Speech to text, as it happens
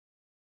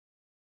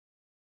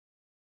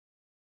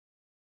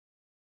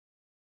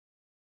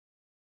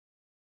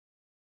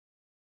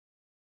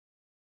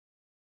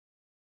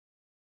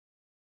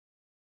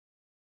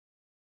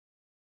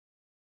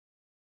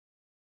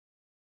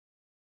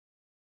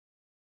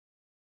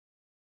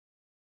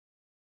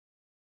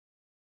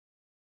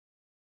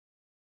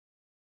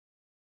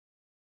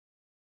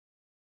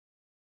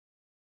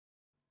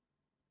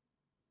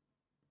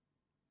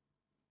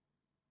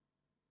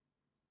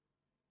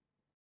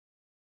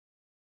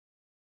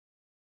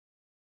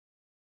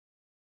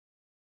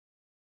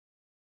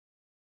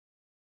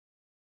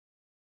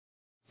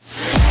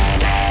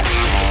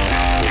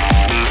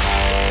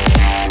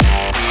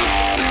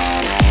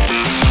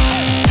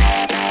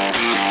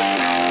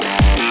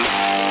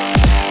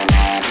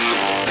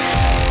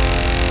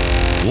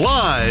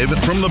Live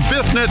from the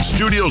BiffNet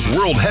Studios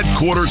World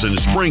Headquarters in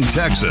Spring,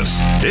 Texas,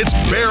 it's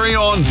Barry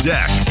on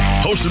Deck.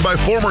 Hosted by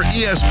former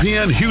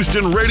ESPN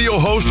Houston radio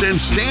host and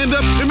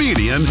stand-up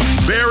comedian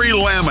Barry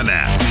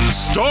Laminack.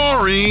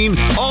 Starring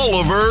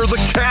Oliver the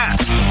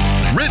Cat.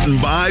 Written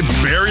by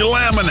Barry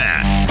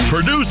Laminack.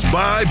 Produced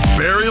by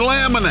Barry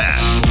Laminack.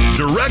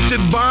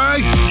 Directed by,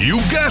 you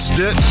guessed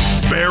it,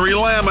 Barry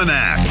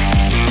Laminack.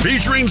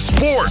 Featuring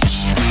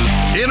sports,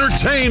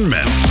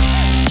 entertainment,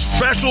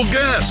 special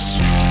guests,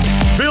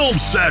 film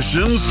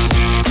sessions,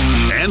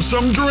 and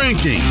some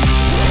drinking.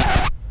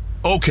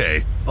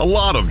 Okay, a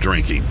lot of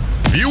drinking.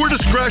 Viewer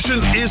discretion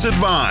is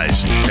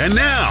advised. And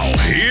now,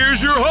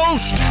 here's your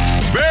host,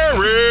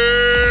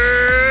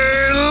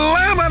 Barry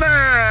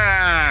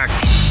Laminack.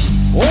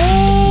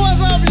 Oh,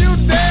 what's up, you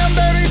damn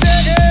dirty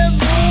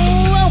deckheads?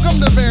 Welcome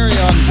to Barry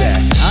on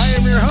Deck. I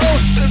am your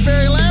host,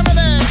 Barry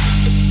Laminack.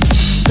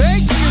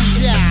 Thank you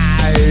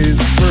guys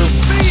for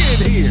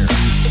being here.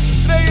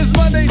 Today is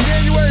Monday,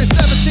 January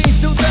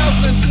 17th,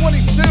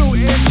 2022,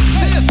 and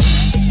this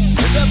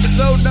is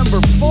episode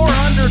number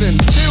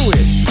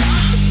 402-ish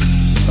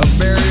of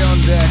Barry on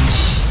Deck.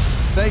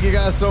 Thank you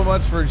guys so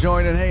much for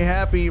joining. Hey,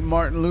 happy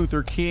Martin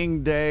Luther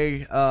King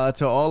Day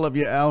to all of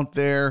you out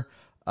there.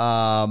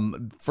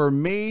 For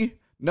me,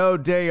 no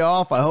day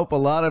off. I hope a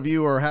lot of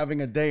you are having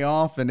a day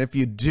off, and if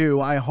you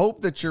do, I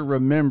hope that you're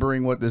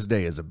remembering what this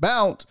day is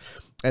about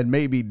and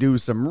maybe do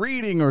some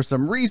reading or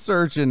some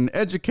research and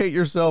educate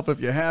yourself if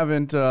you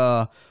haven't.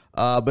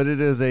 But it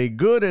is a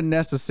good and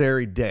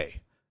necessary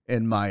day,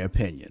 in my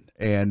opinion.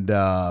 And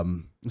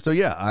so,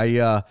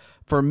 yeah,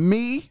 for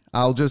me,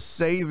 I'll just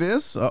say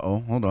this.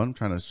 Hold on. I'm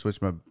trying to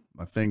switch my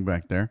thing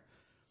back there.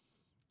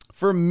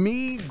 For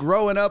me,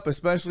 growing up,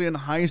 especially in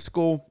high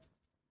school,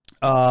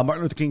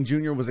 Martin Luther King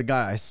Jr. was a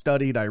guy I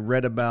studied, I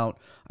read about,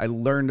 I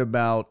learned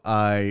about,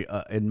 I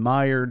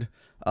admired.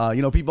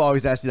 People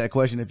always ask you that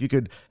question. If you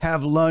could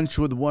have lunch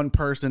with one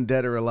person,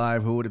 dead or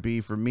alive, who would it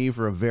be? For me,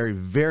 for a very,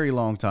 very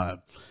long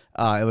time,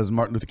 it was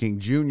Martin Luther King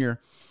Jr.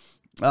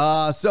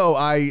 So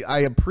I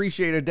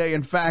appreciate a day.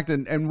 In fact,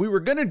 and we were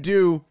going to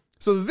do,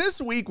 so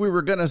this week we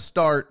were going to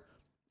start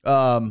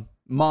Mom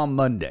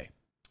Monday.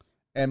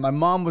 And my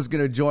mom was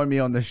going to join me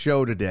on the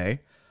show today.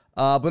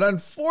 But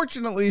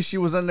unfortunately, she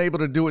was unable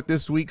to do it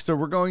this week, so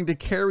we're going to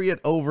carry it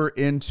over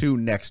into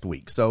next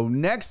week. So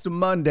next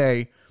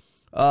Monday,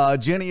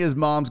 Jenny, his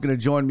mom's going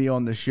to join me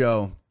on the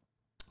show.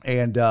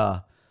 And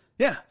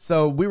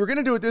so we were going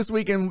to do it this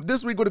week, and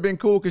this week would have been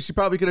cool because she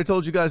probably could have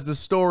told you guys the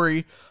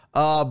story.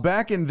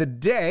 Back in the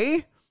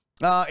day,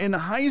 in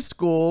high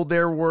school,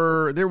 there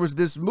was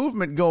this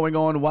movement going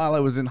on while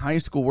I was in high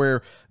school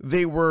where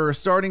they were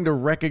starting to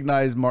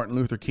recognize Martin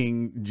Luther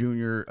King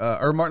Jr.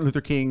 Or Martin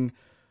Luther King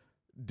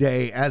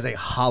Day as a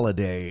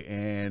holiday,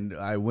 and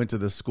I went to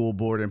the school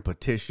board and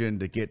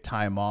petitioned to get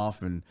time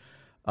off, and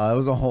it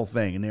was a whole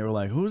thing. And they were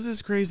like, "Who's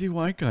this crazy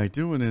white guy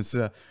doing this?"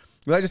 I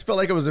just felt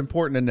like it was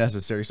important and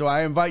necessary. So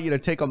I invite you to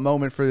take a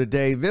moment for the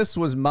day. This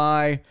was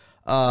my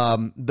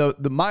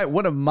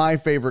one of my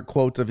favorite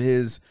quotes of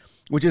his,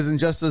 which is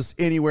 "Injustice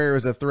anywhere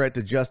is a threat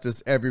to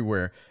justice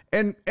everywhere."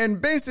 And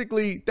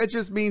basically that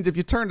just means if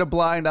you turn a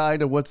blind eye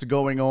to what's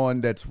going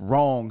on that's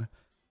wrong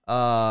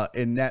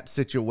in that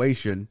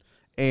situation,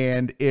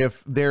 and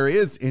if there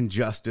is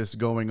injustice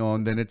going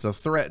on, then it's a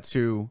threat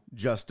to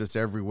justice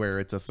everywhere.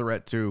 It's a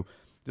threat to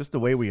just the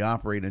way we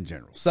operate in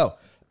general. So,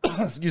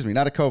 excuse me,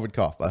 not a COVID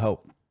cough, I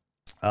hope.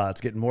 It's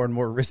getting more and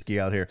more risky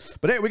out here.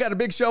 But hey, we got a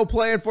big show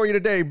planned for you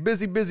today.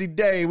 Busy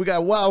day. We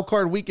got wild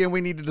card weekend we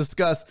need to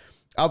discuss.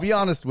 I'll be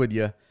honest with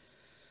you.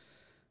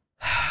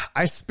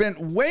 I spent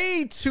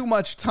way too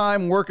much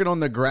time working on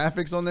the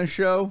graphics on this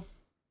show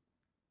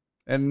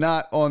and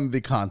not on the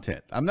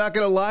content. I'm not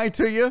going to lie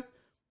to you.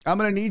 I'm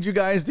going to need you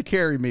guys to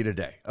carry me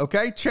today.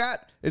 Okay,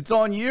 chat, it's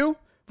on you.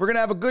 If we're going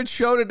to have a good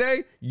show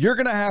today, you're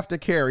going to have to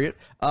carry it.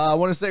 I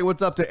want to say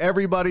what's up to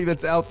everybody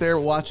that's out there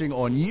watching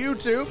on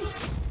YouTube.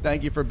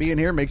 Thank you for being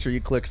here. Make sure you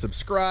click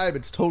subscribe.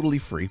 It's totally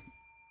free.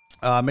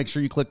 Make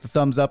sure you click the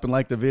thumbs up and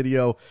like the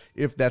video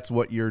if that's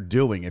what you're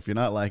doing. If you're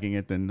not liking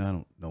it, then I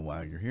don't know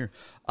why you're here.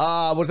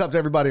 What's up to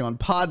everybody on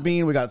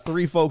Podbean? We got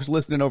 3 folks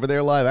listening over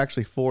there live.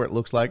 Actually, 4, it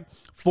looks like.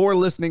 4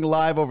 listening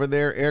live over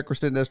there. Eric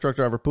Resendez, Truck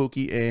Driver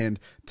Pookie, and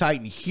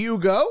Titan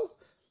Hugo.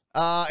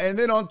 And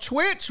then on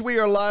Twitch, we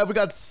are live. We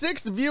got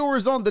 6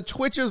 viewers on the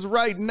Twitches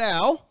right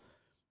now.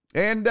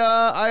 And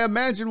I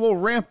imagine we'll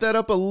ramp that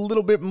up a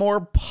little bit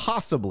more,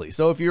 possibly.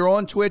 So if you're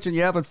on Twitch and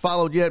you haven't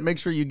followed yet, make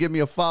sure you give me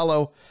a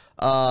follow.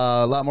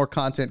 A lot more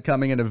content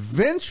coming. And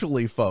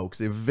eventually, folks,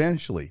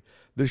 the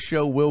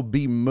show will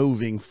be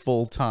moving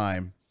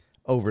full-time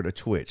over to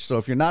Twitch. So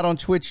if you're not on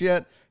Twitch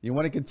yet, you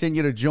want to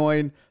continue to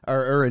join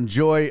or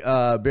enjoy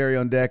Barry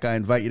on Deck, I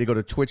invite you to go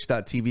to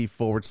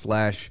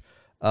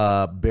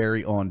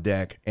twitch.tv/Barry on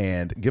Deck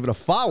and give it a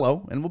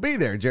follow, and we'll be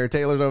there. Jared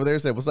Taylor's over there.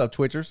 Said, "What's up,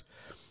 Twitchers?"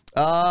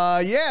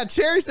 Yeah,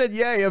 Cherry said,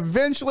 "Yay."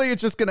 Eventually,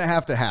 it's just going to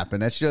have to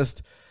happen. That's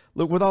just,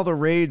 look, with all the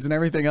raids and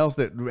everything else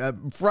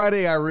that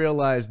Friday, I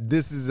realized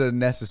this is a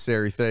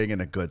necessary thing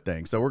and a good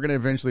thing. So we're going to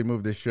eventually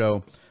move this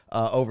show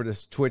over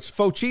to Twitch.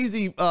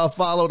 Focheezy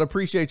followed.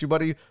 Appreciate you,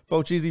 buddy.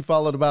 Focheezy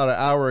followed about an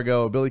hour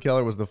ago. Billy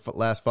Keller was the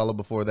last follow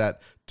before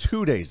that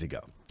 2 days ago.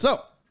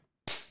 So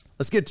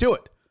let's get to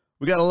it.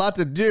 We got a lot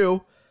to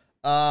do.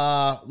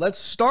 Let's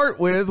start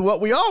with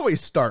what we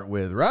always start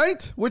with,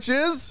 right? Which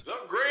is the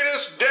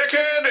greatest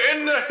decade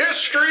in the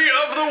history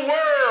of the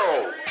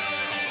world.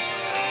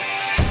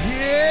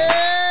 Yeah!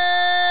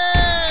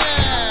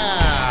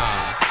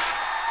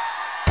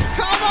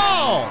 Come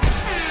on!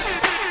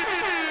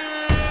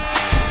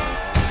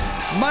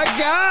 My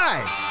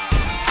guy!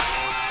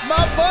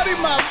 My buddy,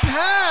 my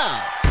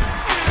pal!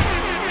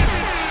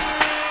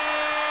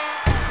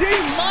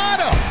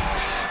 D-Motto!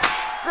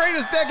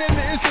 Greatest decade in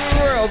the history of the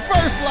world.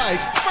 First like,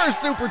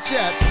 first super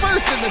chat,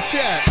 first in the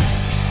chat.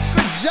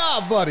 Good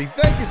job, buddy.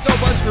 Thank you so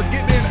much for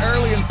getting in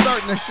early and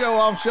starting the show.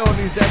 I'm showing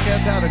these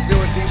decades how to do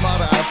it,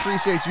 D-Motto. I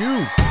appreciate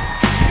you.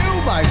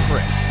 You, my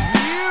friend.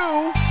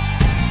 You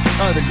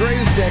are the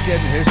greatest decade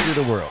in the history of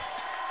the world.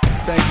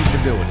 Thank you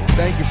for doing it.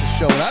 Thank you for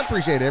showing. I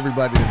appreciate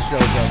everybody that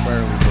shows up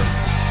early, but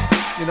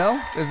you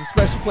know, there's a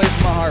special place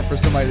in my heart for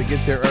somebody that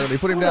gets here early.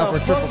 Put him down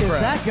for a triple crown. Who the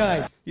fuck is that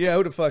guy? Yeah,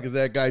 who the fuck is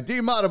that guy?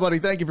 D-Motto, buddy,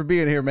 thank you for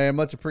being here, man.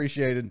 Much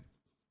appreciated.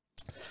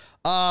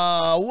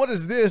 What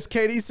is this?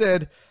 Katie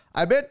said,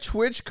 I bet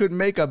Twitch could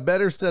make a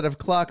better set of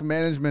clock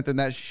management than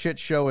that shit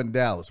show in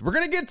Dallas. We're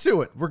gonna get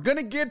to it. We're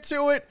gonna get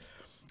to it.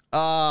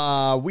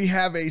 We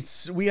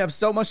have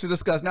so much to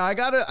discuss. Now I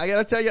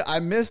gotta tell you, I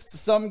missed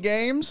some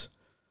games.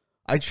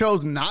 I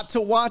chose not to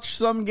watch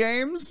some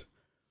games.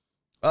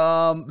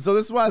 So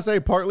this is why I say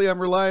partly I'm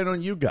relying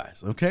on you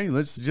guys. Okay,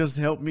 let's just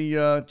help me.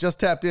 Just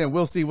tapped in.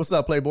 We'll see. What's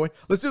up, Playboy?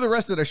 Let's do the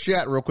rest of the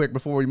chat real quick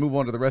before we move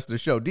on to the rest of the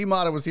show.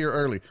 D-Motto was here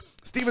early.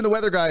 Steven the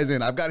weather guy is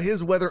in. I've got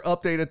his weather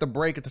update at the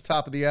break at the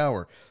top of the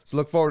hour. So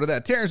look forward to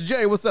that. Terrence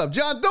J, what's up?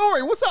 John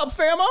Dory, what's up,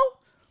 famo?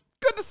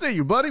 Good to see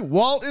you, buddy.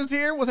 Walt is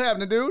here. What's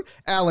happening, dude?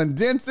 Alan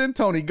Denson,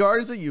 Tony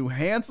Garza, you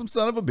handsome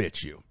son of a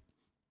bitch, you.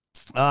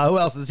 Who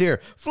else is here?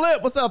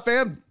 Flip, what's up,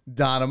 fam?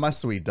 Donna, my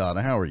sweet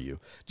Donna, how are you?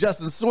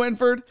 Justin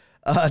Swinford,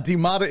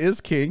 D-Motto is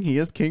king. He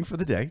is king for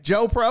the day.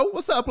 Joe Pro,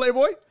 what's up,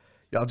 Playboy?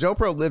 Y'all, Joe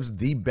Pro lives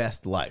the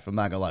best life. I'm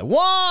not gonna lie.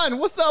 Juan,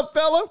 what's up,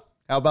 fella?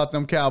 How about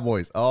them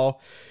Cowboys? Oh,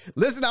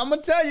 listen, I'm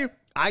gonna tell you,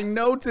 I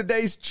know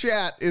today's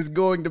chat is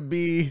going to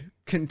be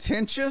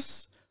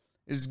contentious.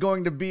 It's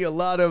going to be a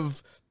lot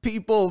of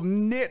people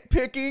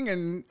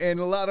nitpicking and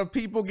a lot of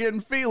people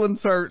getting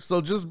feelings hurt. So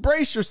just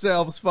brace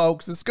yourselves,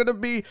 folks. It's gonna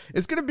be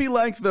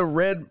like the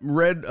red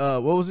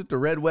what was it? The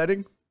Red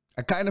Wedding?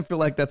 I kind of feel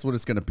like that's what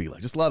it's gonna be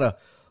like. Just a lot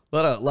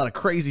of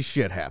crazy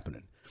shit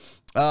happening.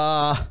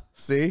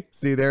 See,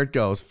 there it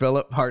goes.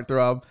 Philip,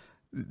 Heartthrob.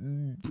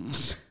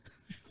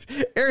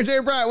 Aaron J.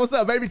 Bryant, what's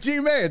up, baby?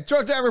 G-Man,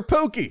 Truck Driver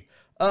Pookie.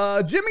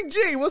 Jimmy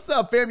G, what's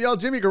up, fam? Y'all,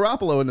 Jimmy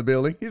Garoppolo in the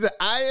building. He's an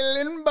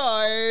Island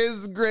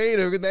Boys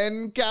greater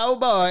than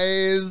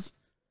Cowboys.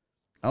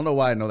 I don't know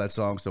why I know that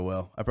song so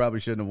well. I probably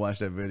shouldn't have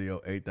watched that video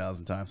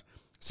 8,000 times.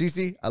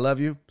 Cece, I love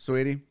you,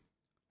 sweetie.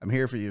 I'm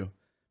here for you. If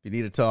you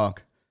need to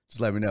talk,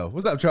 just let me know.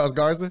 What's up, Charles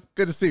Garza?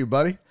 Good to see you,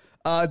 buddy.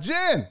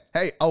 Jen,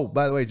 hey, oh,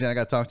 by the way, Jen, I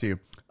got to talk to you.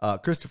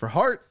 Christopher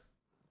Hart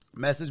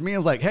messaged me and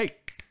was like, hey,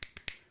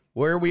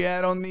 where are we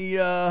at on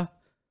the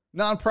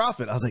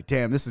nonprofit? I was like,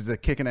 damn, this is a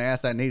kick in the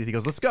ass I needed. He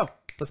goes, let's go,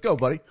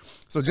 buddy.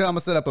 So John, I'm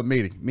gonna set up a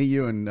meeting. Me,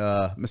 you, and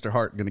Mr.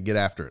 Hart gonna get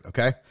after it.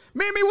 Okay.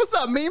 Mimi, what's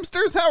up,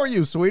 memesters? How are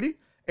you, sweetie?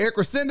 Eric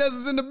Resendez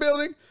is in the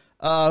building.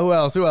 Who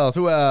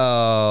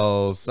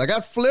else? I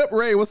got Flip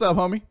Ray. What's up,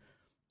 homie?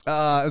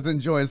 I was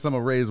enjoying some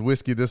of Ray's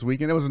whiskey this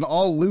weekend. It was an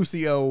all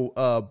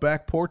Lucio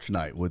back porch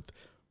night with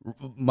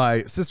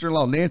my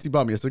sister-in-law. Nancy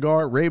bought me a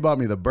cigar. Ray bought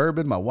me the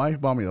bourbon. My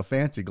wife bought me a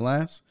fancy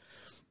glass.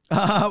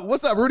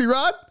 What's up, Rudy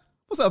Rod?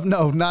 What's up?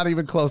 No, not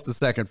even close to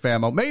second,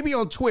 famo. Maybe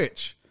on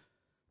Twitch.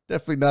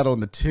 Definitely not on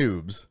the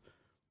tubes.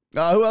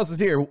 Who else is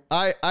here?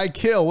 I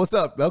kill. What's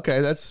up?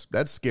 Okay,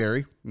 that's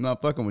scary. I'm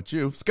not fucking with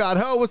you. Scott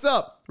Ho, what's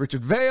up?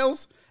 Richard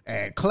Vales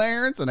and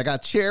Clarence, and I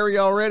got Cherry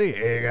already.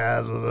 Hey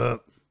guys, what's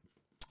up?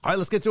 All right,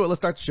 let's get to it. Let's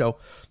start the show.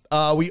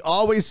 We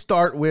always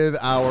start with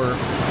our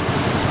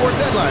sports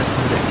headlines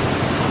for today.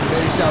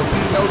 Today shall be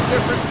no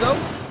different. So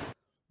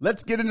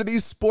let's get into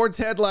these sports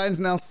headlines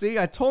now. See,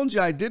 I told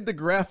you I did the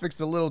graphics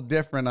a little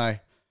different.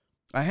 I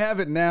have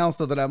it now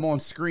so that I'm on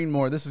screen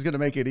more. This is going to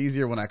make it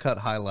easier when I cut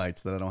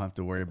highlights that I don't have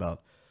to worry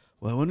about.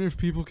 Well, I wonder if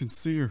people can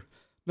see or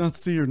not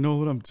see or know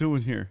what I'm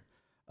doing here.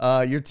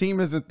 Your team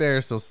isn't there,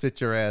 so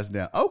sit your ass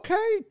down.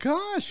 Okay,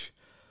 gosh.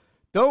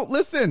 Don't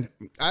listen.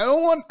 I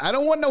don't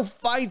want no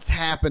fights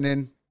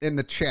happening in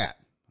the chat.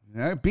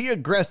 All right? Be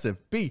aggressive.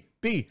 Be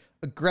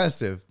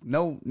aggressive.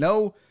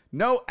 No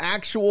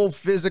actual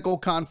physical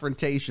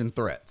confrontation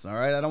threats. All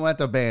right. I don't have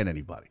to ban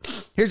anybody.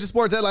 Here's your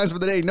sports headlines for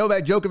the day.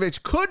 Novak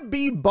Djokovic could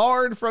be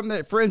barred from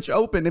the French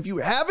Open. If you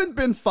haven't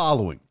been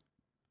following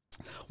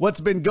what's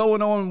been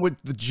going on with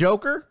the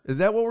Joker, is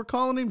that what we're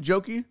calling him?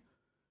 Jokey?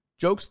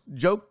 Joke?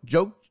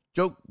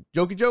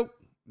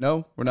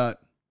 No, we're not.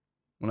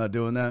 We're not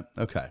doing that?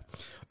 Okay.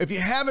 If you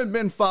haven't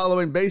been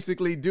following,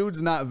 basically,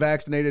 dude's not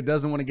vaccinated,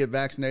 doesn't want to get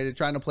vaccinated,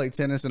 trying to play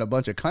tennis in a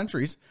bunch of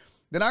countries.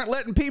 that aren't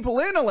letting people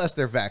in unless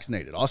they're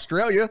vaccinated.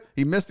 Australia,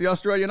 he missed the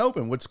Australian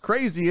Open. What's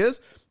crazy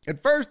is, at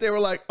first they were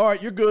like, all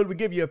right, you're good, we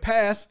give you a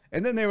pass.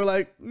 And then they were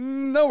like,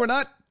 no, we're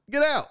not,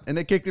 get out. And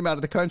they kicked him out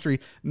of the country.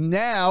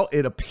 Now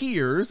it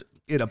appears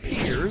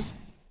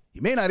he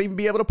may not even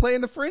be able to play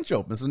in the French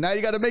Open. So now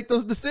you got to make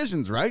those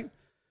decisions, right?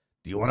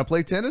 Do you want to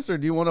play tennis or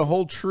do you want to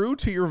hold true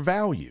to your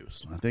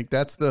values? I think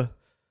that's the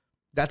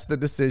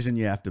decision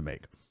you have to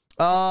make.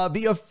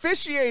 The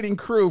officiating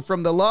crew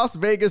from the Las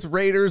Vegas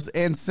Raiders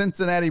and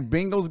Cincinnati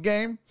Bengals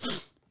game,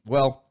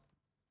 well,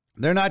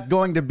 they're not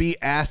going to be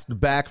asked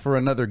back for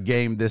another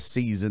game this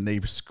season.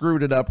 They've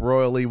screwed it up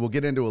royally. We'll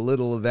get into a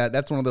little of that.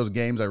 That's one of those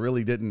games I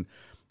really didn't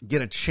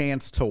get a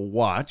chance to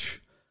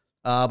watch.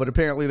 But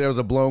apparently there was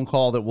a blown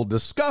call that we'll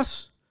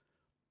discuss.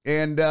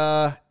 And,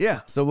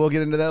 so we'll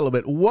get into that a little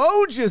bit.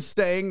 Woj is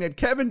saying that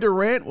Kevin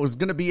Durant was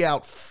going to be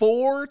out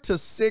 4 to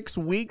 6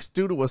 weeks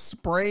due to a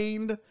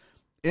sprained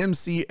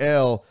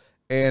MCL.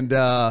 And,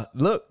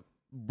 look,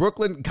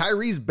 Brooklyn,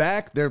 Kyrie's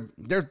back.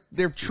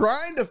 They're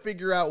trying to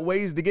figure out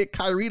ways to get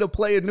Kyrie to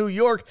play in New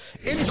York,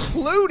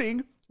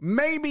 including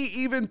maybe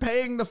even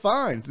paying the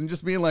fines and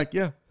just being like,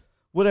 yeah,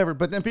 whatever.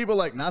 But then people are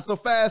like, not so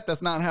fast.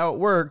 That's not how it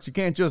works. You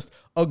can't just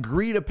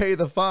agree to pay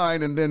the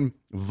fine and then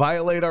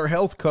violate our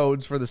health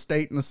codes for the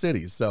state and the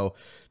city. So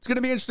it's going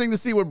to be interesting to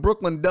see what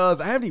Brooklyn does.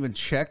 I haven't even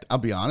checked. I'll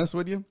be honest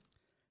with you.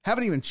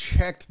 Haven't even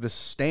checked the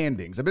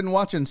standings. I've been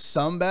watching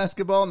some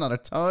basketball, not a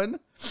ton.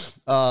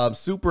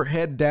 Super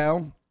head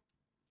down.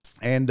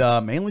 And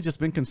mainly just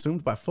been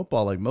consumed by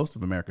football like most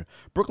of America.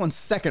 Brooklyn's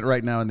second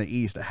right now in the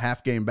East, a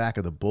half game back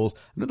of the Bulls. I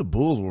knew the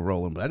Bulls were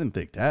rolling, but I didn't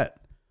think that.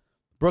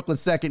 Brooklyn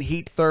second,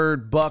 Heat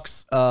third,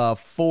 Bucks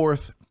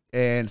fourth,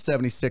 and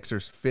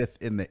 76ers fifth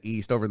in the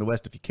East. Over in the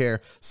West, if you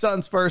care.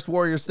 Suns first,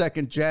 Warriors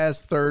second, Jazz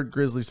third,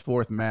 Grizzlies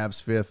fourth,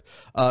 Mavs fifth.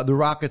 The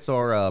Rockets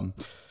are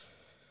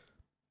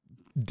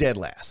dead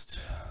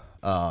last,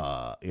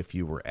 if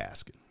you were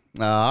asking.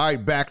 All right,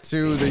 back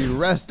to the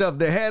rest of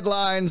the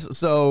headlines.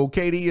 So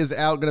KD is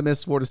out, going to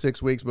miss 4 to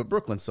 6 weeks, but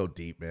Brooklyn's so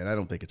deep, man. I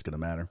don't think it's going to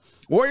matter.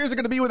 Warriors are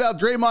going to be without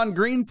Draymond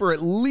Green for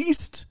at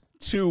least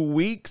 2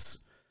 weeks.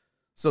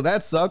 So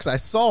that sucks. I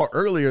saw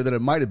earlier that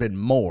it might have been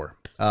more.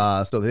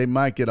 So they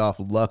might get off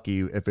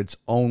lucky if it's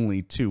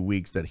only 2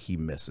 weeks that he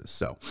misses.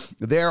 So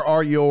there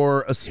are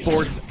your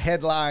sports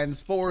headlines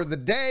for the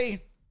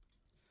day.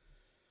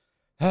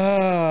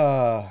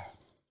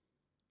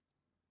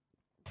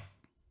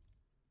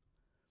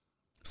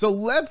 So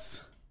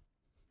let's,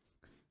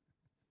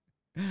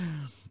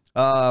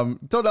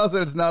 Toadell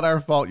said it's not our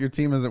fault. Your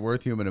team isn't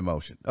worth human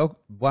emotion. Oh,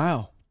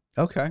 wow.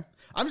 Okay.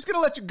 I'm just going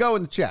to let you go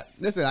in the chat.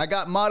 Listen, I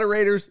got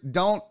moderators.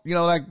 Don't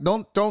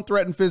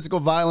threaten physical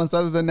violence.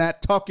 Other than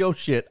that, talk your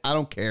shit. I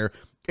don't care.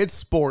 It's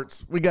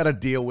sports. We got to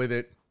deal with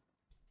it.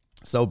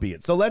 So be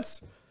it. So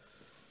let's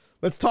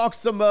talk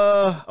some,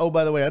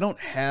 by the way, I don't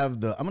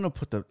have I'm going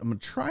to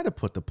try to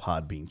put the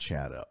Podbean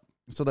chat up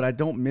so that I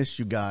don't miss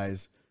you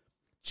guys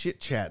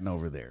chit-chatting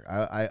over there.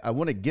 I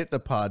want to get the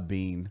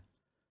Podbean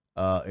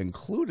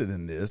included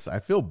in this. I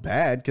feel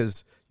bad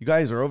because you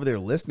guys are over there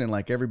listening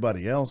like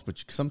everybody else, but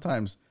you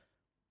sometimes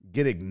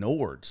get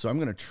ignored. So I'm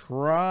going to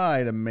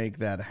try to make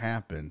that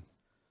happen.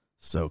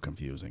 So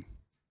confusing.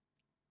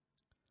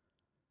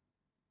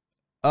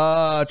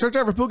 Truck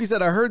Driver Pookie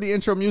said, I heard the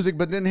intro music,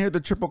 but didn't hear the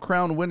Triple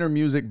Crown winner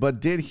music,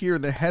 but did hear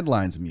the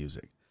headlines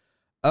music.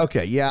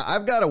 Okay, yeah,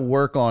 I've got to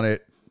work on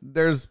it.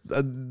 There's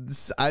a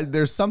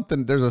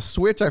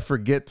switch I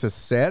forget to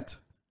set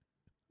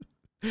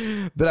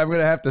that I'm going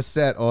to have to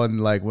set on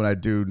like when I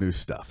do new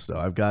stuff. So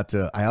I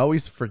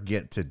always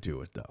forget to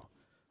do it though.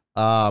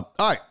 All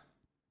right.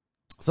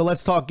 So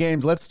let's talk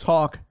games. Let's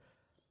talk,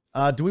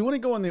 do we want to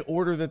go in the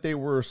order that they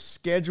were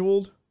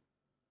scheduled?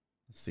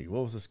 Let's see.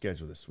 What was the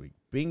schedule this week?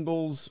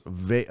 Bengals,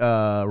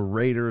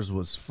 Raiders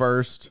was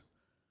first.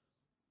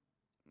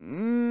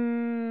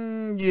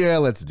 Yeah,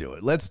 let's do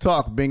it. Let's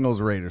talk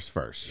Bengals Raiders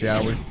first,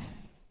 shall we?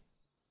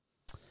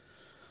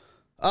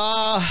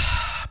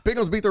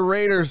 Bengals beat the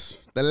Raiders,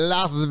 the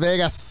Las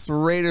Vegas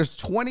Raiders,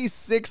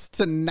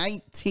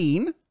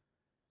 26-19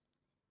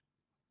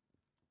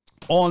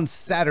 on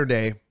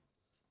Saturday.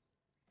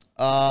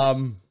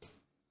 I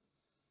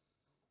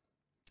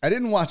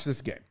didn't watch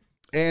this game.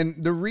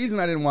 And the reason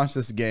I didn't watch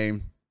this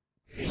game,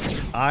 so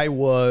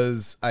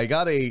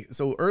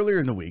earlier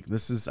in the week,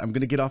 I'm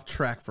going to get off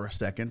track for a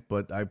second,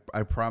 but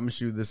I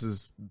promise you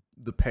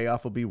the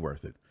payoff will be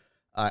worth it.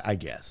 I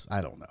guess.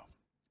 I don't know.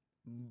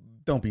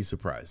 Don't be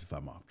surprised if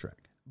I'm off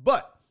track.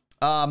 But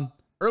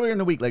earlier in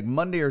the week, like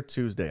Monday or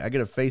Tuesday, I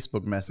get a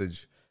Facebook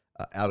message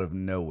out of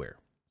nowhere.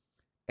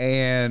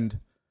 And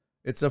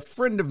it's a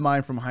friend of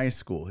mine from high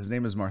school. His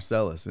name is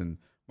Marcellus. And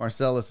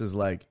Marcellus is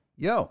like,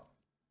 yo.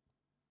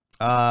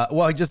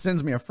 He just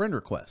sends me a friend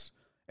request.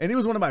 And he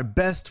was one of my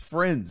best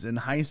friends in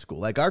high school.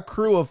 Like our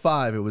crew of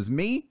 5, it was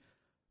me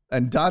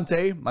and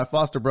Dante, my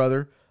foster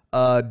brother,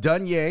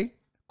 Dunye,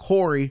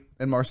 Corey,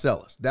 and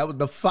Marcellus. That was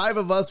the 5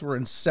 of us were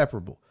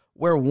inseparable.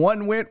 Where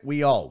one went,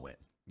 we all went.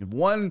 If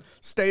one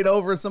stayed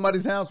over at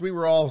somebody's house, we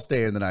were all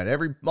staying the night.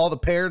 All the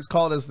parents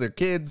called us their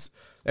kids.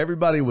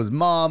 Everybody was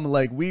mom.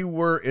 Like, we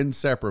were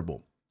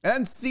inseparable. I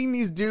hadn't seen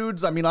these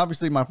dudes. I mean,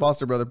 obviously my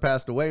foster brother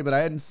passed away, but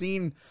I hadn't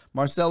seen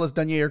Marcellus,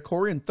 Danier,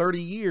 Corey in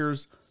 30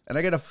 years. And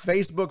I get a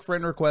Facebook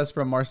friend request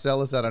from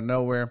Marcellus out of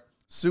nowhere.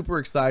 Super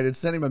excited.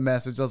 Sent him a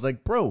message. I was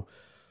like, bro,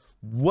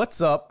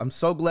 what's up? I'm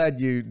so glad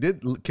you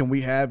did. You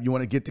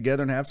want to get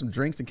together and have some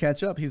drinks and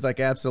catch up? He's like,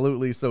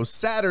 absolutely. So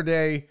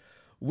Saturday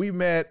we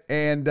met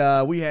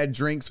and we had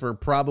drinks for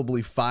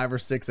probably 5 or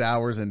 6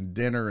 hours and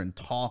dinner and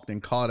talked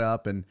and caught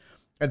up. And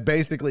it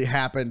basically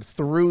happened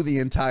through the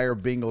entire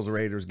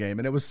Bengals-Raiders game.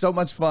 And it was so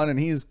much fun, and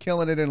he's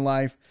killing it in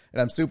life,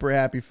 and I'm super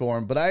happy for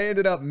him. But I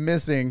ended up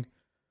missing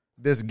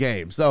this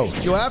game. So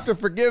you'll have to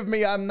forgive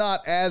me. I'm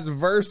not as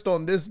versed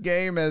on this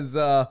game as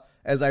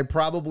I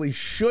probably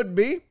should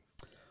be.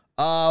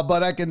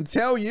 But I can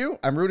tell you,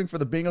 I'm rooting for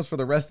the Bengals for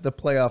the rest of the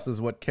playoffs, is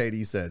what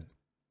KD said.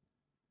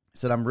 He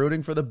said, I'm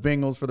rooting for the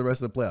Bengals for the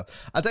rest of the playoffs.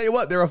 I'll tell you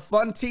what, they're a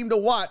fun team to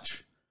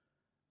watch.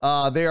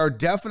 They are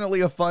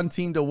definitely a fun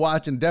team to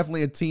watch and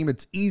definitely a team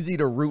it's easy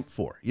to root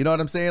for. You know what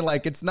I'm saying?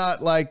 Like, it's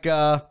not like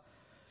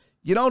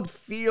you don't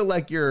feel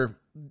like you're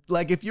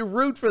like, if you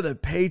root for the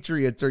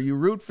Patriots or you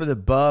root for the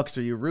Bucks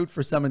or you root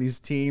for some of these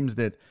teams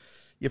that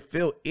you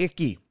feel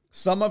icky.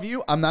 Some of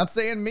you, I'm not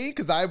saying me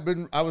because I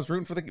was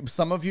rooting for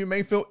some of you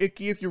may feel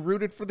icky if you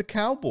rooted for the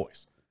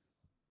Cowboys.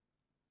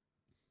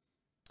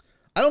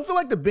 I don't feel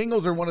like the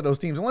Bengals are one of those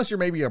teams, unless you're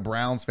maybe a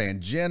Browns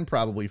fan. Jen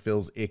probably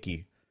feels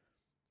icky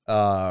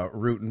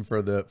rooting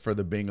for the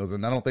Bengals,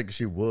 and I don't think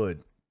she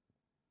would.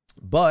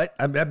 But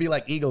that'd be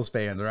like Eagles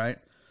fans, right?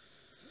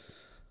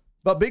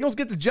 But Bengals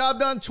get the job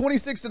done,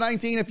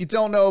 26-19. If you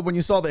don't know, when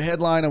you saw the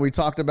headline and we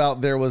talked about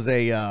there was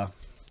a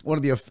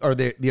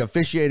the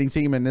officiating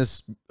team in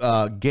this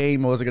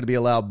game wasn't going to be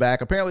allowed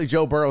back. Apparently,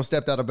 Joe Burrow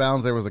stepped out of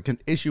bounds. There was an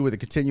issue with a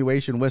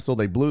continuation whistle.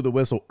 They blew the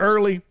whistle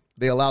early.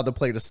 They allowed the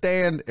play to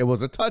stand. It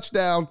was a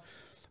touchdown.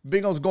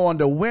 Bengals going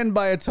to win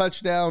by a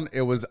touchdown.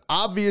 It was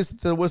obvious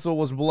that the whistle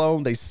was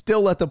blown. They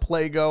still let the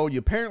play go.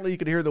 Apparently, you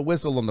could hear the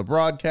whistle on the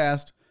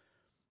broadcast.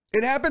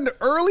 It happened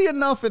early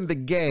enough in the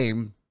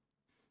game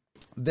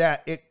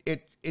that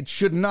it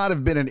should not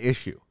have been an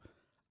issue.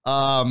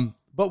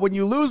 But when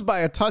you lose by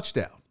a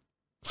touchdown,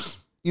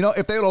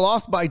 if they would have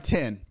lost by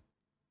 10,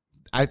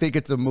 I think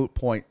it's a moot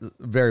point,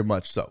 very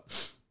much so.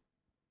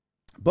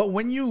 But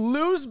when you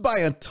lose by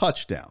a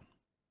touchdown,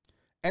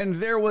 and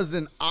there was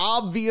an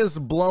obvious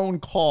blown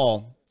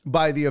call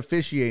by the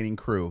officiating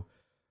crew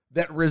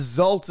that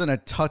results in a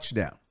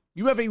touchdown,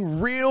 you have a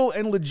real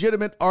and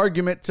legitimate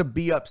argument to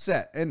be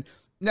upset. And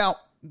now,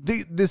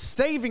 the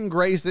saving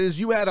grace is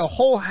you had a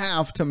whole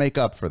half to make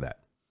up for that.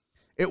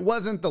 It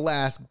wasn't the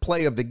last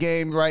play of the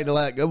game, right?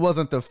 It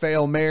wasn't the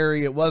Fail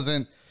Mary. It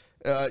wasn't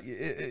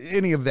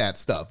any of that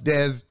stuff.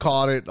 Dez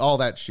caught it, all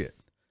that shit.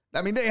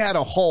 I mean, they had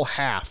a whole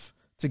half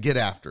to get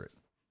after it.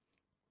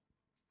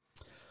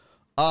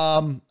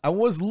 I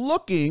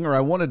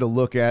wanted to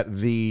look at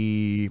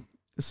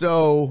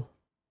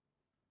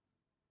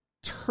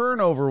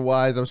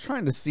turnover-wise, I was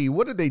trying to see,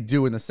 what did they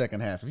do in the second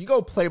half? If you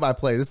go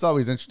play-by-play, this is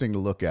always interesting to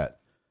look at.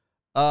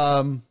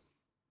 All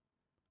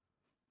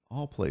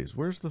plays.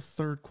 Where's the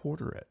third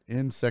quarter at?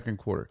 In second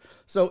quarter.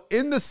 So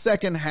in the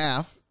second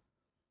half,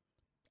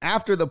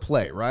 after the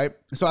play, right?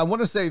 So I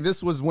want to say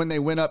this was when they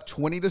went up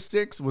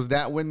 20-6. Was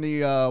that when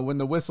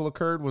the whistle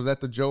occurred? Was that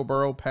the Joe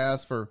Burrow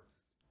pass the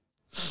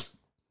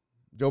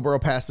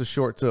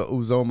short to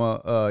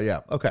Uzoma? Yeah.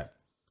 Okay.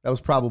 That was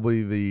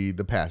probably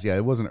the pass. Yeah,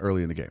 it wasn't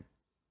early in the game.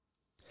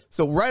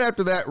 So right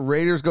after that,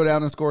 Raiders go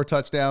down and score a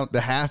touchdown.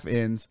 The half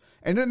ends.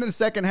 And then in the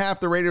second half,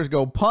 the Raiders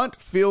go punt,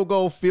 field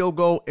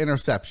goal,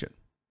 interception.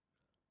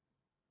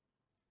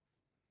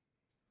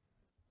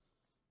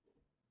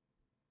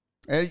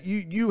 And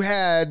you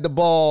had the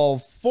ball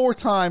 4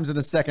 times in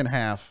the second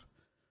half,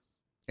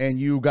 and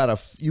you got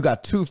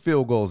 2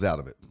 field goals out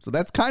of it. So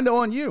that's kind of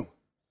on you.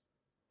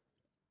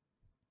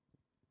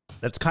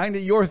 That's kind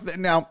of your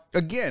thing. Now,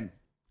 again,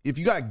 if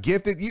you got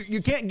gifted,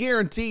 you can't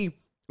guarantee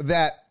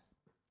that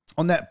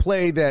on that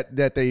play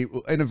that they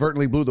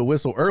inadvertently blew the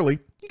whistle early,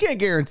 you can't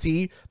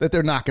guarantee that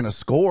they're not going to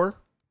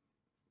score.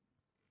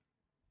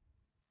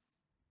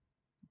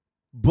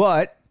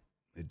 But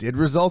it did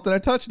result in a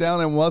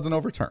touchdown and wasn't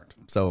overturned.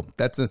 So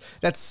that's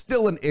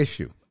still an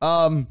issue.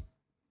 All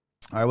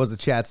right, what's the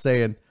chat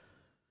saying?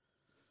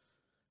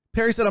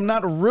 Perry said, I'm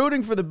not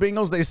rooting for the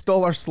Bengals. They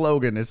stole our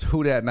slogan. It's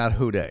who dat, not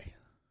who dey.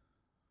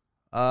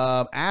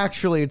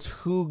 Actually, it's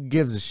who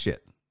gives a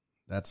shit.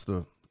 That's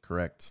the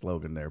correct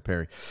slogan there,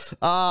 Perry.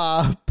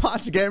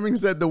 Potch Gaming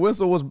said the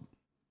whistle was...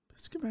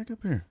 Let's get back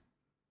up here.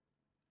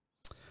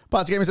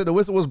 Potch Gaming said the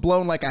whistle was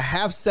blown like a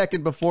half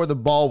second before the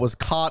ball was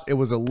caught. It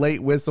was a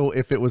late whistle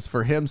if it was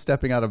for him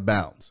stepping out of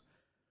bounds.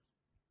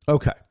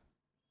 Okay.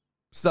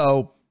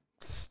 So,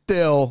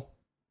 still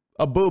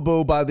a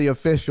boo-boo by the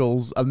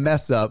officials, a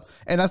mess up.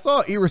 And I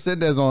saw E.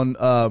 Resendez on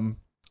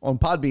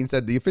Podbean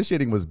said the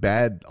officiating was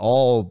bad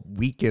all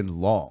weekend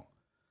long.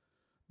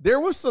 There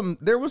was some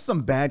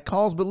bad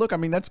calls, but look, I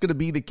mean, that's going to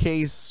be the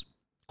case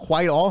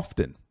quite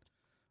often.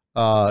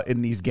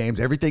 in these games.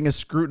 Everything is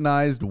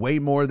scrutinized way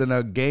more than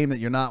a game that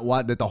you're not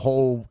that the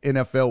whole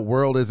NFL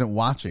world isn't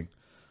watching.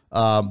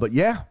 But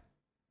yeah,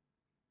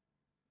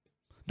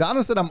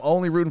 Donna said I'm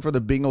only rooting for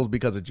the Bengals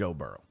because of Joe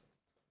Burrow.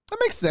 That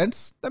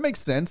makes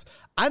sense.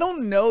 I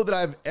don't know that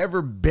I've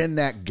ever been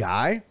that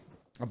guy.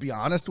 I'll be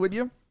honest with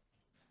you.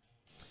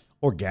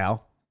 Or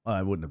gal.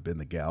 I wouldn't have been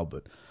the gal,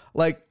 but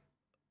like,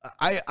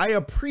 I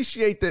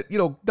appreciate that,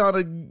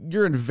 Donna,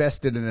 you're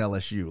invested in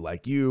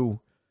LSU.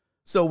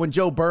 So when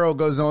Joe Burrow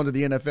goes on to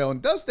the NFL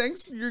and does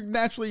things, you're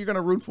going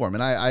to root for him.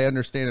 And I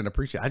understand and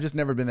appreciate. I just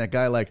never been that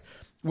guy. Like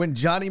when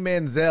Johnny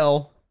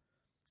Manziel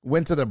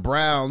went to the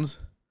Browns,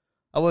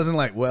 I wasn't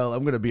like, well,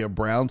 I'm going to be a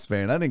Browns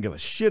fan. I didn't give a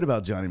shit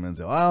about Johnny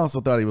Manziel. I also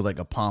thought he was like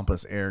a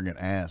pompous, arrogant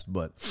ass,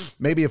 but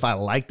maybe if I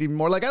liked him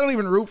more, like I don't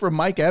even root for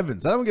Mike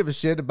Evans. I don't give a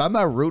shit. I'm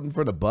not rooting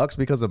for the Bucs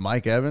because of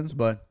Mike Evans,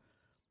 but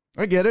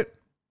I get it.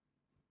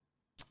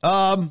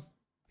 So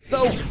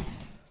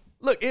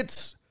look,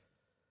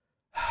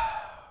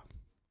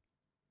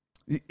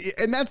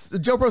 and that's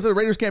Joe Pro said the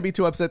Raiders can't be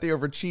too upset they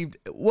overachieved.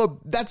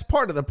 Well, that's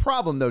part of the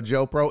problem though,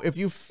 Joe Pro. If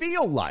you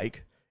feel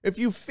like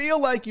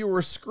you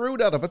were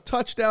screwed out of a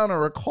touchdown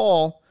or a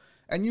call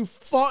and you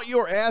fought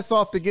your ass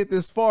off to get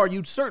this far,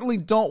 you certainly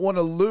don't want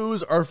to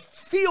lose or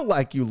feel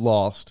like you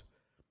lost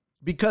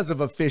because of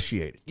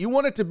officiating. You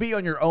want it to be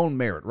on your own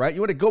merit, right?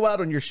 You want to go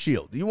out on your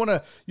shield. You want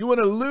to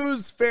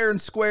lose fair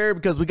and square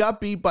because we got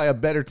beat by a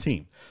better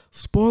team.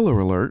 Spoiler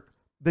alert,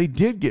 they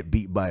did get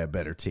beat by a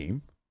better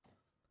team.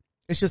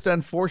 It's just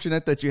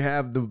unfortunate that you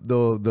have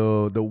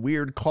the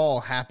weird call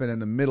happen in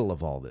the middle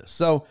of all this.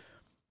 So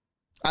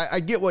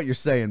I get what you're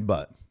saying,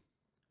 but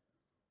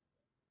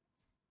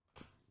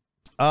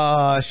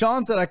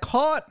Sean said I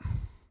caught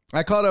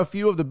a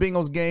few of the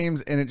Bengals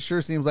games, and it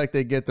sure seems like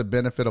they get the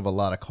benefit of a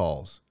lot of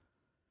calls.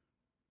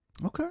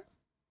 Okay.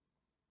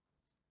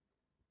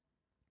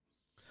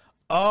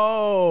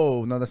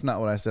 Oh, no, that's not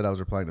what I said. I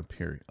was replying to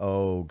Perry.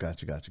 Oh,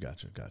 gotcha.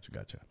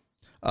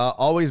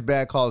 Always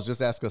bad calls.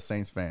 Just ask us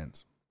Saints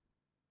fans.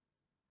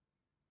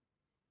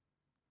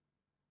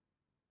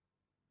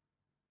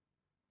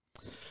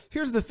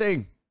 Here's the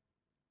thing.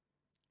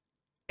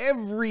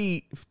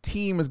 Every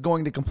team is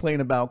going to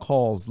complain about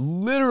calls.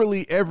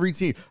 Literally every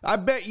team. I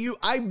bet you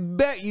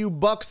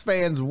Bucs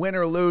fans, win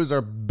or lose,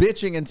 are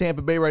bitching in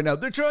Tampa Bay right now.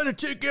 They're trying to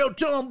take out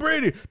Tom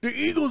Brady. The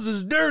Eagles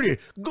is dirty.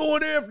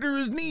 Going after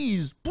his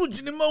knees,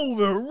 pushing him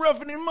over,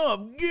 roughing him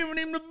up, giving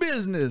him the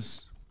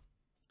business.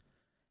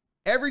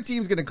 Every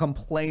team's going to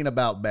complain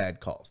about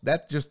bad calls.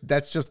 That's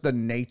just the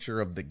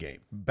nature of the game.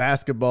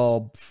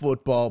 Basketball,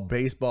 football,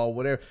 baseball,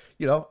 whatever.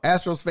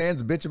 Astros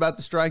fans bitch about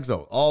the strike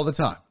zone all the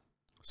time.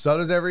 So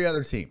does every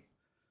other team.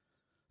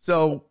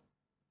 So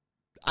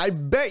I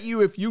bet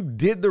you if you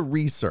did the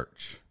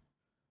research,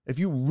 if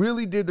you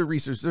really did the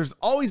research, there's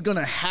always going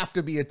to have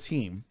to be a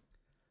team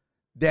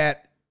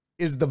that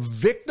is the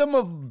victim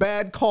of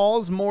bad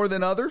calls more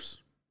than others.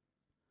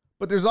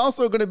 But there's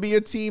also going to be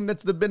a team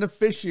that's the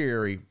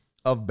beneficiary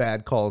of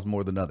bad calls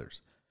more than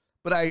others.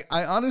 But I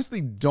honestly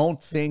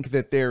don't think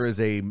that there is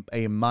a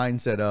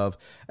mindset of,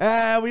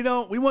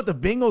 we want the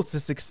Bengals to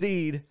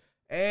succeed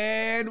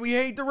and we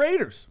hate the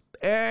Raiders.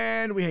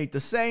 And we hate the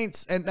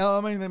Saints. And no,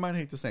 I mean, they might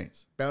hate the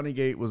Saints.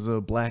 Bountygate was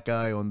a black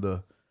eye on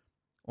the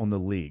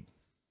league.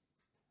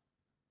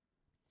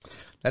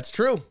 That's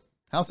true.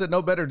 House said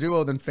no better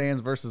duo than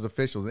fans versus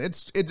officials.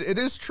 It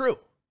is true.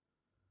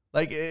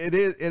 Like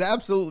it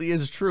absolutely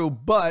is true,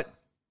 but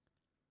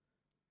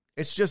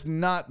it's just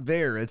not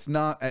there. It's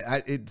not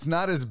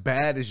as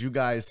bad as you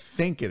guys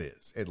think it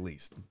is, at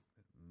least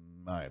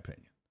in my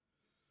opinion.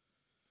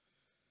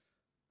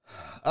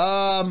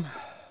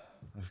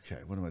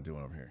 Okay, what am I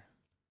doing over here?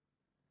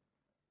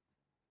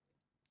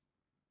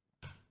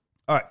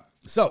 All right,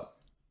 so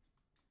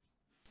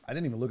I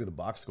didn't even look at the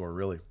box score,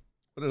 really.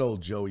 What did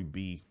old Joey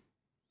B?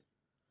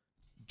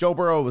 Joe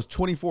Burrow was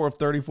 24 of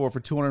 34 for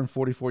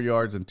 244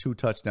 yards and 2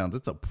 touchdowns.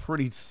 It's a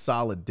pretty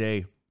solid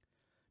day.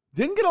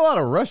 Didn't get a lot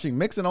of rushing.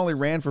 Mixon only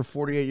ran for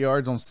 48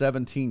 yards on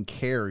 17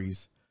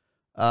 carries.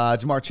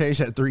 Jamar Chase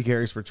had 3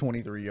 carries for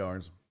 23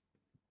 yards.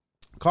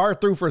 Carr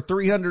threw for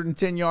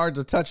 310 yards,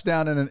 a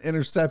touchdown, and an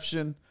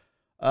interception.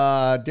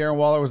 Darren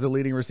Waller was the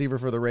leading receiver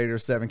for the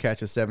Raiders, 7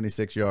 catches,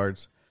 76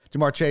 yards.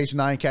 Jamar Chase,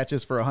 9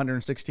 catches for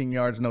 116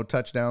 yards, no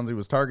touchdowns. He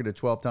was targeted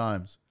 12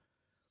 times.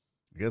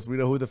 I guess we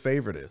know who the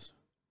favorite is.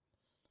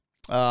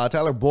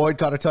 Tyler Boyd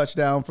caught a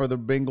touchdown for the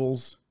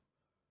Bengals.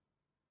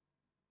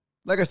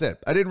 Like I said,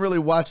 I didn't really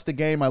watch the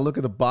game. I look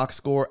at the box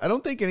score. I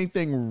don't think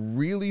anything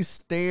really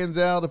stands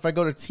out. If I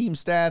go to team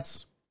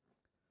stats,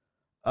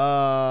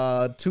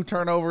 2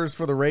 turnovers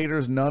for the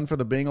Raiders, none for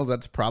the Bengals.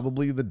 That's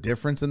probably the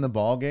difference in the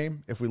ball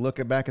game. If we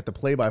look back at the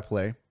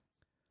play-by-play,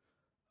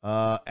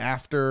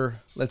 after,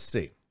 let's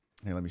see.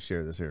 Hey, let me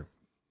share this here.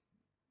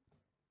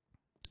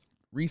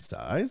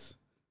 Resize,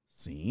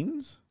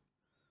 scenes,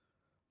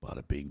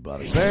 bada bing,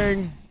 bada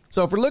bang.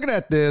 So if we're looking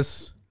at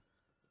this,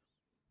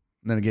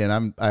 and then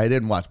again, I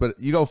didn't watch, but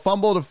you go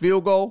fumble to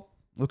field goal,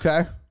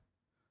 okay?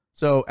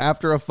 So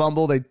after a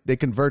fumble, they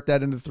convert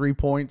that into 3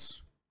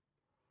 points.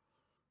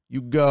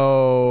 You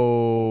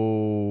go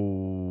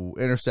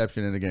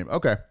interception in the game.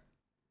 Okay.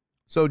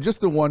 So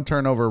just the one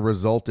turnover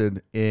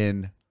resulted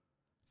in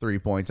 3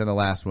 points, and the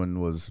last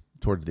one was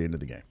towards the end of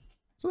the game.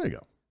 So there you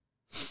go.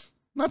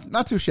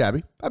 Not too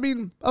shabby. I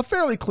mean, a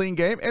fairly clean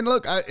game. And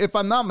look, if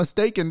I'm not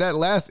mistaken,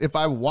 if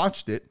I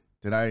watched it,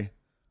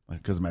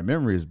 because my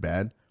memory is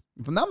bad.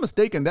 If I'm not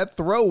mistaken, that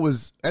throw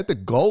was at the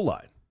goal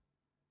line.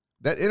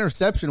 That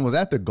interception was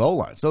at the goal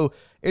line. So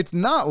it's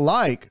not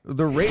like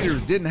the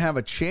Raiders didn't have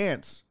a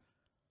chance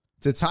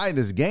to tie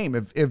this game.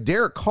 If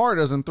Derek Carr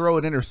doesn't throw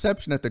an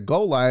interception at the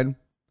goal line,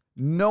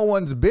 no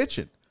one's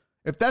bitching.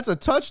 If that's a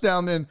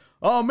touchdown, then,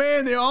 oh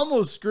man, they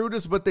almost screwed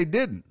us, but they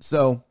didn't.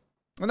 So,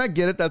 and I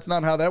get it. That's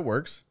not how that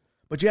works.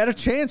 But you had a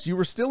chance. You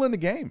were still in the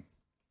game.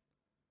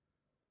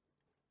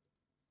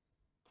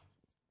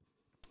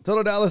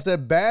 Toto Dallas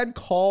said, bad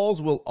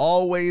calls will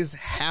always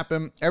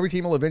happen. Every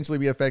team will eventually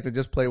be affected.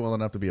 Just play well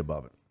enough to be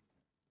above it.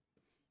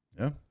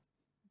 Yeah.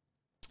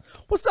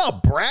 What's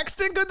up,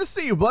 Braxton? Good to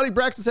see you, buddy.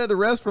 Braxton said the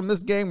refs from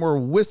this game were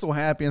whistle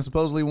happy and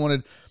supposedly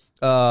won't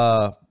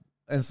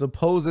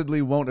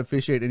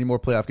officiate any more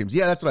playoff games.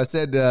 Yeah, that's what I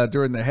said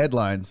during the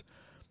headlines.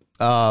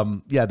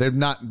 Yeah, they're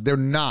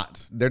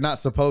not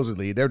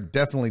supposedly. They're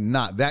definitely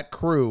not. That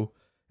crew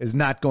is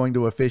not going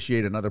to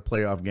officiate another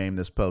playoff game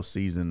this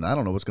postseason. I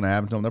don't know what's going to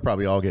happen to them. They'll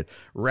probably all get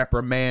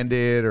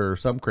reprimanded or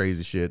some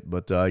crazy shit.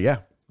 But yeah,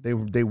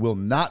 they will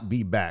not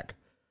be back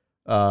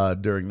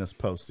during this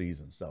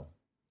postseason. So,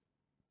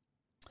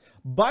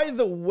 by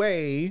the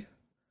way,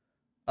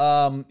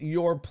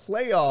 your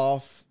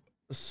playoff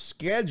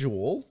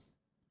schedule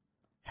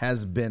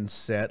has been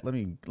set. Let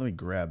me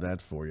grab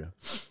that for you.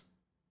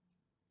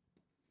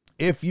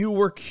 If you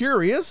were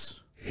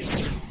curious,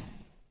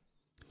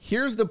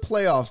 here's the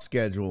playoff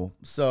schedule.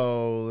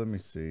 So let me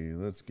see.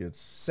 Let's get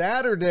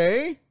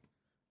Saturday.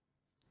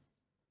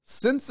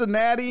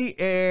 Cincinnati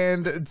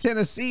and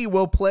Tennessee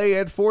will play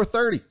at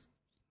 4:30.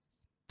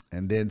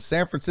 And then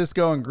San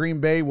Francisco and Green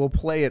Bay will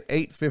play at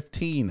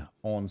 8:15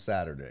 on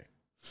Saturday.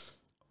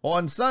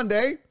 On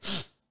Sunday,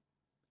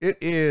 it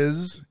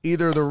is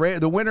either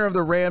the winner of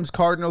the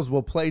Rams-Cardinals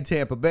will play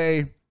Tampa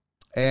Bay,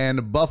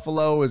 and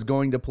Buffalo is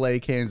going to play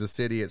Kansas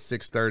City at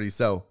 6:30.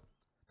 So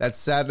that's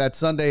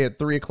Sunday at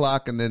 3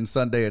 o'clock and then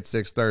Sunday at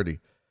 6:30.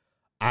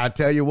 I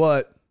tell you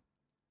what,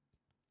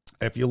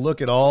 if you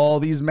look at all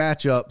these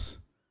matchups,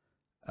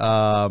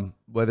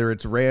 whether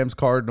it's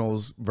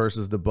Rams-Cardinals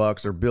versus the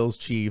Bucks or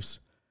Bills-Chiefs,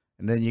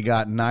 and then you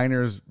got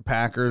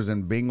Niners-Packers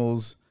and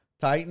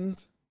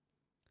Bengals-Titans,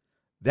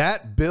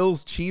 that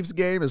Bills-Chiefs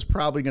game is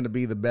probably going to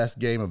be the best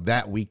game of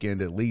that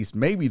weekend, at least,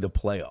 maybe the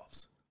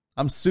playoffs.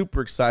 I'm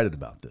super excited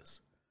about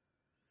this.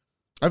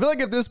 I feel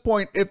like at this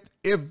point, look,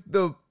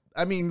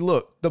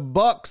 the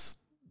Bucks,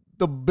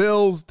 the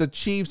Bills, the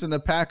Chiefs, and the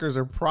Packers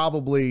are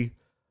probably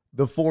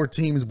the four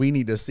teams we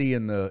need to see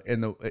in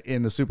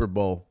the Super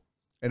Bowl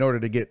in order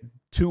to get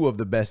two of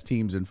the best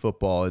teams in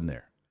football in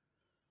there.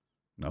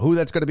 Now, who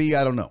that's going to be,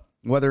 I don't know.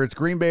 Whether it's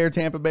Green Bay or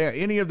Tampa Bay, or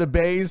any of the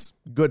Bays,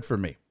 good for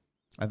me.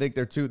 I think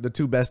they're the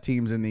two best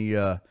teams in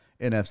the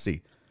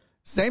NFC.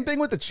 Same thing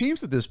with the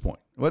Chiefs at this point.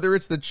 Whether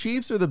it's the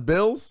Chiefs or the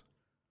Bills,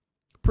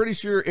 pretty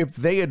sure if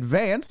they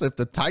advance, if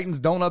the Titans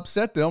don't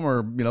upset them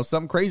or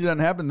something crazy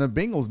doesn't happen, the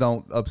Bengals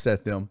don't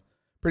upset them,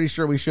 pretty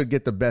sure we should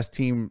get the best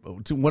team,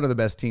 one of the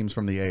best teams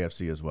from the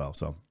AFC as well.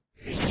 So,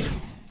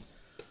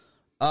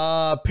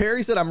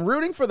 Perry said, I'm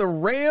rooting for the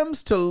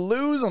Rams to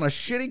lose on a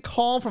shitty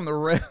call from the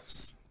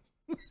refs.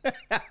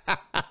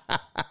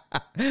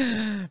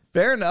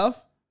 Fair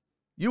enough.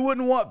 You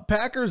wouldn't want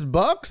Packers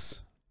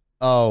Bucks?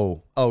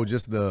 Oh,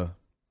 just the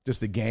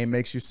game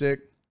makes you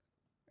sick?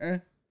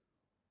 They're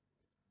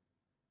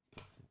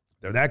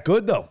that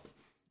good though.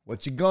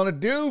 What you gonna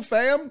do,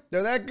 fam?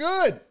 They're that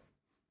good. Let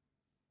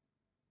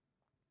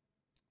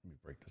me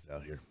break this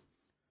out here.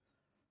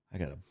 I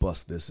gotta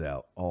bust this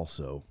out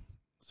also.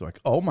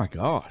 Oh my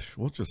gosh,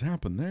 what just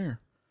happened there?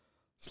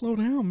 Slow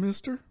down,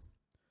 mister.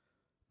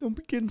 Don't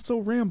be getting so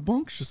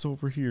rambunctious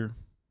over here.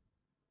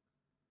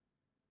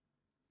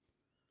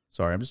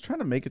 Sorry, I'm just trying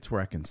to make it to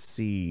where I can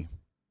see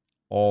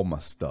all my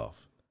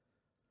stuff.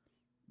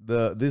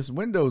 These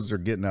windows are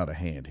getting out of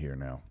hand here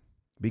now.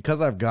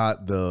 Because I've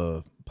got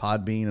the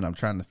Podbean and I'm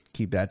trying to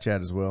keep that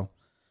chat as well.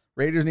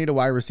 Raiders need a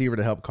wide receiver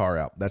to help Carr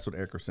out. That's what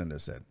Eric Resendez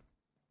said.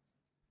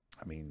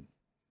 I mean,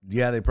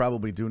 yeah, they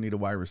probably do need a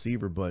wide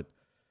receiver, but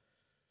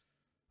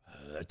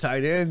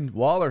tight end,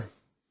 Waller,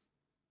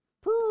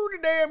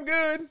 pretty damn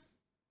good.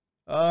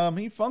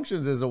 He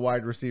functions as a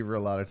wide receiver a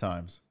lot of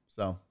times.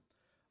 So,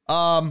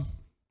 all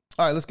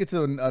right, let's get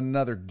to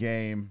another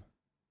game.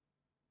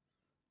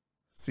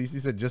 CC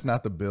said just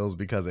not the Bills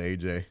because of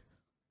AJ.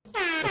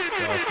 Let's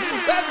go.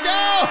 Let's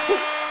go!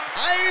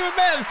 I ain't even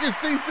mad at you,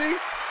 CC.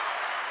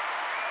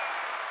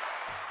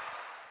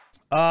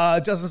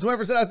 Justin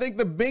Swinford said, I think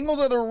the Bengals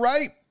are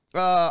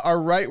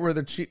right where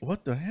the Chiefs.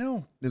 What the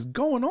hell is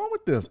going on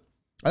with this?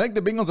 I think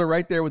the Bengals are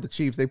right there with the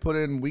Chiefs. They put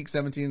in week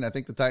 17, and I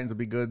think the Titans will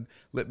be good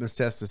litmus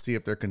tests to see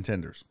if they're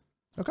contenders.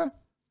 Okay.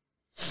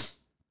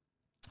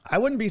 I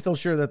wouldn't be so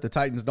sure that the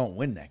Titans don't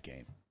win that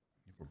game,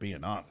 if we're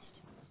being honest.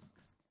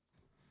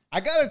 I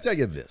got to tell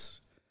you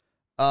this.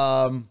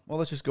 Well,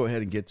 let's just go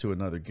ahead and get to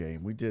another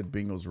game. We did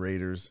Bengals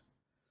Raiders.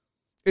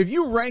 If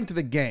you ranked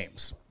the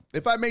games,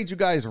 if I made you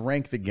guys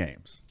rank the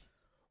games,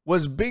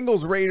 was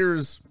Bengals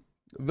Raiders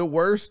the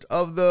worst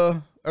of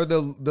the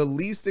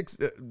least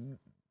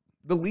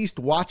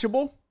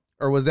watchable,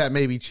 or was that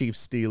maybe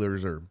Chiefs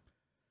Steelers or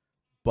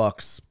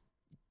Bucks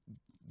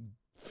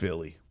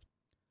Philly?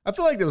 I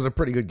feel like there was a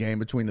pretty good game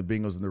between the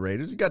Bengals and the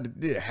Raiders. You got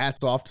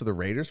hats off to the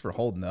Raiders for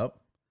holding up.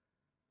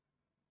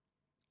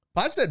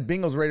 Podge said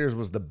Bengals Raiders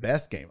was the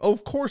best game. Oh,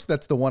 of course,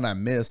 that's the one I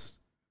miss.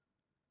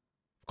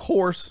 Of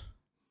course.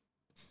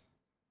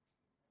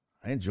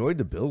 I enjoyed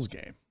the Bills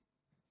game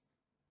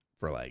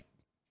for like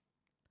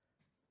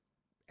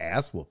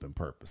ass whooping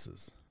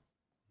purposes.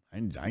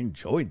 I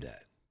enjoyed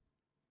that.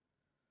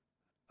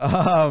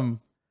 Oh,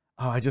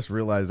 I just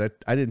realized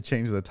I didn't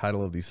change the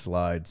title of these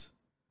slides.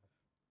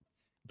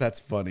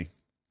 That's funny.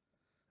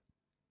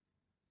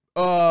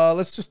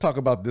 Let's just talk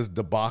about this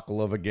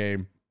debacle of a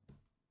game.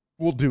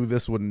 We'll do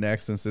this one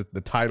next since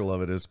the title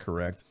of it is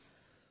correct.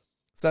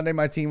 Sunday,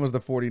 my team was the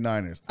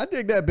 49ers. I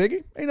dig that,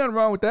 Biggie. Ain't nothing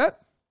wrong with that.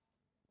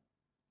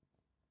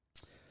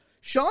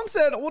 Sean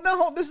said, well,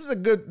 no, this is a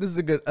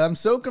good. I'm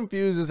so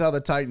confused as how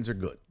the Titans are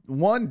good.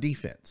 1,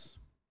 defense.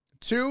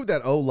 2,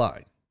 that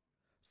O-line.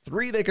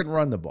 3, they can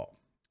run the ball.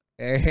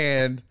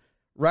 And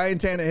Ryan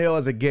Tannehill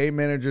as a game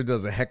manager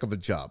does a heck of a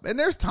job. And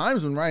there's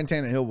times when Ryan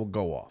Tannehill will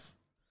go off.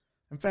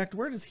 In fact,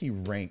 where does he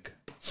rank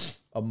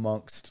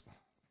amongst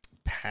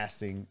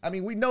passing? I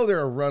mean, we know they're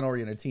a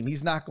run-oriented team.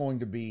 He's not going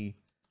to be,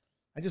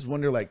 I just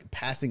wonder, like,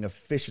 passing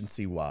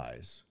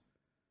efficiency-wise,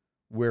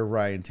 where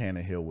Ryan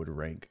Tannehill would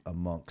rank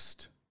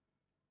amongst,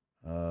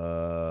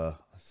 let's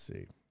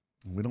see.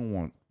 We don't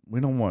want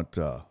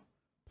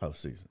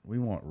postseason. We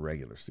want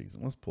regular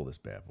season. Let's pull this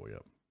bad boy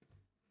up.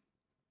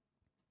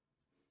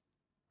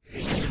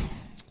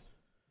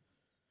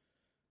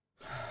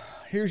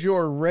 Here's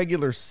your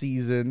regular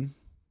season.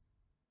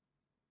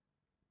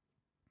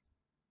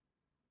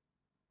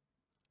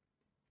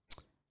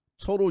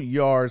 Total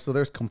yards. So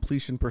there's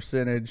completion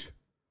percentage.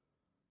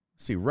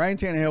 Let's see, Ryan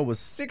Tannehill was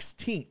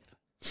 16th.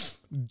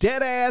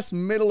 Dead ass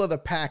middle of the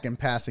pack in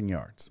passing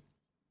yards.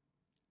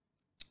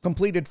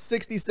 Completed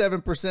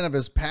 67% of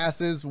his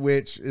passes,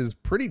 which is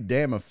pretty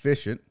damn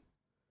efficient.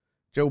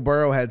 Joe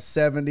Burrow had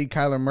 70.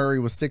 Kyler Murray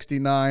was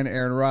 69.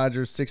 Aaron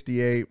Rodgers,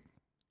 68.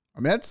 I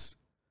mean, it's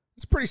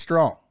pretty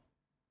strong.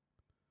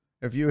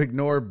 If you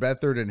ignore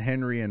Beathard and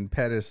Henry and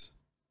Pettis.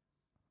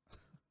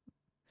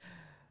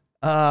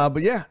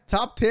 But yeah,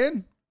 top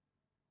 10.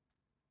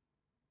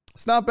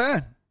 It's not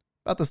bad.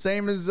 About the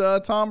same as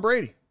Tom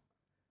Brady.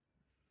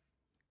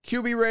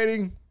 QB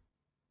rating,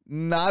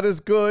 not as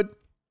good.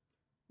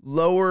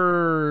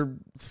 Lower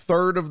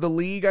third of the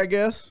league, I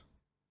guess.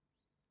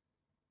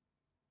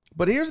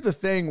 But here's the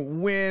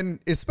thing,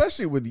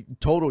 especially with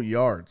total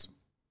yards,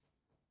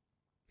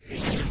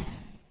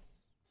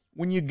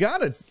 when you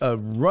got a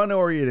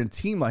run-oriented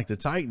team like the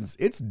Titans,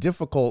 it's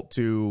difficult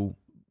to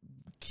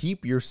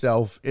keep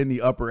yourself in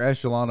the upper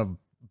echelon of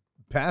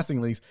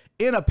passing leagues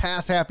in a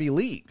pass-happy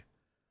league.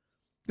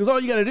 Because all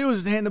you got to do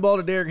is just hand the ball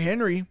to Derrick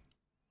Henry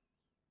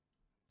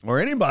or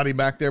anybody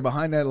back there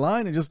behind that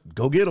line and just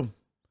go get them.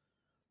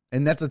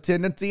 And that's a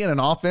tendency in an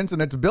offense,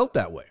 and it's built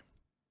that way.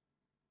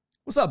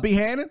 What's up, B.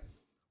 Hannon?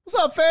 What's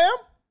up, fam?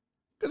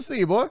 Good to see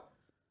you, boy.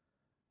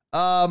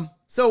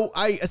 So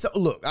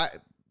look,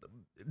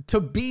 to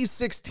be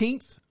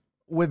 16th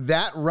with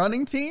that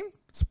running team,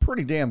 it's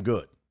pretty damn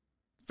good.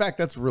 In fact,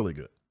 that's really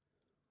good.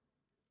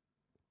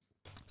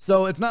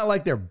 So it's not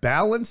like they're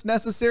balanced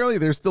necessarily.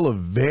 They're still a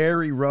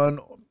very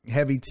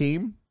run-heavy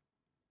team.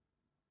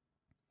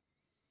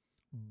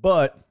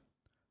 But,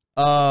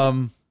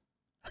 Sean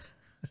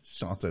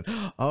said,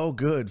 oh,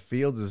 good.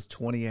 Fields is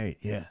 28.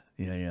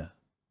 Yeah.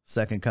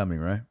 Second coming,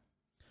 right?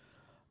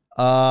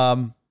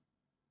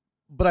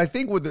 But I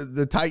think what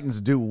the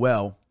Titans do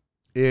well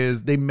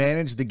is they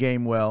manage the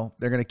game well.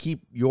 They're going to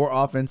keep your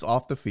offense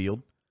off the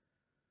field.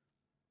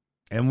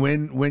 And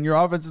when your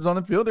offense is on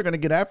the field, they're going to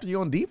get after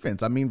you on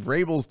defense. I mean,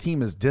 Vrabel's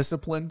team is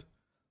disciplined.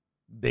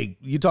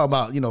 You talk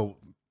about,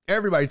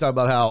 everybody talk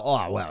about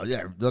how,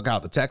 look how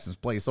the Texans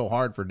play so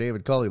hard for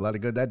David Culley. A lot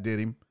of good that did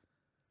him.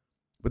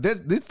 But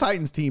this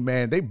Titans team,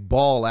 man, they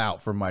ball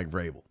out for Mike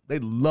Vrabel. They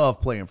love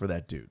playing for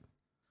that dude.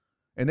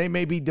 And they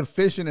may be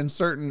deficient in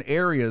certain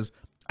areas.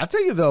 I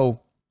tell you,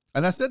 though,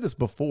 and I said this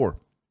before,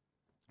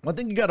 one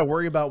thing you got to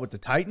worry about with the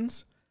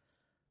Titans,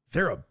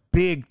 they're a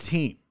big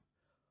team.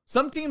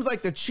 Some teams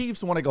like the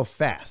Chiefs want to go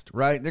fast,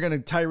 right? They're going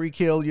to Tyreek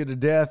Hill you to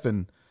death,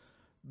 and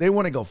they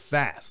want to go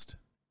fast.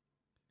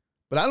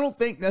 But I don't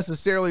think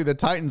necessarily the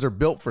Titans are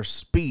built for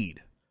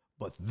speed,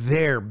 but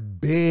they're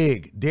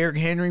big. Derrick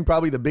Henry,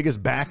 probably the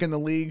biggest back in the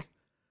league.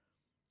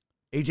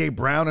 A.J.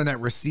 Brown and that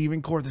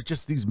receiving core, they're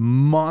just these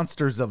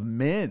monsters of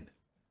men.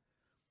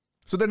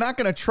 So they're not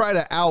going to try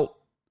to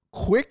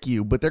out-quick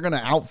you, but they're going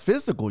to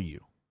out-physical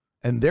you.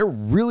 And they're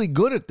really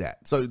good at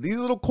that. So these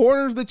little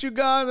corners that you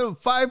got,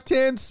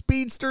 5'10",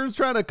 speedsters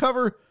trying to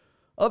cover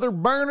other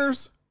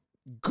burners,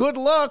 good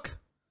luck.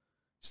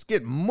 just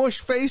get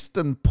mush-faced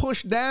and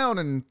pushed down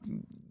and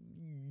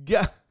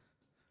yeah.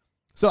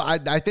 So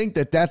I think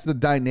that's the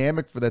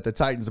dynamic that the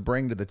Titans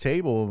bring to the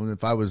table. And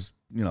if I was,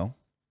 to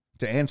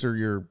answer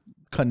your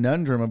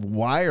conundrum of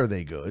why are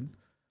they good,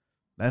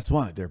 that's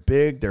why. They're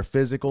big, they're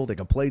physical, they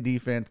can play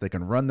defense, they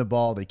can run the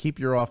ball, they keep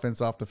your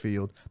offense off the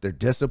field, they're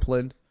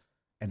disciplined,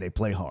 and they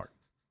play hard.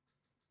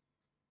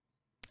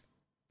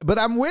 But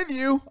I'm with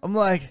you. I'm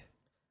like,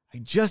 I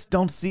just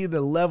don't see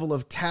the level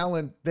of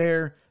talent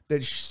there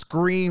that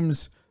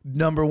screams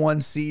number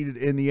one seed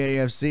in the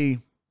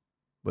AFC.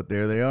 But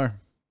there they are.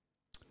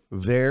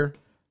 There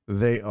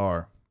they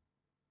are.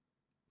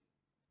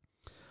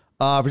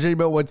 Virginia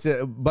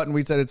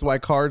Buttonweed said it's why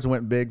Cards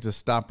went big to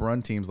stop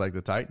run teams like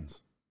the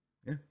Titans.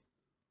 Yeah.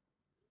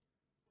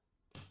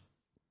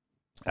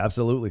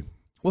 Absolutely.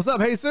 What's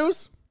up,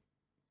 Jesus?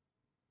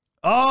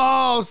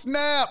 Oh,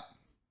 snap.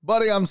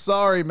 Buddy, I'm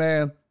sorry,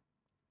 man.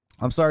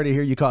 I'm sorry to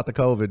hear you caught the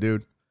COVID,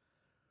 dude.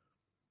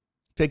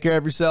 Take care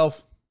of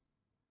yourself.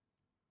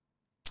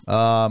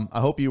 I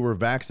hope you were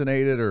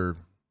vaccinated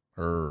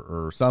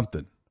or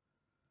something.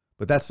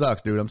 But that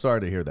sucks, dude. I'm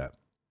sorry to hear that.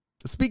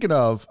 Speaking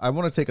of, I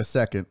want to take a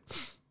second.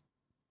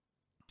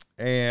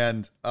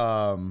 And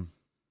I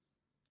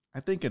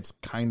think it's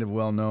kind of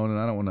well known, and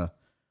I don't want to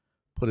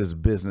put his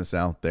business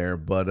out there,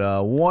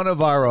 but one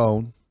of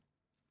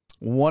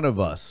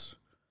us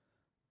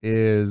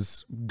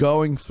is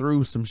going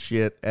through some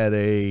shit at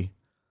a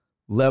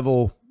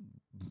level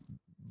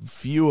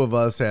few of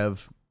us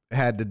have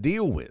had to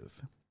deal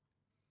with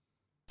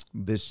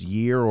this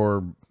year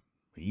or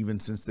even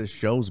since this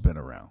show's been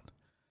around.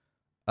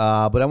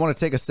 But I want to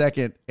take a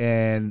second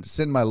and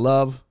send my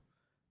love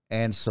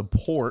and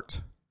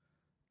support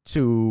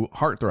to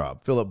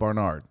Heartthrob, Philip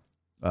Barnard.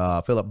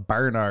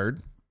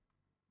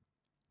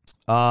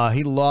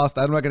 He lost.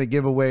 I'm not going to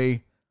give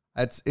away.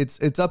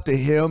 It's up to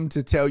him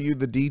to tell you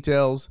the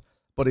details,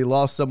 but he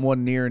lost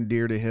someone near and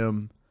dear to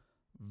him,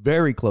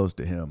 very close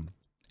to him,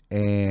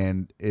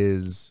 and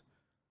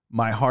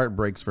my heart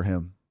breaks for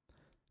him.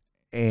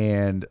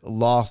 And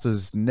loss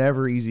is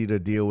never easy to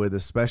deal with,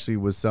 especially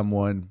with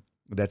someone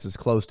that's as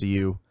close to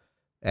you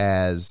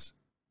as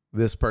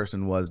this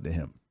person was to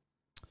him.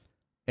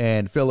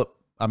 And Philip,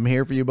 I'm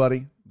here for you,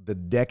 buddy. The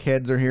deck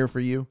heads are here for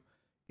you.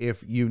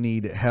 If you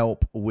need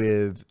help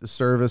with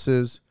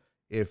services,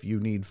 if you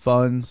need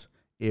funds,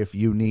 if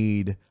you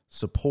need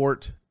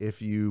support,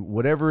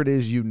 whatever it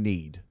is you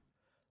need,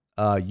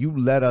 you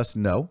let us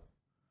know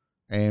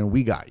and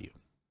we got you.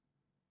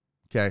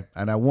 Okay.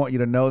 And I want you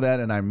to know that,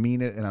 and I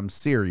mean it, and I'm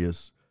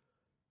serious.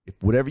 If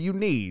whatever you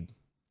need,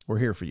 we're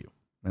here for you.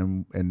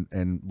 And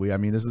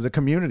this is a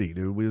community,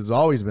 dude. There's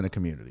always been a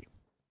community,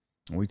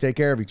 and we take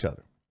care of each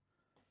other.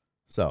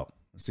 So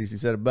Cece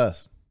said it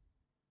best.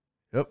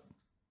 Yep.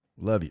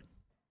 Love you.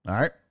 All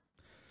right.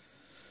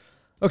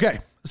 Okay.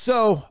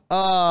 So,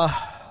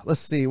 let's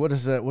see. What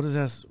is that? What is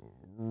that?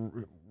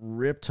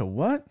 Rip to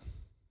what?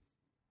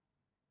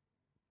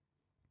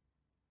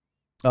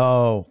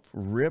 Oh,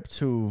 rip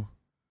to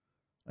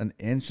an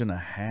inch and a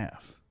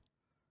half.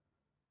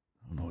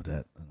 I don't know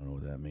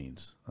what that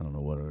means. I don't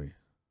know what are you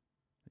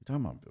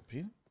talking about, Bill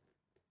Peter?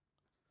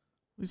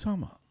 What are you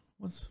talking about?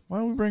 Why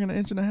are we bringing an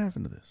inch and a half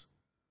into this?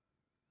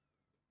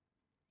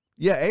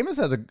 Yeah, Amos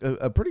has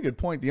a pretty good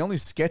point. The only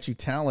sketchy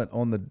talent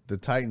on the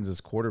Titans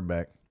is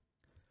quarterback.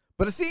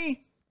 But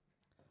see,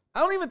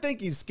 I don't even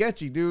think he's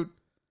sketchy, dude.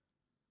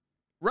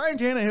 Ryan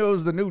Tannehill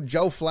is the new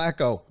Joe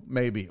Flacco,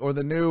 maybe, or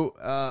the new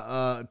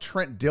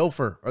Trent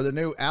Dilfer, or the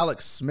new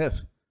Alex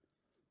Smith.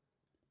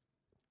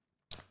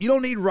 You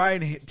don't need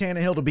Ryan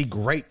Tannehill to be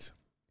great.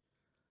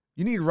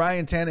 You need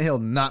Ryan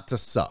Tannehill not to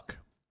suck.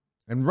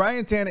 And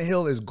Ryan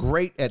Tannehill is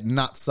great at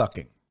not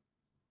sucking.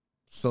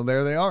 So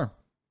there they are.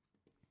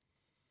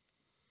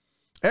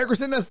 Eric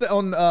Racinda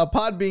on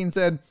Podbean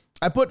said,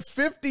 I put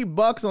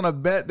 $50 on a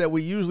bet that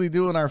we usually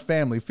do in our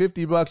family.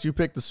 $50, you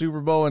pick the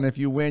Super Bowl, and if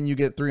you win, you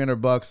get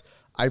 $300.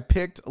 I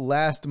picked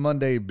last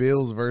Monday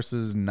Bills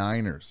versus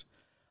Niners.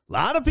 A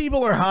lot of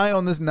people are high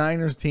on this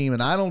Niners team,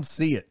 and I don't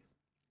see it.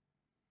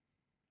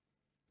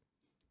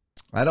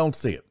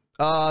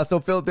 So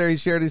Philip there, he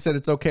said,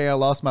 it's okay. I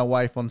lost my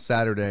wife on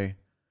Saturday.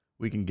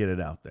 We can get it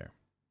out there.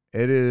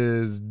 It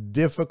is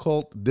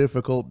difficult.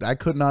 I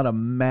could not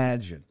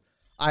imagine.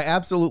 I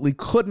absolutely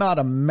could not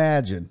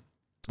imagine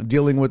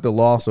dealing with the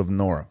loss of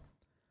Nora.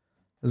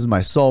 This is my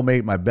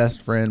soulmate, my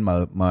best friend,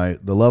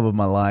 the love of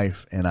my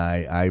life, and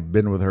I've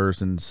been with her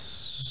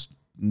since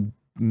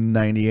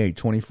 98,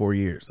 24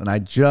 years. And I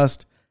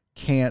just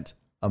can't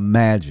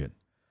imagine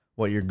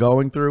what you're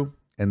going through.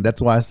 And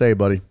that's why I say,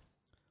 buddy,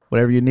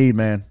 whatever you need,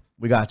 man,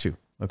 we got you.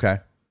 Okay?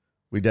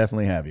 We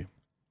definitely have you.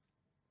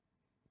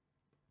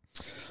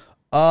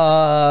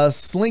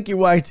 Slinky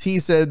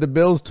YT said the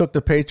Bills took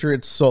the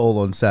Patriots' soul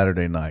on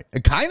Saturday night.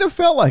 It kind of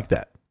felt like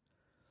that.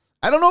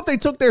 I don't know if they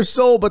took their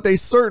soul, but they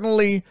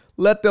certainly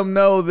let them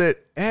know that,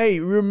 hey,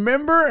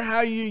 remember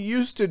how you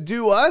used to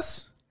do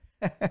us?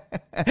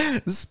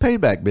 This is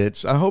payback,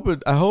 bitch. I hope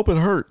it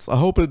hurts. I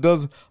hope it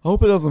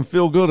doesn't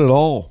feel good at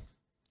all.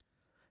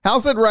 Hal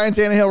said Ryan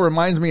Tannehill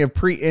reminds me of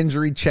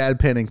pre-injury Chad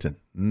Pennington.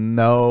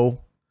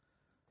 No.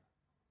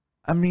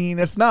 I mean,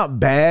 it's not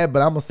bad,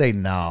 but I'm going to say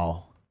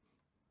no.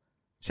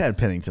 Chad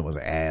Pennington was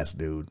ass,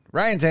 dude.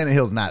 Ryan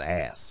Tannehill's not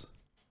ass.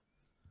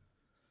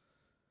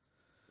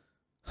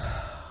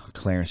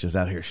 Clarence just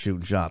out here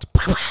shooting shots.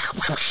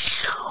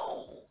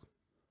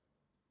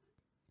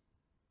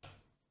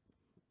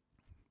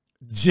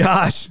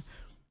 Josh.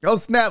 Oh,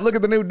 snap. Look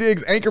at the new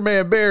digs.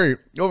 Anchorman Barry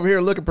over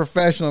here looking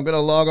professional. I'm going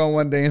to log on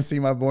one day and see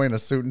my boy in a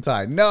suit and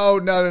tie. No.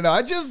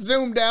 I just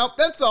zoomed out.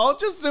 That's all.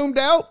 Just zoomed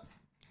out.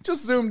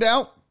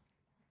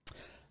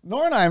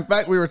 Nora and I, in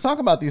fact, we were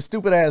talking about these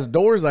stupid ass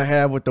doors I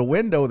have with the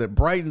window that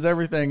brightens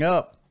everything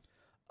up.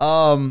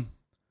 I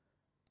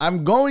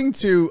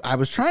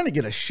was trying to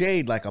get a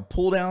shade, like a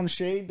pull down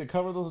shade to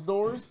cover those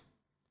doors.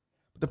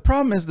 But the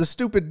problem is the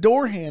stupid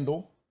door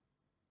handle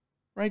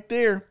right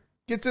there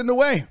gets in the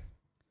way.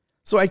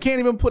 So I can't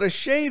even put a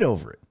shade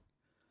over it.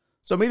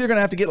 So I'm either going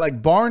to have to get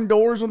like barn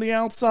doors on the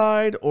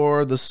outside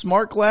or the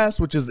smart glass,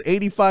 which is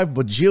 $85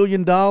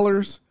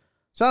 bajillion.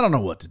 So I don't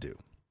know what to do.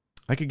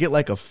 I could get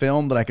like a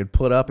film that I could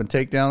put up and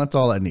take down. That's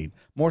all I need.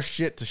 More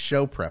shit to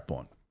show prep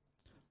on.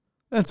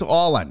 That's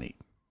all I need.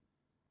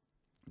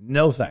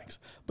 No thanks.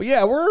 But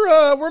yeah,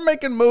 we're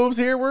making moves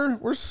here.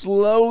 We're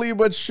slowly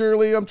but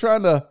surely.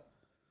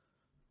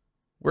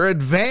 We're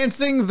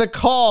advancing the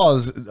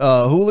cause,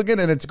 Hooligan,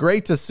 and it's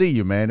great to see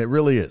you, man. It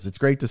really is. It's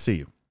great to see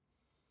you.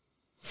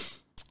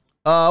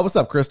 What's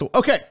up, Crystal?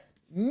 Okay,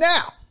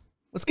 now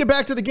let's get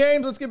back to the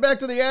games. Let's get back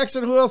to the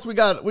action. Who else we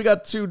got? We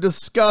got to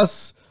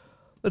discuss.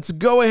 Let's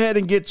go ahead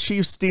and get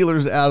Chiefs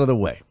Steelers out of the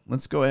way.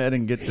 Let's go ahead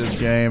and get this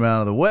game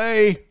out of the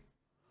way.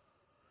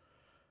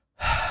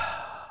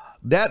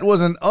 That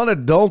was an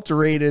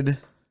unadulterated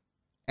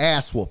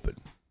ass whooping.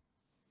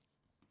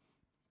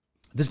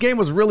 This game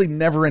was really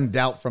never in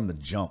doubt from the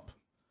jump.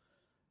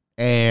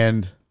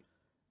 And,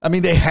 I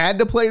mean, they had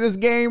to play this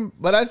game,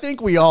 but I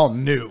think we all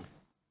knew.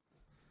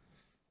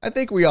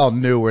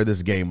 Where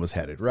this game was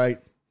headed, right?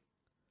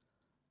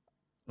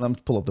 Let me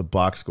pull up the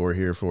box score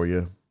here for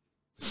you.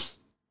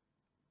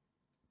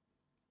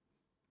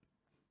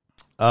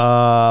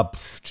 Let's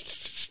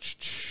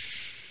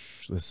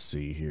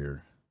see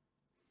here.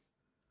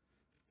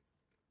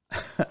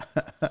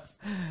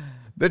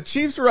 The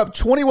Chiefs were up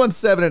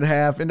 21-7 at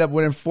half, end up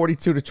winning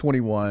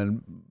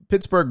 42-21.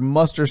 Pittsburgh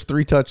musters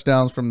 3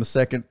 touchdowns from the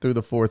second through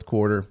the fourth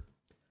quarter.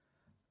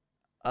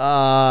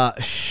 What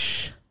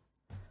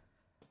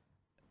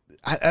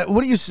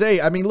do you say?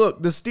 I mean,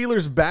 look, the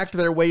Steelers backed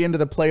their way into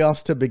the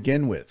playoffs to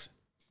begin with.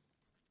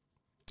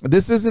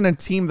 This isn't a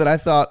team that I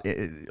thought,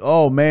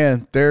 oh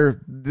man,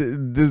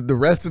 the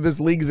rest of this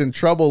league's in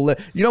trouble.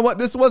 You know what?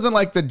 This wasn't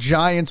like the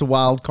Giants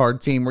wild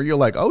card team where you're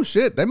like, oh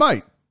shit, they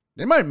might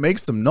make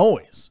some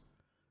noise.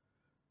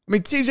 I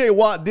mean, TJ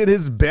Watt did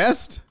his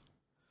best,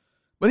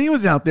 but he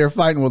was out there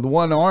fighting with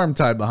one arm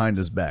tied behind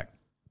his back.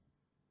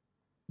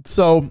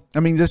 So, I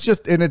mean,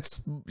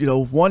 it's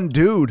one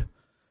dude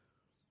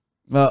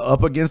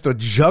up against a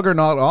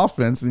juggernaut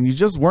offense, and you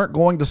just weren't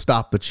going to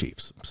stop the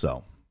Chiefs.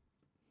 So,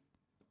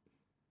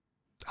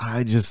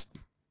 I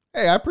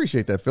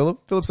appreciate that,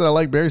 Philip. Philip said I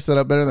like Barry's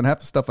setup better than half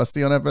the stuff I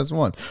see on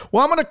FS1.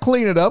 Well, I'm going to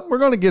clean it up. We're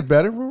going to get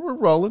better. We're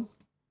rolling.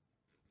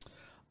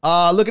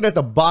 Looking at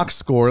the box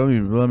score,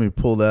 let me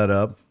pull that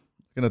up.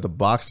 Looking at the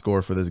box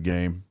score for this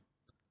game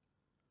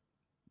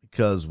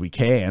because we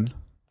can.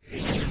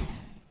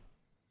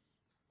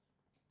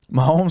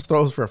 Mahomes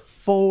throws for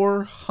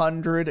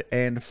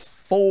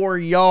 404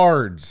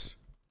 yards.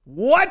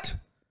 What?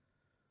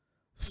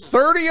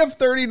 30 of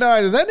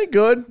 39. Is that any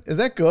good? Is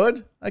that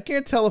good? I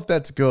can't tell if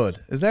that's good.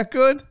 Is that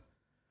good?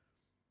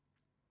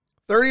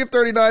 30 of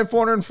 39,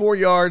 404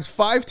 yards,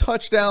 5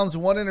 touchdowns,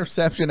 1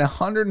 interception,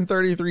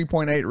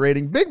 133.8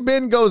 rating. Big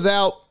Ben goes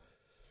out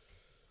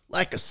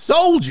like a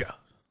soldier.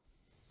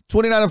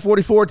 29 of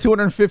 44,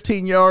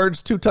 215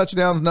 yards, 2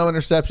 touchdowns, no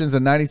interceptions, a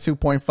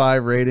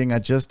 92.5 rating.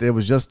 It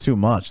was just too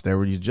much. There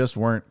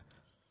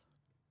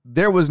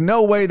was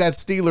no way that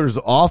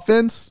Steelers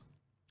offense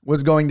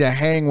was going to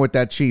hang with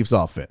that Chiefs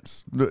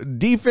offense.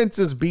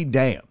 Defenses be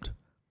damned.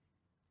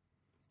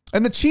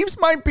 And the Chiefs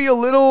might be a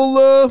little,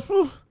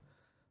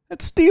 that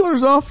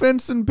Steelers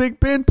offense and Big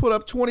Ben put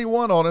up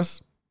 21 on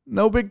us.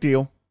 No big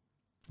deal.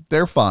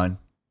 They're fine.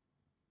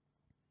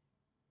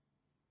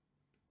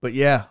 But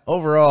yeah,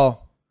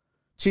 overall,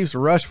 Chiefs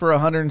rush for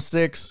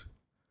 106,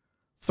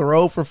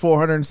 throw for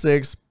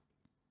 406.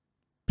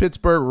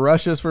 Pittsburgh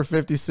rushes for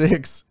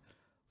 56,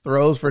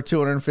 throws for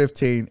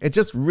 215. It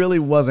just really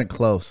wasn't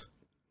close.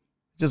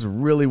 It just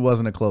really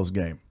wasn't a close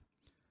game.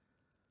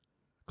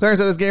 Clarence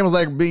said this game was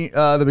like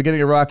the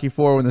beginning of Rocky IV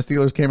when the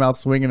Steelers came out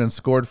swinging and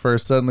scored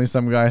first. Suddenly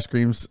some guy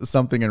screams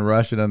something in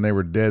Russian and they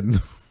were dead.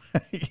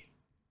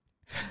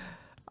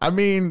 I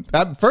mean,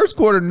 that first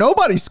quarter,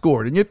 nobody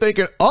scored. And you're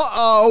thinking,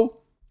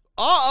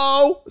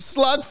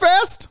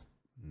 slugfest?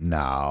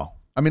 No.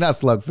 I mean, not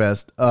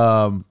slugfest.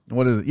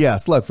 What is it? Yeah,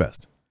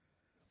 slugfest.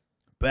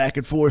 Back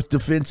and forth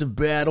defensive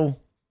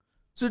battle.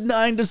 It's a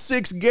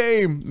 9-6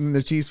 game. And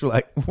the Chiefs were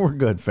like, we're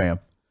good, fam.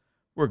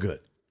 We're good.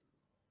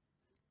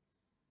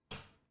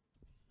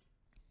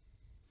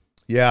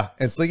 Yeah,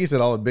 and Slinky said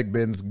all of Big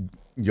Ben's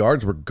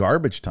yards were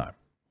garbage time.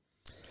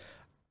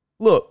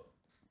 Look,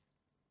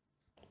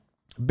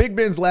 Big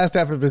Ben's last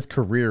half of his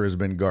career has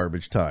been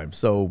garbage time,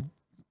 so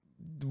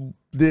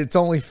it's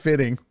only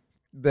fitting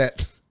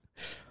that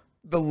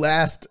the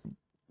last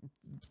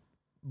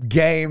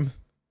game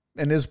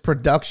and his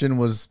production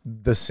was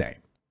the same.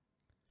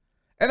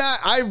 And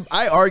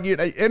I argued,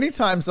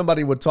 anytime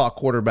somebody would talk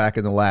quarterback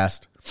in the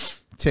last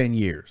 10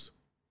 years,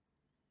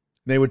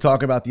 they would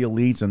talk about the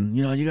elites and,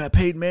 you got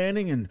Peyton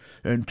Manning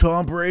and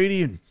Tom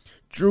Brady and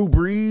Drew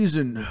Brees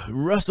and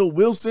Russell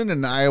Wilson.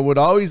 And I would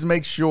always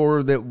make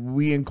sure that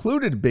we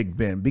included Big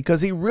Ben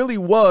because he really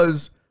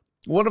was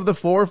one of the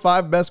 4 or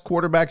 5 best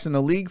quarterbacks in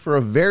the league for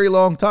a very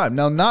long time.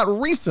 Now, not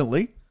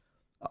recently,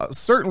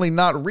 certainly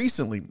not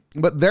recently,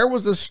 but there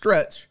was a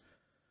stretch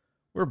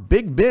where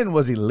Big Ben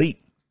was elite.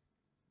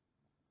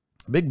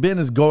 Big Ben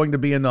is going to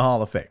be in the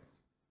Hall of Fame.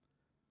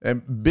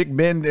 And Big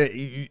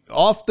Ben,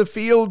 off the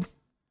field,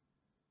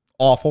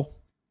 awful.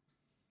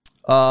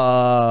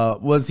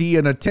 Was he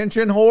an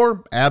attention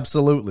whore?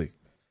 Absolutely.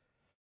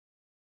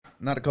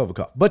 Not a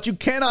Kovikov. But you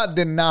cannot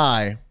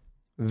deny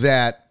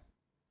that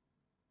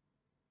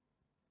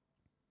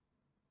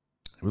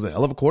he was a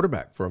hell of a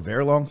quarterback for a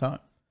very long time.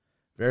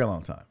 Very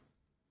long time.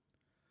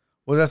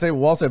 What did I say?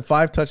 Wall said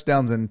 5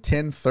 touchdowns in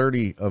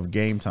 10:30 of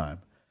game time.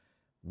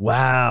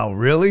 Wow,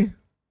 really?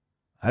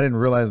 I didn't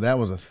realize that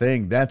was a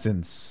thing. That's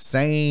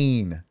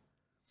insane.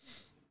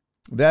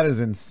 That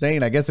is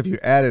insane. I guess if you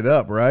add it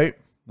up, right?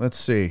 Let's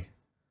see.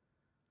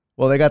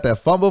 Well, they got that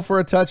fumble for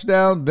a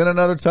touchdown, then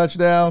another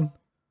touchdown.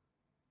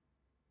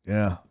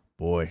 Yeah,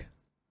 boy.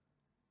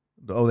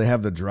 Oh, they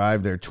have the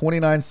drive there.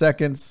 29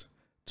 seconds,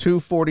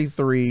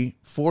 2:43,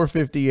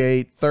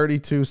 4:58,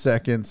 32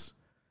 seconds.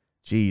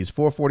 Geez,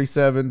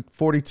 4:47,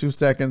 42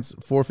 seconds,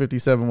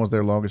 4:57 was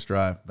their longest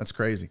drive. That's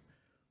crazy.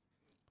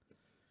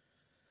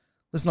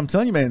 Listen, I'm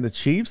telling you, man, the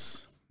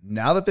Chiefs,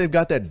 now that they've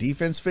got that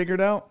defense figured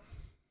out,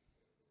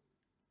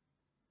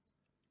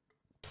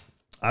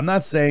 I'm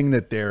not saying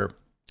that they're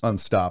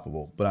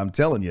unstoppable, but I'm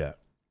telling you,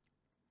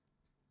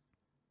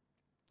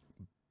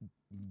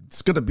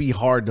 it's going to be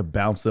hard to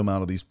bounce them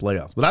out of these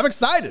playoffs. But I'm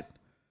excited.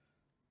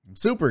 I'm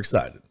super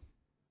excited.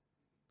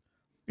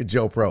 Good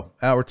Joe Pro.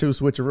 Hour 2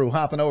 switcheroo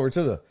hopping over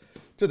to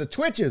the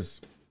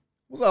Twitches.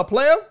 What's up,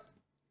 player?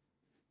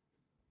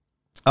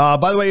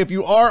 By the way, if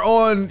you are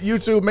on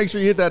YouTube, make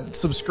sure you hit that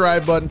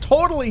subscribe button.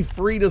 Totally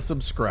free to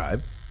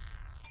subscribe.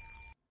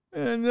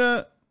 And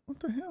what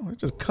the hell? It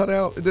just cut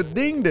out. The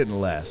ding didn't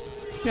last.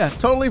 Yeah,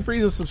 totally free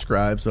to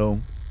subscribe.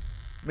 So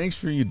make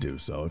sure you do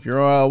so. If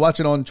you're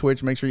watching on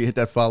Twitch, make sure you hit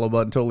that follow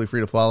button. Totally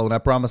free to follow. And I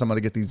promise I'm going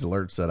to get these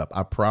alerts set up.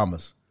 I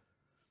promise.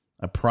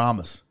 I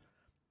promise.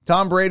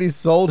 Tom Brady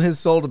sold his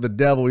soul to the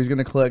devil. He's going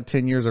to collect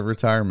 10 years of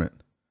retirement.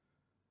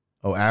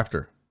 Oh,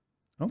 after.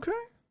 Okay.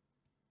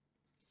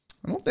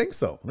 I don't think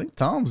so. I think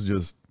Tom's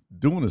just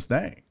doing his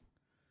thing.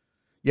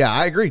 Yeah,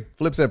 I agree.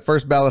 Flip said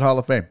first ballot Hall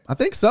of Fame. I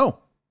think so.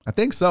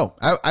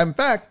 In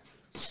fact,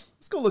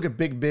 let's go look at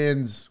Big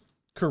Ben's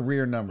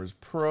career numbers.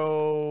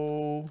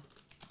 Pro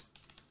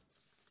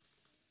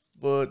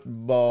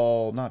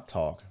Football, not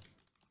talk.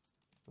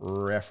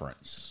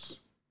 Reference.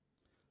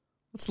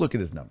 Let's look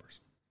at his numbers.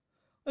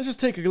 Let's just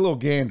take a little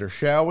gander,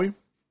 shall we?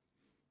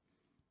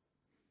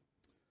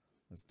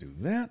 Let's do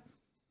that.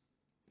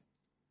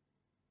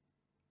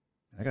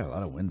 I got a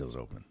lot of windows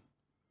open.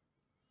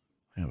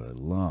 I have a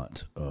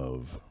lot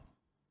of...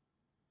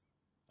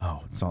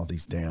 Oh, it's all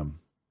these damn...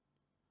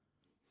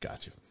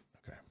 Gotcha.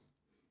 Okay.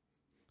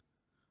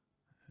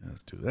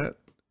 Let's do that.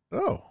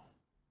 Oh.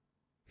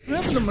 What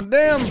happened to my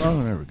damn...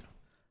 Oh, there we go.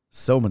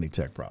 So many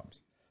tech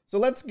problems. So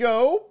let's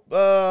go.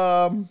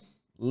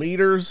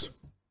 Leaders.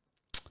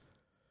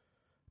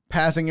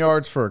 Passing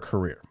yards for a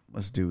career.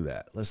 Let's do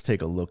that. Let's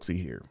take a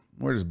look-see here.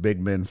 Where does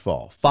Big Ben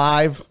fall?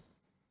 5.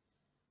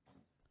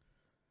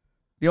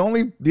 The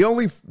only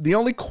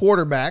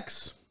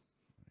quarterbacks.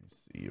 Let me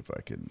see if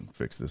I can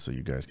fix this so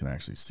you guys can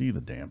actually see the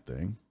damn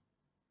thing.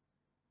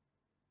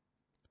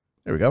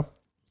 There we go.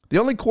 The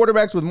only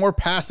quarterbacks with more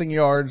passing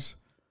yards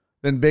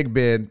than Big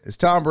Ben is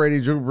Tom Brady,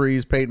 Drew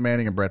Brees, Peyton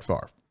Manning, and Brett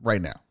Favre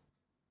right now.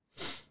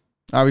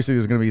 Obviously,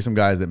 there's going to be some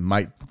guys that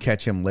might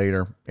catch him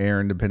later.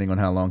 Aaron, depending on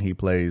how long he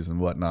plays and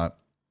whatnot.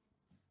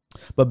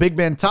 But Big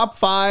Ben, top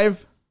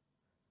 5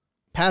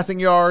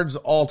 passing yards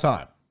all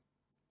time.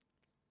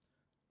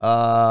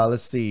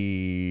 Let's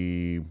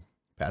see.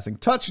 Passing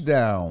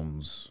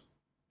touchdowns.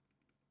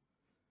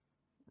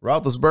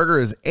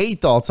 Roethlisberger is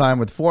 8th all time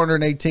with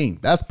 418.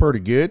 That's pretty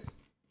good.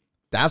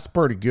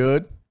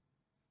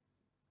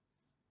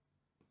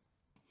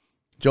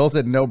 Joel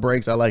said no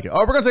breaks. I like it. Oh,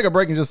 we're going to take a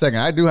break in just a second.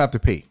 I do have to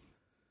pee.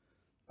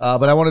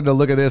 But I wanted to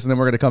look at this, and then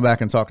we're going to come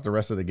back and talk the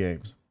rest of the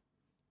games.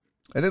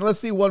 And then let's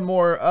see one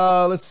more.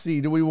 Let's see.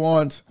 Do we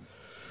want...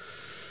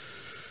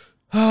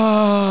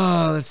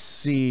 let's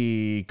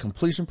see.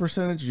 Completion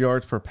percentage,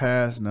 yards per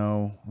pass.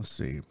 No. Let's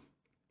see.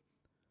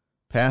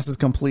 Passes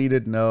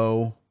completed.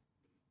 No.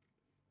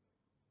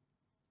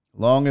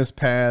 Longest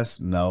pass.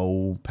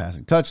 No.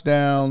 Passing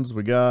touchdowns.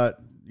 We got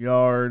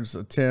yards,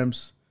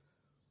 attempts.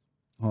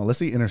 Oh, let's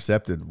see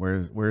intercepted.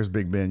 Where's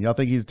Big Ben? Y'all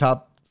think he's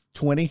top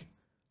 20?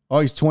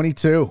 Oh, he's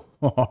 22.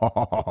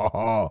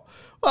 Well,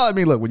 I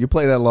mean, look, when you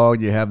play that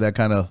long, you have that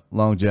kind of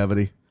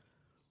longevity.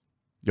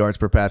 Yards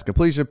per pass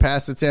completion,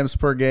 pass attempts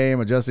per game,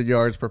 adjusted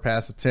yards per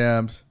pass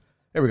attempts.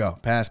 Here we go.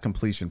 Pass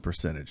completion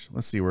percentage.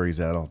 Let's see where he's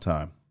at all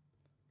time.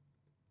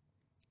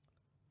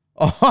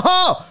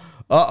 Oh,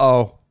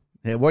 uh-oh.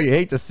 Hey, well, you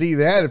hate to see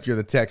that if you're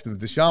the Texans.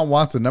 Deshaun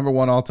Watson, number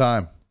 1 all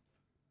time.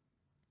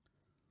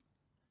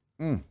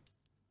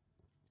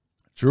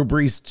 Drew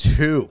Brees,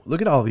 2.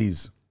 Look at all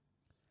these.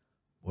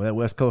 Well, that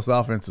West Coast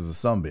offense is a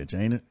sumbitch,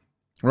 ain't it?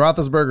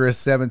 Roethlisberger is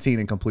 17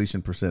 in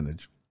completion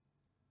percentage.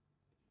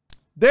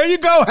 There you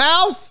go,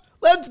 House.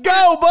 Let's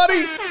go,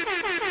 buddy.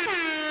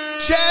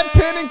 Chad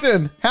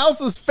Pennington,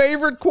 House's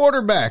favorite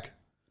quarterback.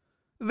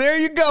 There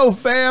you go,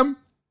 fam.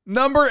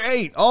 Number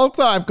 8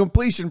 all-time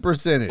completion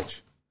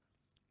percentage.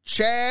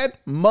 Chad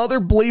mother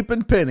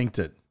bleeping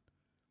Pennington.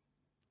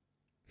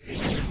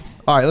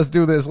 All right, let's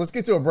do this. Let's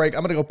get to a break.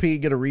 I'm going to go pee,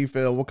 get a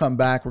refill. We'll come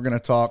back. We're going to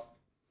talk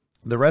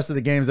the rest of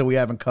the games that we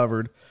haven't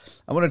covered.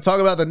 I'm going to talk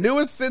about the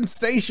newest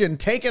sensation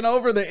taking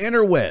over the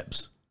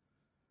interwebs.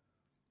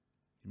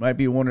 You might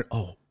be wondering,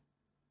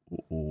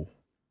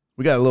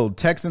 we got a little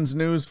Texans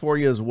news for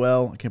you as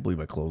well. I can't believe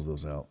I closed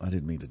those out. I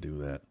didn't mean to do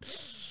that.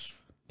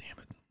 Damn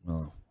it.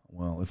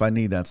 Well, if I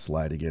need that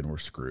slide again, we're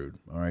screwed.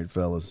 All right,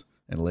 fellas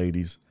and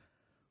ladies.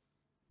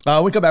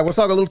 We come back. We'll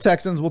talk a little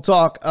Texans. We'll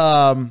talk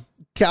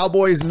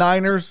Cowboys,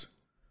 Niners.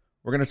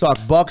 We're going to talk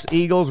Bucks,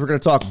 Eagles. We're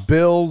going to talk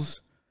Bills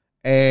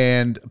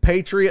and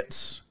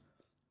Patriots.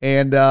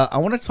 And I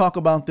want to talk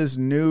about this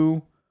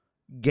new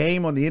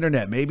game on the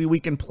internet. Maybe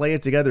we can play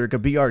it together. It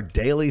could be our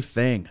daily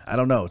thing. I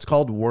don't know. It's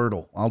called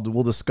Wordle.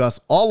 We'll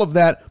discuss all of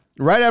that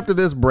right after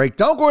this break.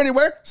 Don't go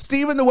anywhere.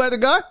 Steven, the weather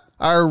guy,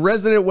 our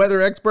resident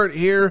weather expert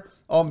here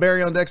on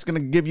Barry on Deck, is going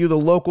to give you the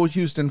local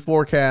Houston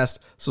forecast.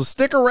 So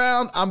stick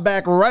around. I'm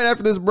back right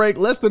after this break.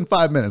 Less than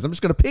 5 minutes. I'm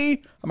just going to pee.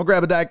 I'm going to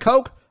grab a Diet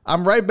Coke.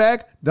 I'm right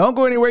back. Don't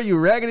go anywhere, you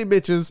raggedy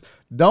bitches.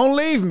 Don't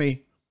leave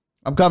me.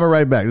 I'm coming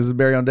right back. This is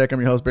Barry on Deck. I'm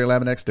your host, Barry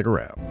Laminack. Stick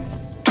around.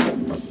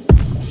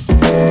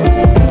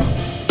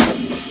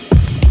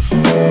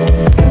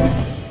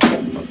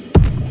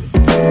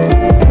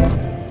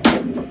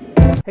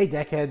 Hey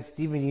Deckheads,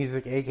 Steven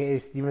Music, aka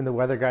Steven the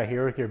Weather Guy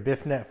here with your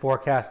BiffNet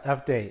forecast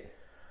update.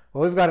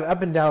 Well, we've got an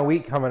up and down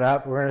week coming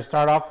up. We're going to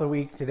start off the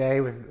week today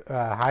with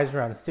highs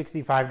around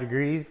 65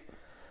 degrees.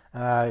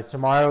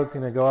 Tomorrow it's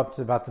going to go up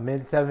to about the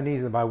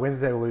mid-70s, and by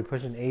Wednesday we'll be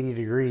pushing 80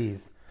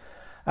 degrees.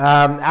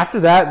 After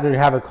that, we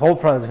have a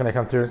cold front that's going to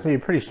come through. It's going to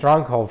be a pretty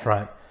strong cold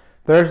front.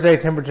 Thursday,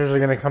 temperatures are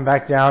going to come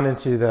back down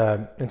into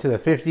the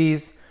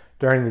 50s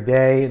during the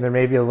day, and there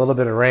may be a little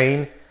bit of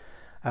rain.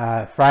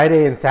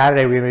 Friday and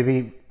Saturday, we may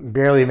be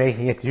barely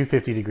making it to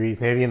 50 degrees,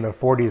 maybe in the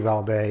 40s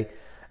all day.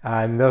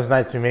 And those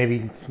nights we may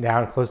be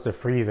down close to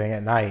freezing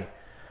at night.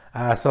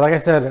 So like I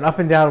said, an up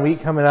and down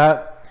week coming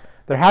up.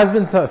 There has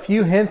been a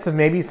few hints of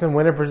maybe some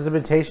winter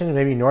precipitation,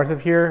 maybe north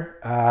of here,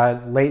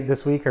 late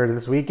this week or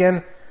this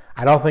weekend.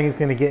 I don't think it's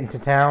going to get into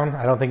town.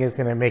 I don't think it's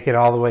going to make it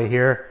all the way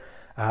here,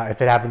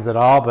 if it happens at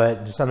all,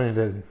 but just something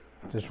to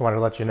just wanted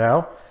to let you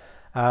know.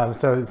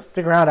 So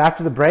stick around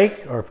after the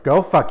break, or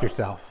go fuck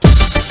yourself.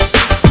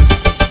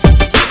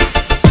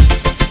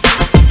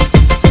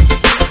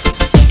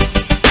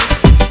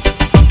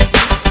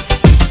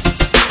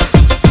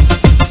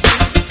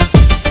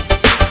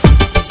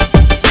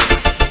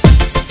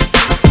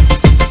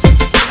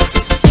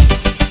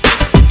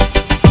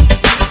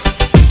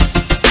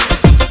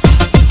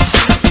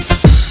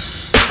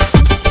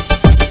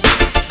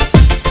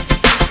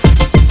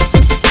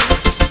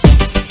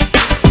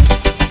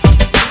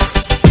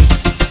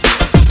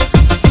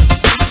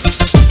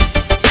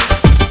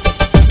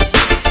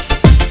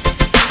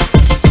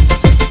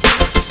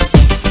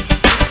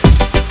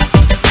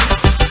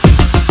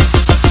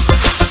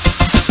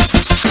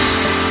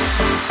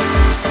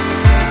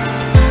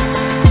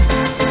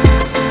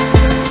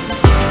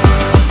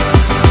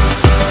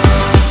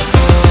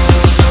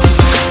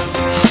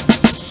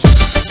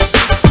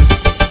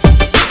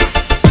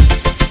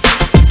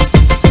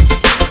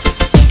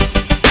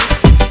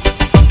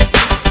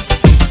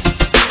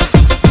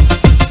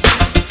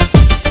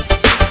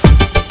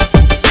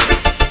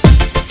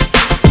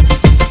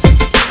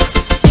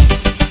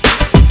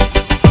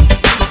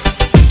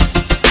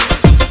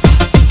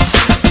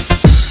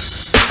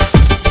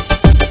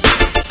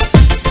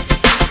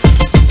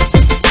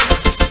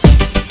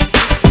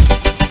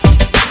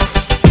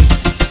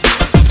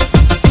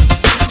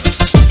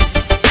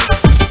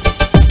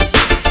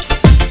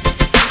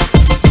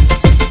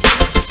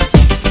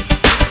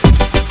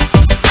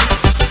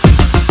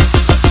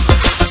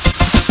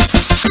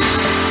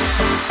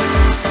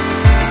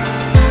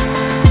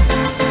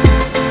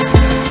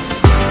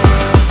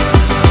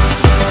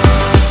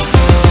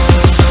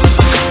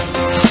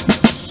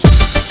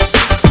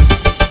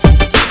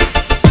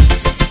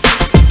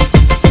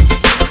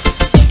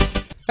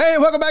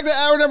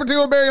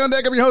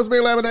 I'm your host,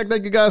 Barry Laminack.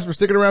 Thank you guys for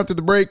sticking around through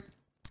the break.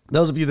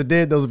 Those of you that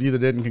did, those of you that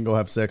didn't can go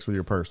have sex with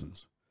your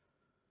persons.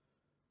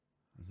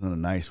 It's not a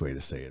nice way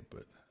to say it,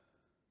 but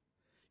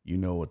you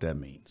know what that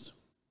means.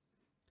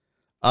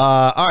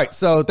 All right,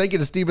 so thank you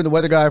to Steven, the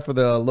weather guy, for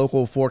the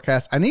local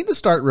forecast. I need to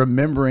start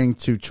remembering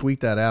to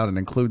tweet that out and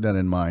include that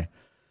in my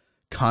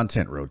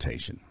content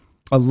rotation,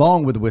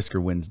 along with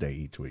Whisker Wednesday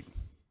each week.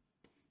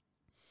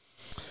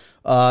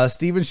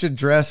 Steven should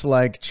dress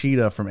like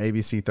Cheetah from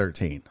ABC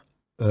 13.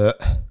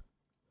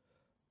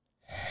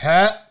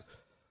 Hat.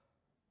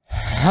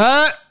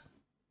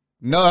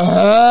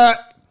 No.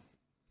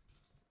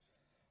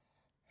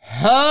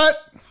 Hat.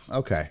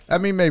 Okay. I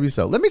mean, maybe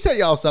so. Let me tell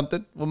y'all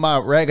something what my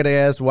raggedy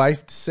ass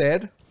wife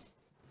said.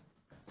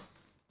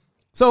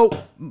 So,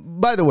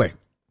 by the way,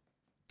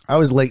 I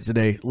was late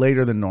today,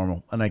 later than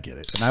normal, and I get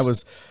it. And I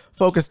was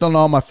focused on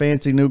all my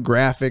fancy new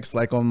graphics,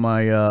 like on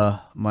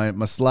my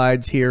my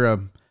slides here.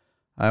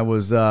 I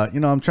was,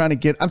 I'm trying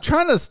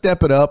to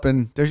step it up,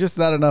 and there's just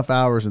not enough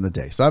hours in the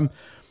day. So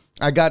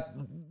I got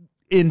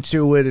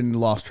into it and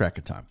lost track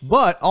of time.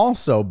 But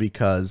also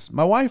because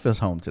my wife is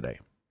home today.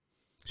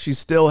 She's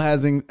still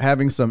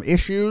having some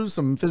issues,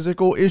 some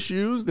physical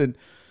issues that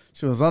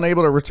she was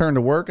unable to return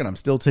to work, and I'm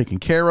still taking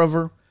care of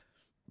her.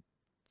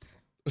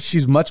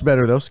 She's much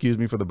better, though. Excuse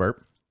me for the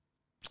burp.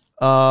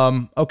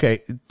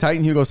 Okay.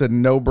 Titan Hugo said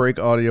no break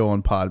audio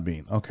on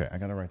Podbean. Okay, I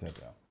got to write that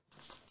down.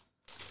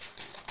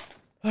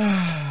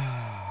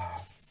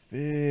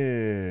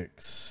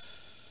 Fix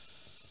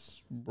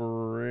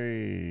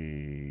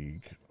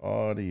break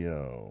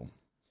audio.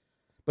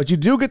 But you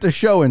do get the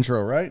show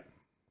intro, right?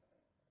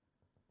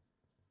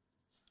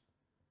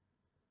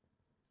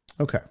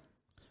 Okay.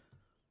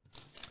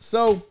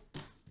 So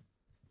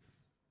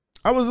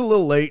I was a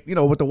little late,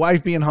 with the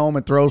wife being home,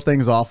 it throws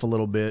things off a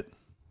little bit.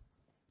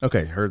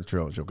 Okay, heard the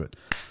trailer, so good.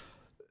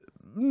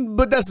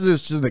 But that's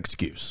just an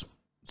excuse.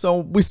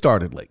 So we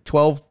started late.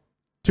 2:12,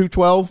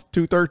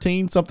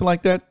 2:13, something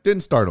like that.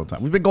 Didn't start on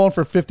time. We've been going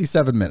for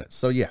 57 minutes.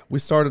 So yeah, we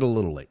started a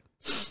little late.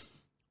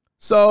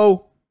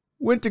 So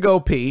went to go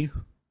pee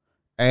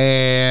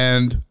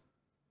and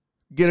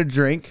get a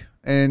drink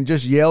and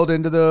just yelled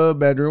into the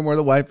bedroom where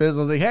the wife is.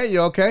 I was like, hey,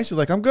 you okay? She's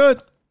like, I'm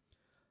good.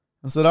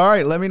 I said, all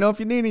right, let me know if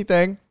you need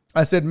anything.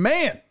 I said,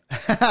 man,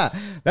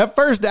 that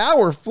first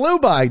hour flew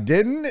by,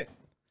 didn't it?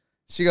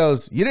 She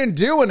goes, you didn't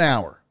do an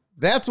hour.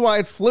 That's why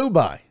it flew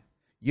by.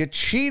 You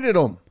cheated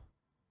them.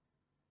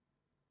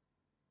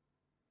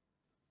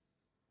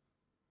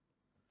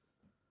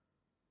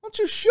 Why don't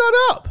you shut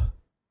up?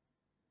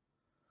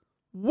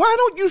 Why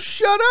don't you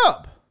shut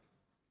up?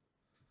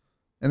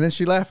 And then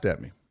she laughed at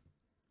me.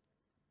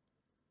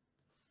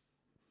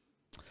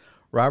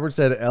 Robert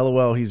said,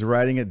 LOL, he's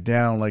writing it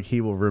down like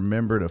he will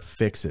remember to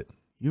fix it.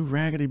 You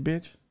raggedy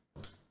bitch.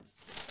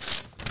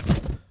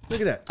 Look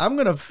at that. I'm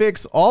going to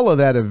fix all of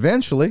that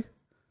eventually.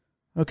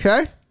 Okay?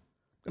 I'm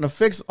going to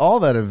fix all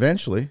that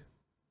eventually.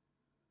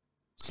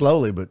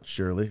 Slowly but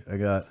surely.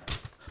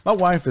 My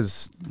wife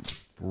is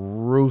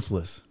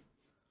ruthless.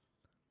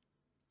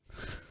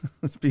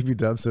 This BB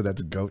Dub said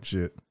that's goat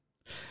shit.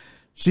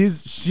 She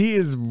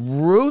is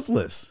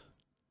ruthless.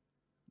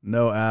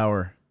 No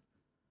hour.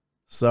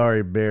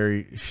 Sorry,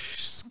 Barry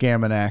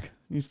Scamanak.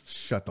 You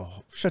shut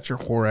your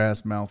whore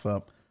ass mouth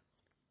up.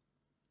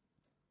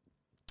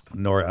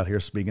 Nora out here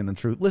speaking the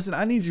truth. Listen,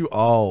 I need you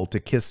all to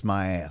kiss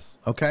my ass,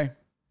 okay?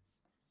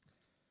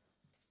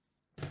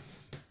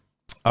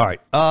 All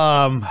right.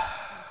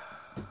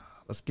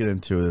 Let's get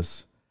into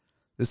this.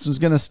 This one's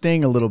gonna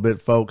sting a little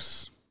bit,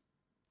 folks.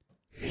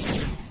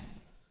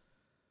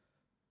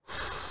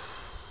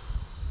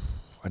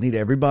 I need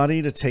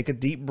everybody to take a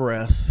deep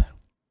breath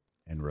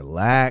and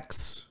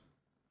relax.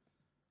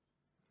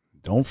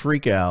 Don't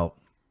freak out.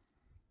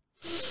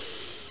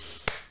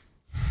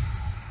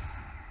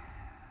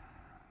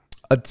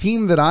 A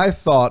team that I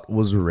thought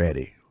was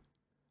ready.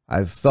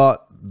 I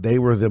thought they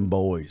were them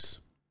boys.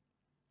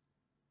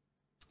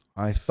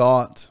 I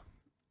thought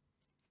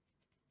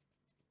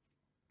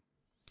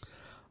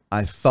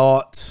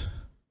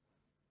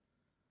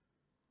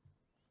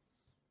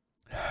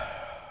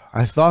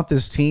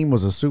this team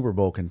was a Super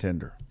Bowl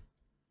contender.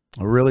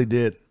 I really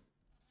did.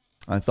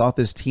 I thought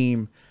this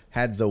team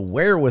had the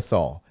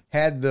wherewithal,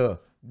 had the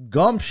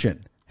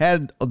gumption,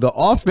 had the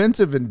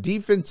offensive and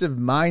defensive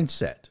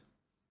mindset.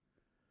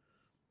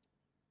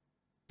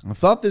 I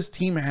thought this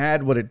team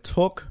had what it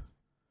took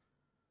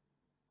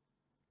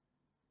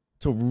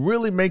to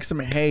really make some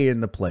hay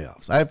in the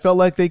playoffs. I felt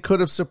like they could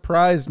have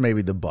surprised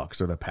maybe the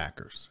Bucs or the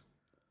Packers.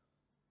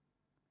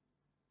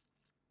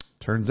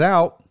 Turns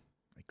out,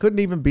 they couldn't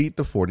even beat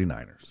the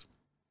 49ers.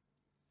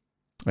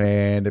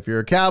 And if you're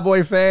a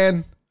Cowboy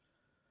fan,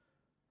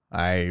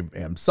 I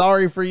am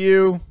sorry for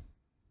you.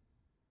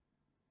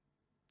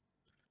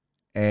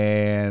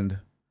 And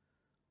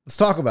let's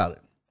talk about it.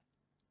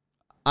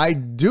 I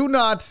do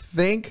not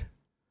think,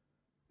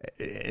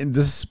 and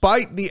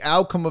despite the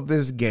outcome of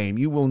this game,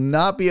 you will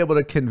not be able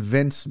to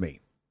convince me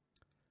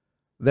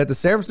that the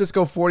San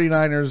Francisco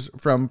 49ers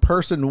from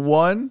person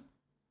 1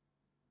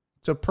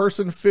 to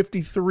person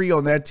 53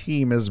 on that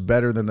team is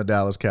better than the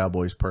Dallas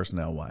Cowboys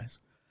personnel-wise.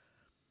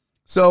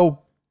 So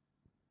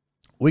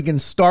we can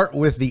start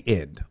with the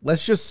end.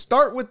 Let's just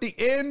start with the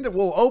end.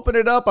 We'll open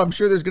it up. I'm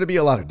sure there's going to be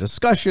a lot of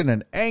discussion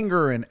and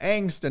anger and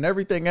angst and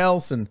everything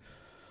else. And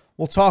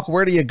we'll talk,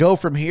 where do you go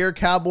from here,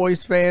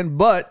 Cowboys fan?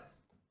 But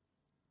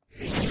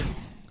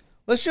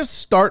let's just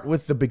start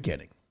with the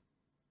beginning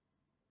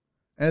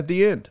and at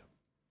the end.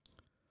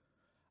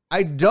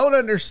 I don't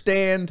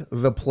understand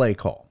the play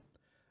call.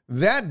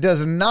 That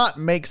does not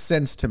make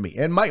sense to me.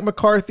 And Mike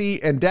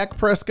McCarthy and Dak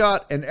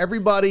Prescott and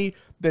everybody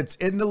that's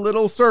in the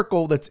little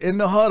circle, that's in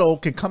the huddle,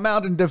 can come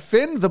out and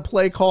defend the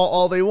play call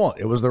all they want.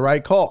 It was the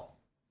right call.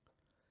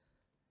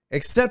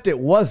 Except it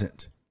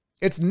wasn't.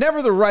 It's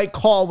never the right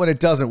call when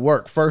it doesn't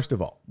work, first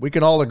of all. We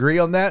can all agree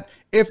on that.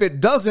 If it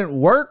doesn't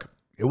work,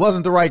 it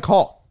wasn't the right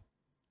call.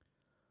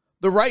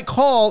 The right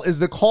call is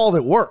the call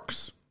that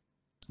works.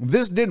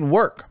 This didn't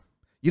work.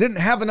 You didn't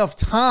have enough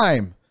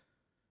time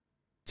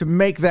to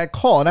make that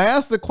call. And I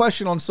asked the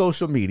question on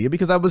social media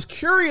because I was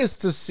curious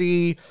to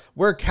see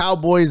where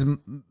Cowboys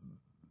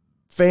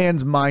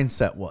fans'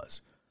 mindset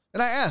was.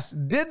 And I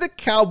asked, did the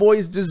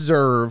Cowboys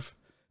deserve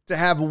to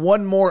have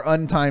one more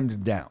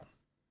untimed down?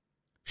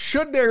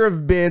 Should there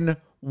have been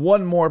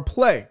one more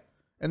play?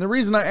 And the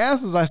reason I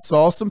asked is I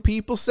saw some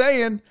people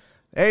saying,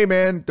 hey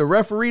man, the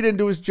referee didn't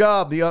do his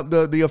job.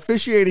 The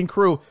officiating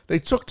crew, they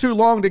took too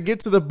long to get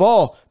to the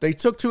ball. They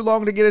took too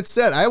long to get it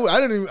set. I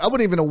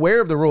wasn't even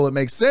aware of the rule. It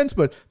makes sense.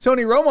 But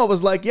Tony Romo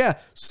was like, yeah,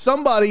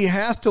 somebody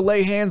has to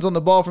lay hands on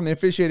the ball from the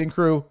officiating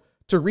crew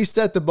to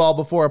reset the ball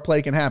before a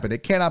play can happen.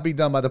 It cannot be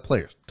done by the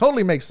players.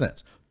 Totally makes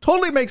sense.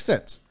 Totally makes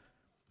sense.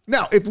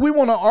 Now, if we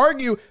want to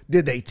argue,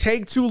 did they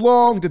take too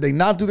long? Did they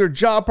not do their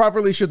job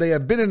properly? Should they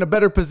have been in a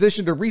better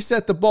position to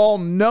reset the ball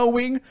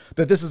knowing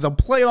that this is a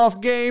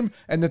playoff game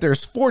and that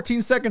there's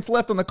 14 seconds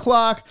left on the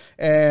clock?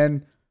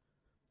 And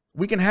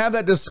we can have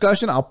that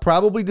discussion. I'll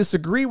probably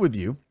disagree with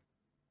you,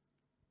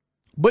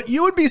 but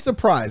you would be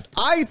surprised.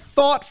 I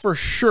thought for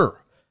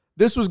sure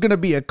this was going to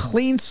be a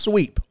clean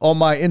sweep on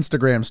my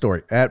Instagram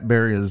story at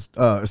Barry on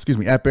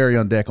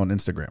Deck on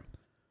Instagram.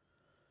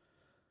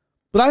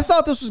 But I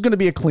thought this was going to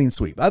be a clean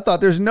sweep. I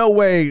thought there's no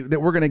way that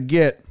we're going to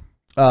get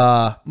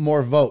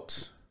more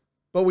votes.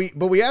 But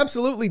we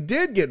absolutely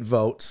did get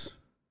votes.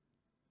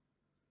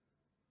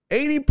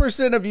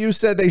 80% of you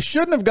said they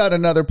shouldn't have got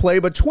another play,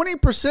 but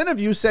 20%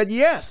 of you said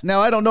yes. Now,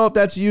 I don't know if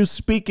that's you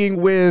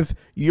speaking with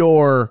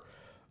your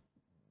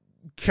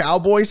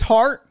Cowboys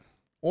heart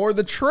or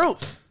the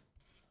truth.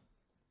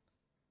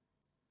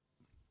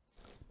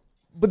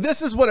 But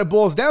this is what it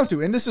boils down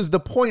to. And this is the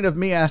point of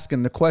me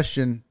asking the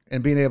question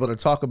and being able to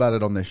talk about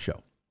it on this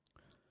show.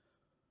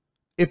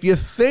 If you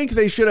think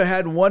they should have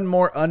had one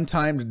more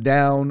untimed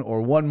down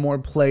or one more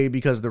play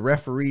because the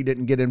referee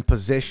didn't get in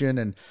position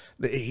and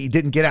he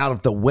didn't get out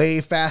of the way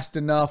fast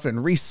enough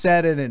and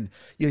reset it and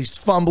he's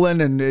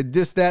fumbling and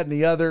this, that, and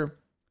the other,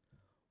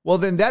 well,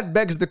 then that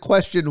begs the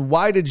question,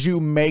 why did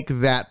you make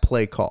that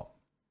play call?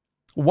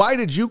 Why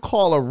did you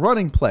call a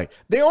running play?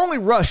 They only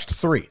rushed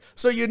 3.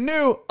 So you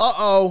knew,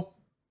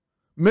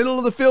 middle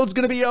of the field's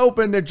going to be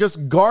open. They're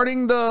just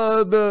guarding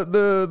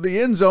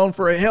the end zone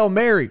for a Hail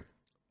Mary.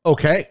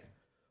 Okay,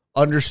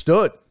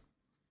 understood.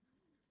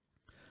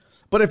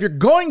 But if you're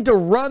going to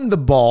run the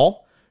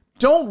ball,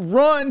 don't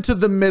run to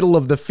the middle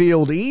of the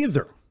field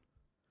either.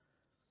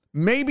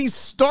 Maybe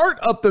start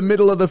up the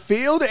middle of the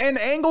field and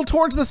angle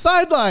towards the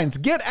sidelines.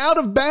 Get out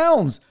of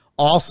bounds.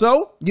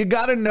 Also, you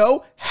got to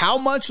know how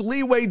much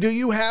leeway do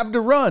you have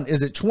to run?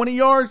 Is it 20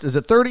 yards? Is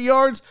it 30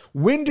 yards?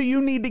 When do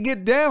you need to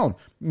get down?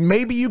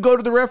 Maybe you go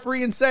to the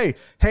referee and say,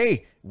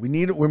 hey, we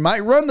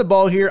might run the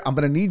ball here. I'm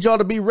going to need y'all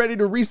to be ready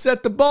to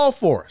reset the ball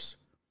for us.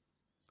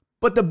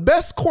 But the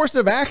best course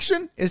of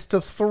action is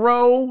to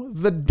throw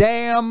the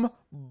damn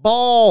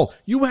ball.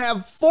 You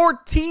have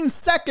 14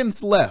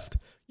 seconds left.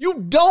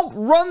 You don't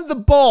run the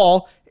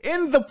ball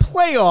in the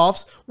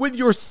playoffs with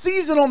your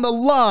season on the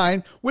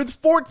line with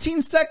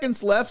 14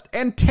 seconds left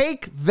and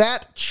take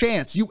that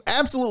chance. You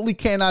absolutely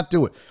cannot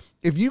do it.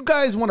 If you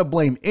guys want to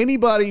blame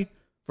anybody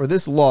for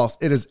this loss,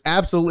 it is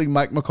absolutely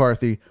Mike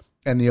McCarthy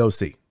and the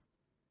OC,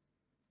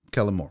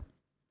 Kellen Moore.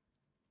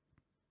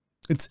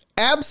 It's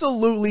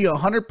absolutely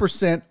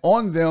 100%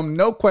 on them,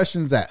 no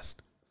questions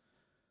asked.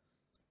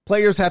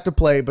 Players have to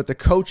play, but the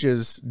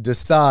coaches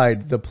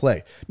decide the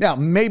play. Now,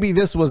 maybe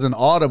this was an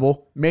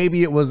audible.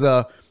 Maybe it was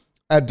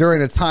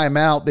during a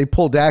timeout, they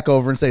pull Dak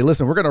over and say,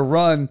 listen, we're going to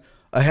run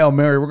a Hail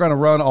Mary. We're going to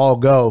run all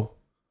go.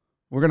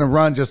 We're going to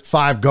run just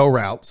 5 go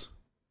routes.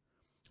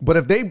 But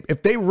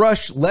if they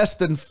rush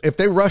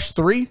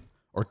 3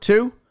 or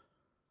 2,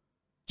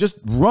 just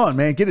run,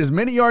 man. Get as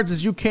many yards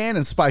as you can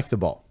and spike the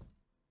ball.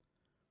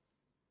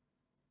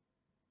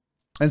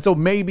 And so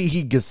maybe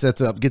he gets up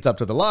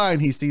to the line.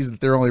 He sees that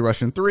they're only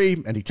rushing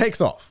 3 and he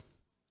takes off.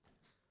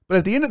 But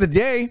at the end of the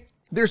day,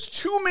 there's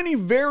too many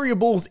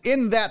variables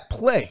in that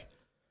play.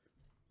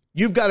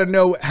 You've got to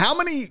know how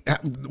many.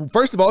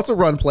 First of all, it's a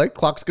run play.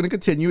 Clock's going to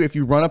continue if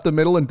you run up the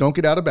middle and don't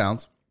get out of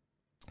bounds.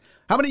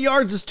 How many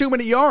yards is too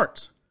many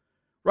yards,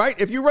 right?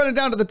 If you run it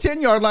down to the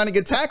 10-yard line and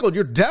get tackled,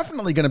 you're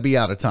definitely going to be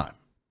out of time.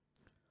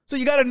 So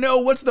you got to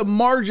know what's the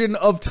margin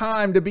of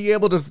time to be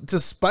able to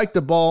spike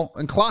the ball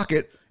and clock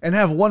it and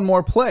have one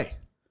more play.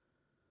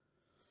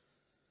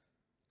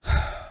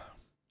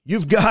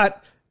 You've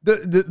got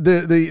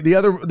the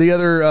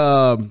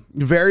other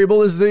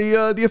variable is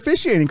the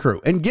officiating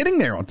crew and getting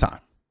there on time.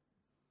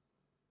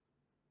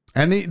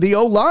 And the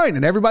O-line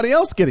and everybody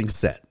else getting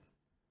set.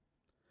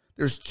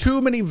 There's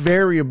too many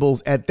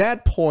variables at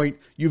that point.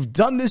 You've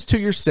done this to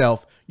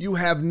yourself. You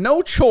have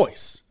no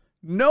choice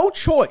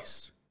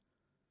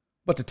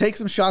but to take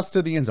some shots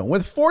to the end zone.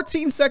 With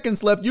 14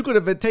 seconds left, you could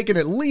have taken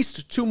at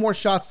least 2 more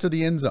shots to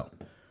the end zone.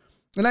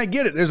 And I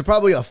get it. There's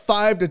probably a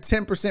 5 to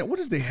 10%. What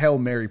is the Hail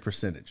Mary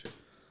percentage? I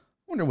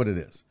wonder what it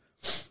is.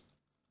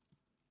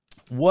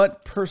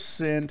 What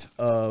percent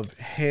of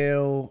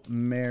Hail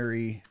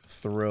Mary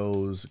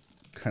throws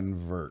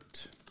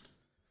convert?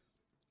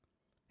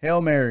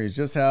 Hail Marys,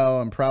 just how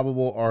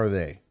improbable are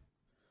they?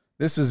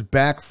 This is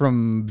back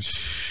from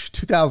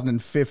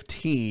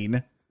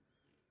 2015.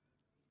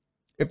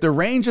 If the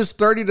range is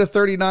 30 to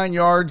 39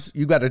 yards,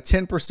 you got a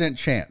 10%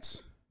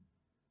 chance.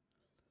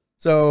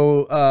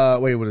 So,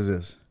 wait, what is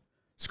this?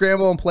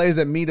 Scramble and plays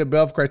that meet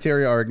above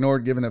criteria are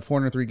ignored, given that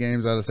 403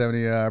 games out of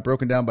 70 are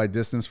broken down by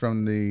distance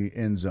from the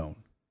end zone.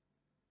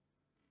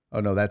 Oh,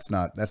 no, that's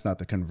not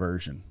the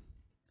conversion.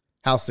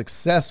 How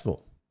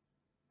successful.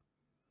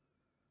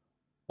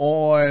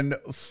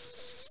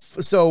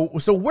 So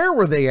where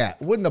were they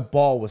at when the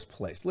ball was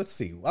placed? Let's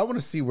see. I want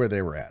to see where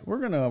they were at. We're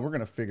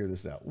gonna figure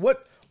this out.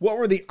 What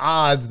were the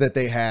odds that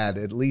they had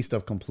at least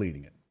of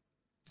completing it?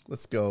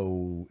 Let's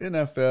go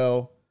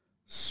NFL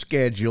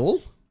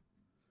schedule.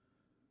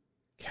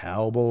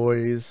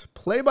 Cowboys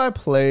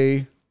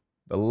play-by-play.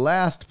 The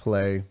last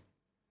play.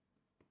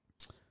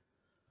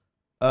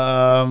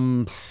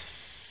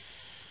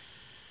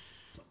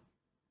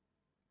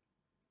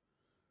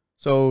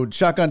 So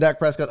shotgun Dak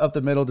Prescott up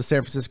the middle to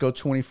San Francisco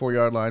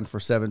 24-yard line for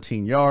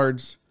 17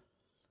 yards.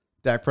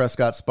 Dak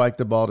Prescott spiked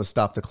the ball to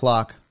stop the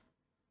clock.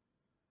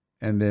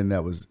 And then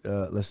that was,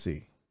 let's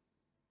see.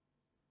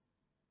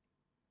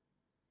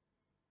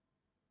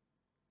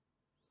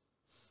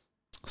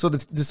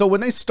 So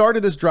when they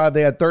started this drive,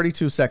 they had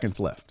 32 seconds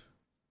left.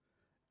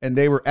 And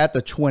they were at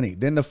the 20,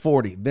 then the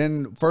 40,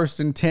 then 1st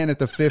and 10 at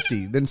the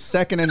 50, then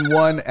 2nd and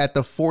 1 at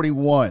the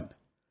 41.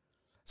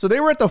 So they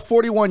were at the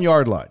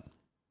 41-yard line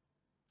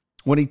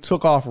when he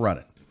took off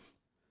running.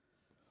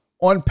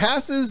 On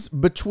passes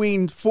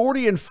between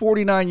 40 and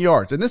 49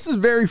 yards, and this is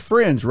very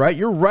fringe, right?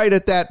 You're right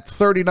at that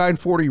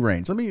 39-40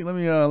 range. Let me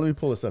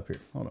pull this up here.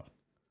 Hold on.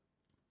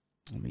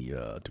 Let me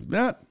do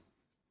that.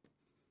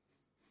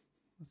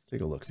 Let's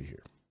take a look-see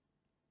here.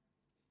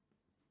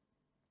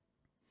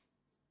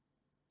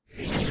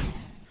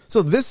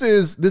 So this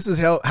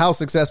is how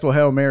successful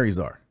Hail Marys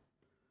are.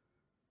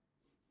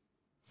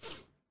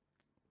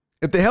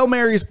 If the Hail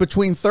Mary is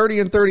between 30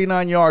 and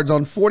 39 yards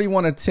on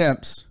 41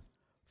 attempts,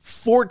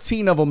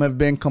 14 of them have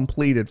been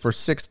completed for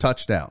 6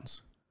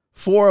 touchdowns.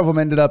 4 of them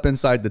ended up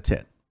inside the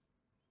 10.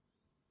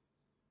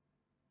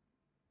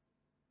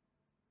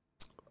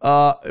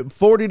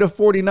 40 to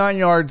 49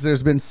 yards,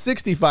 there's been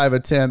 65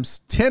 attempts,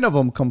 10 of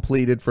them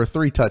completed for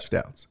 3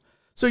 touchdowns.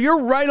 So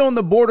you're right on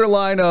the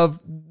borderline of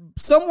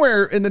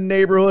somewhere in the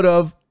neighborhood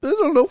of,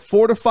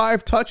 4 to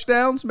 5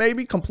 touchdowns,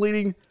 maybe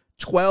completing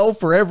 12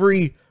 for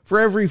every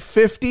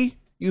 50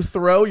 you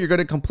throw, you're going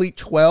to complete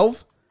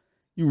 12.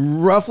 You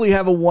roughly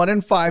have a 1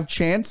 in 5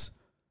 chance.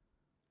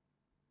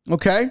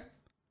 Okay?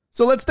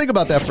 So let's think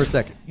about that for a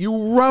second.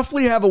 You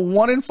roughly have a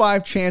 1 in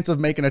 5 chance of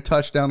making a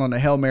touchdown on a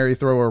Hail Mary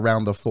throw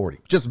around the 40,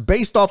 just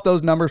based off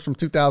those numbers from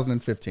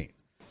 2015.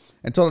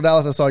 And Total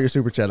Dallas, I saw your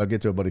super chat. I'll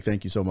get to it, buddy.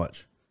 Thank you so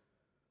much.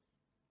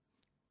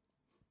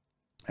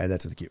 Add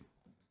that to the queue.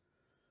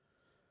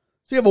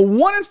 So you have a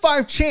 1 in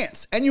 5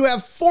 chance, and you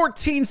have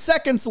 14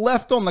 seconds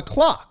left on the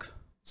clock.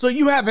 So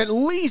you have at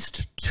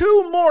least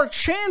 2 more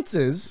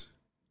chances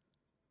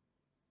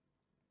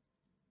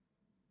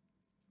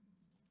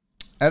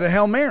at a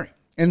Hail Mary.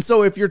 And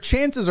so if your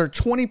chances are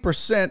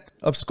 20%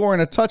 of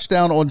scoring a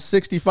touchdown on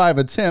 65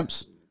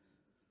 attempts,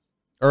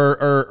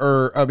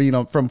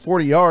 from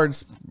 40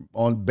 yards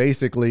on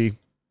basically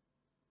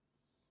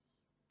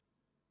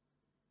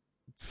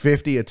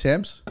 50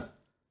 attempts,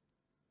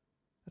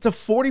 that's a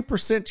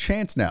 40%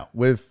 chance now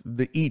with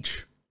the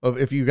each of,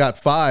 if you got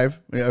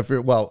 5, if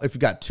you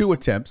got 2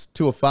 attempts,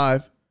 2 of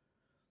 5,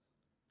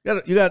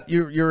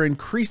 you're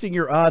increasing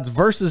your odds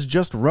versus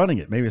just running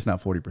it. Maybe it's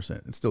not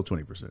 40%. It's still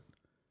 20%.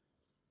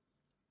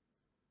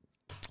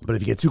 But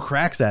if you get 2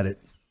 cracks at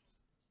it,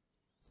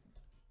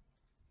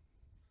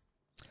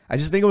 I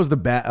just think it was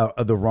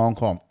the wrong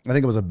call. I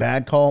think it was a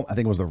bad call. I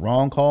think it was the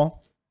wrong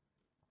call.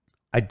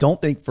 I don't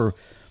think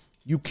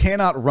you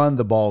cannot run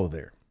the ball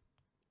there.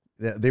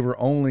 They were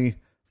only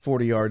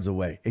 40 yards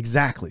away.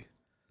 Exactly.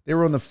 They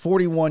were on the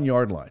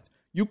 41-yard line.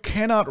 You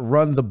cannot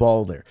run the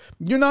ball there.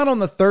 You're not on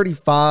the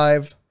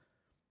 35.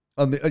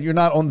 You're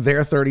not on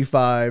their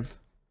 35.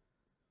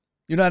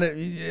 You're not.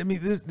 I mean,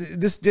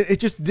 it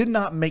just did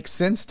not make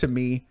sense to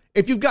me.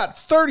 If you've got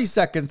 30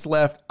 seconds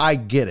left, I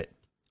get it.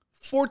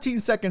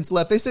 14 seconds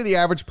left. They say the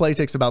average play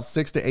takes about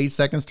 6 to 8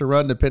 seconds to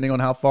run, depending on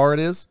how far it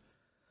is.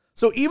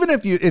 So even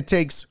if it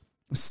takes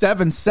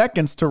 7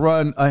 seconds to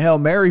run a Hail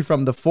Mary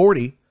from the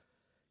 40,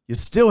 you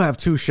still have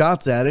 2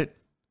 shots at it.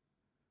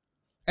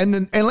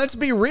 And let's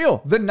be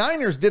real, the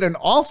Niners did an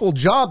awful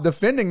job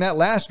defending that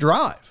last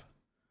drive.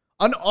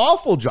 An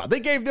awful job. They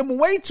gave them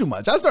way too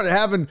much. I started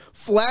having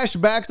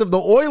flashbacks of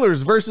the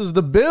Oilers versus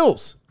the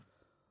Bills.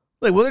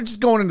 Like, well, they're just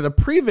going into the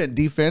prevent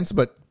defense,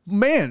 but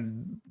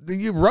man,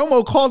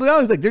 Romo called it out.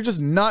 He's like, they're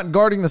just not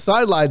guarding the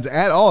sidelines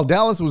at all.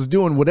 Dallas was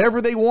doing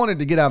whatever they wanted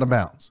to get out of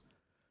bounds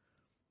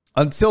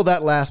until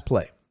that last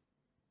play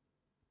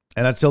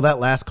and until that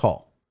last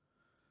call.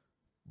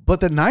 But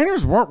the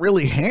Niners weren't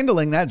really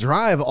handling that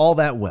drive all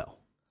that well.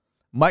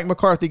 Mike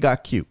McCarthy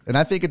got cute. And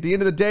I think at the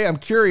end of the day, I'm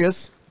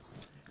curious,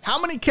 how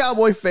many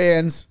Cowboy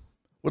fans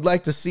would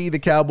like to see the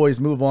Cowboys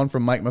move on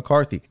from Mike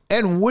McCarthy?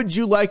 And would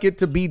you like it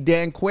to be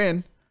Dan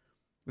Quinn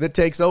that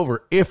takes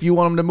over if you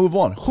want him to move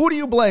on? Who do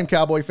you blame,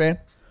 Cowboy fan?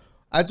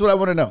 That's what I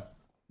want to know.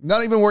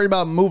 Not even worried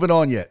about moving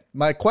on yet.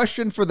 My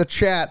question for the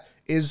chat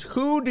is,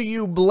 who do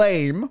you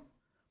blame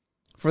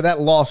for that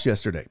loss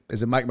yesterday?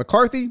 Is it Mike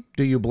McCarthy?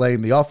 Do you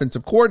blame the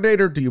offensive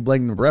coordinator? Do you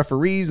blame the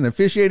referees and the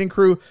officiating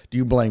crew? Do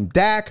you blame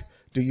Dak?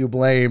 Do you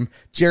blame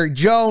Jerry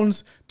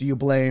Jones? Do you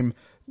blame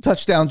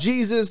Touchdown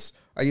Jesus?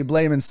 Are you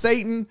blaming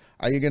Satan?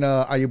 Are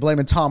you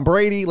blaming Tom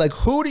Brady? Like,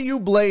 who do you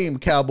blame,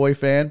 Cowboy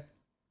fan,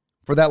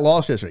 for that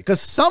loss yesterday?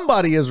 Because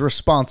somebody is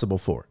responsible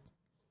for it.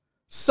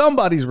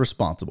 Somebody's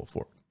responsible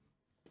for it.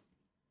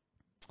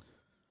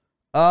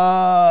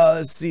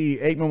 Let's see.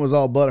 Aikman was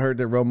all butthurt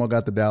that Romo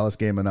got the Dallas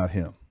game and not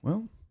him.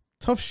 Well,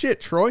 tough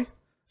shit, Troy.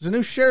 There's a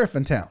new sheriff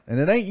in town, and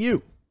it ain't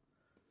you.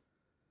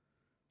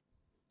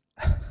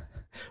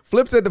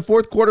 Flip said the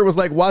fourth quarter was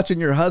like watching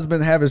your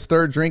husband have his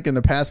third drink in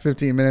the past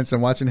 15 minutes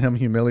and watching him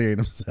humiliate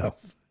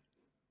himself.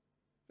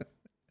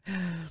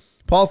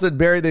 Paul said,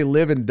 Barry, they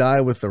live and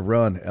die with the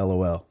run,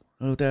 LOL. I don't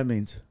know what that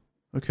means.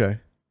 Okay.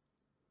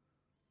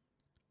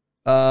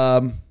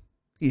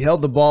 He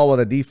held the ball while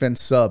the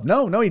defense subbed.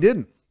 No, he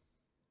didn't.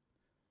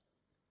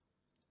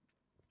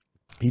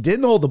 He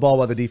didn't hold the ball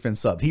while the defense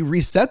subbed. He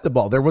reset the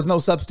ball. There was no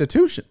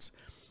substitutions.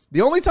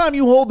 The only time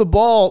you hold the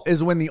ball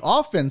is when the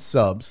offense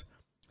subs,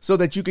 so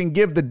that you can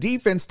give the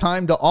defense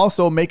time to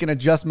also make an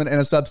adjustment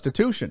and a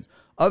substitution.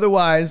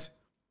 Otherwise,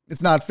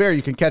 it's not fair.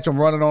 You can catch them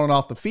running on and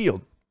off the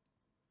field.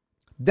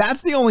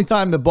 That's the only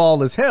time the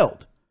ball is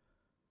held.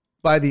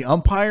 By the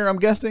umpire, I'm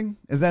guessing.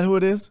 Is that who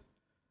it is?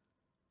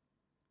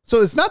 So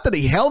it's not that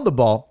he held the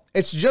ball.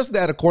 It's just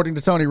that, according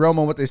to Tony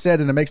Romo, what they said,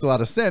 and it makes a lot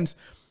of sense,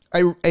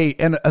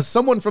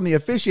 someone from the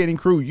officiating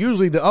crew,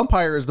 usually the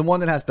umpire, is the one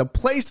that has to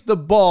place the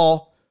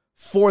ball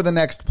for the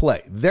next play.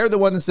 They're the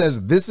one that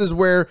says, this is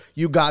where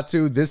you got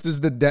to. This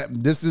is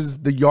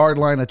the yard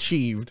line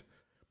achieved.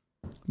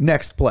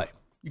 Next play.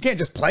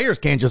 Players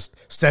can't just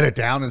set it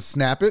down and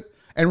snap it.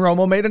 And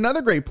Romo made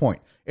another great point.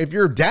 If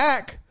you're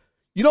Dak,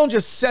 you don't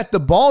just set the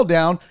ball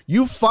down.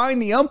 You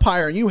find the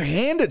umpire and you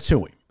hand it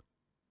to him.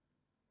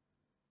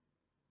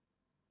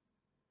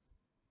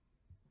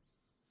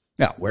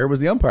 Now, where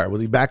was the umpire?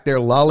 Was he back there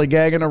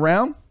lollygagging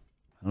around?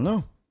 I don't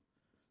know.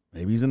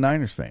 Maybe he's a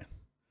Niners fan.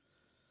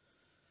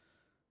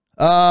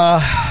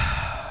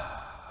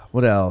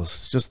 What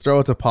else? Just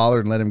throw it to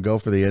Pollard and let him go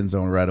for the end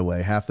zone right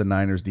away. Half the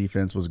Niners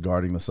defense was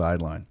guarding the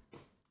sideline.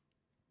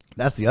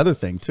 That's the other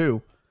thing,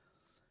 too.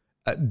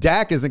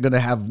 Dak isn't going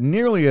to have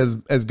nearly as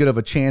good of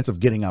a chance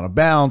of getting out of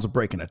bounds or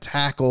breaking a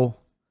tackle.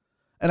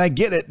 And I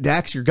get it.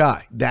 Dak's your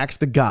guy. Dak's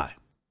the guy.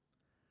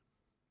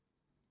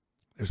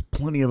 There's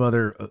plenty of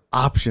other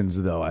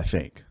options, though, I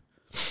think.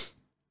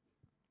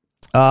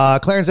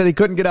 Clarence said he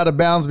couldn't get out of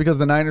bounds because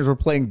the Niners were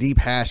playing deep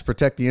hash,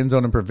 protect the end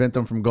zone and prevent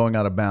them from going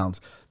out of bounds.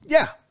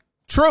 Yeah,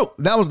 true.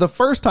 That was the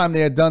first time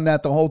they had done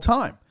that the whole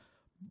time.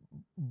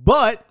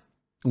 But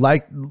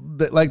like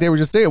they were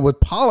just saying, with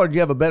Pollard,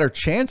 you have a better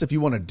chance if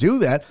you want to do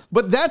that.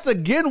 But that's,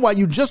 again, why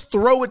you just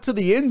throw it to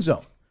the end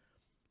zone.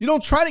 You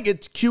don't try to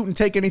get cute and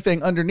take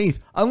anything underneath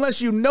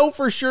unless you know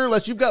for sure,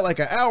 unless you've got like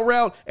an out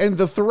route and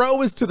the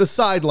throw is to the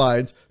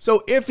sidelines.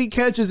 So if he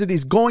catches it,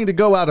 he's going to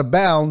go out of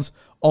bounds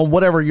on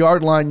whatever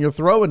yard line you're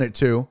throwing it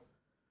to,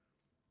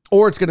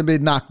 or it's going to be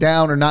knocked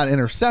down or not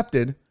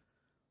intercepted.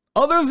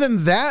 Other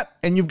than that,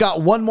 and you've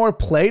got one more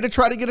play to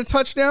try to get a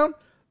touchdown,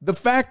 the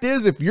fact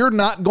is, if you're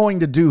not going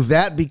to do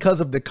that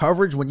because of the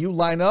coverage when you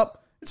line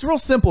up, it's real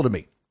simple to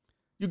me.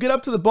 You get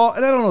up to the ball,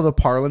 and I don't know the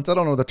parlance, I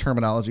don't know the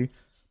terminology,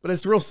 but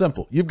it's real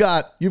simple. You've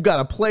got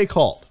a play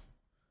called,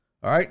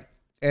 all right?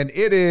 And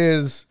it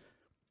is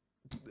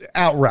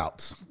out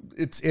routes.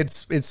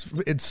 It's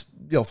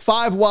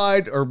 5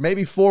 wide or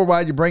maybe 4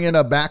 wide. You bring in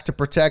a back to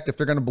protect if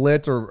they're going to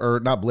blitz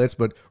or not blitz,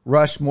 but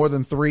rush more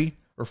than 3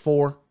 or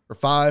 4 or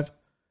 5.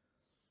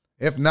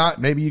 If not,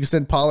 maybe you can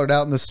send Pollard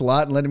out in the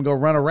slot and let him go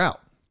run a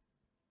route.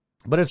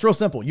 But it's real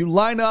simple. You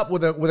line up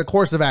with a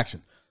course of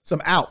action.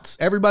 Some outs.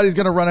 Everybody's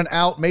going to run an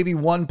out, maybe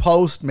one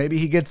post, maybe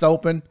he gets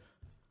open.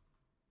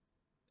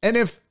 And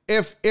if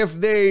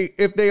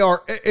they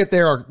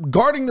are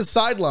guarding the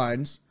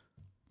sidelines,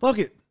 fuck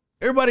it.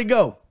 Everybody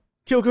go.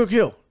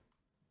 Kill.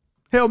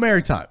 Hail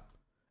Mary time.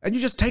 And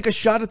you just take a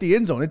shot at the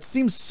end zone. It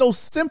seems so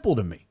simple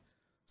to me.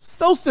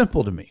 So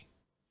simple to me.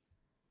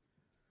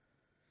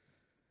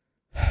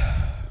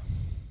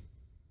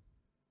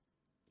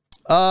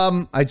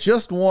 I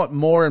just want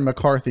Moore and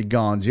McCarthy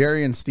gone.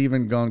 Jerry and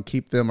Steven gone.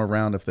 Keep them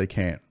around if they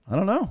can. I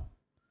don't know.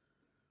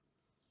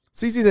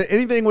 CC said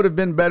anything would have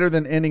been better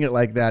than ending it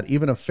like that,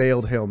 even a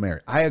failed Hail Mary.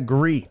 I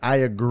agree.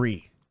 I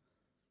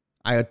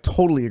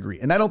totally agree.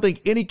 And I don't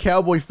think any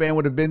Cowboy fan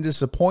would have been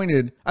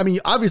disappointed. I mean,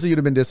 obviously you'd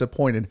have been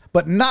disappointed,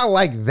 but not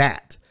like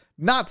that.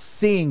 Not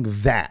seeing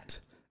that.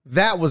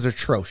 That was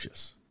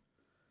atrocious.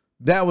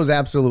 That was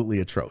absolutely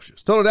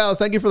atrocious. Total Dallas,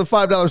 thank you for the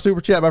 $5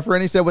 super chat. My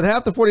friend, he said, with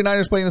half the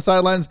 49ers playing the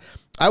sidelines,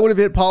 I would have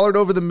hit Pollard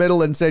over the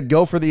middle and said,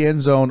 go for the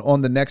end zone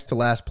on the next to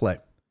last play.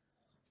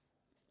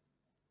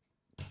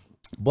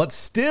 But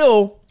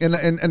still, and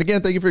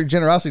again, thank you for your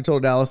generosity, Total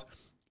Dallas.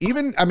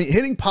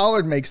 Hitting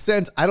Pollard makes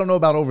sense. I don't know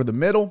about over the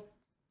middle.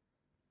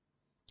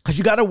 Because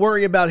you got to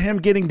worry about him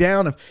getting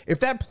down. If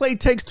that play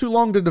takes too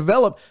long to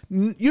develop,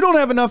 you don't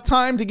have enough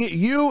time to get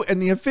you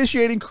and the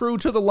officiating crew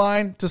to the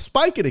line to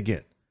spike it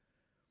again.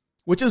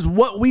 Which is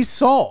what we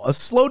saw. A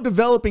slow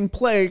developing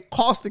play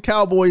cost the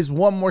Cowboys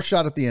one more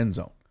shot at the end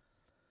zone.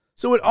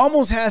 So it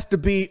almost has to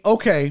be,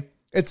 okay,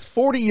 it's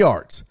 40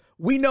 yards.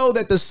 We know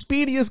that the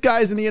speediest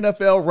guys in the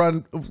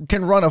NFL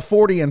can run a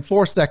 40 in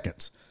 4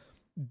 seconds.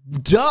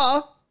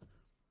 Duh.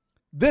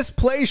 This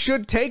play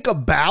should take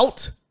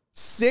about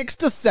 6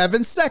 to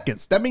 7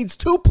 seconds. That means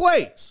 2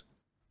 plays.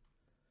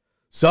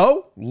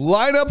 So,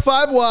 line up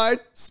 5 wide.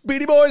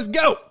 Speedy boys,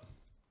 go.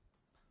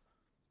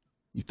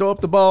 You throw up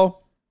the ball.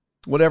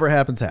 Whatever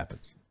happens,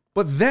 happens.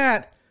 But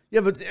that,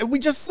 we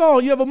just saw,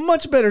 you have a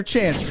much better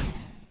chance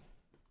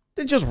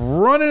than just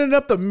running it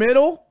up the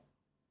middle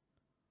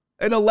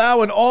and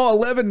allowing all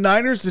 11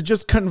 Niners to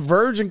just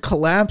converge and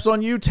collapse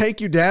on you, take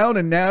you down,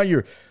 and now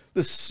you're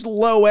the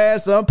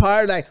slow-ass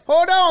umpire like,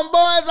 hold on,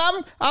 boys,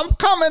 I'm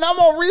coming. I'm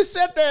going to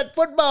reset that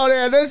football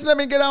there. Just let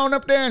me get on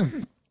up there.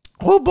 And,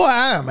 oh, boy,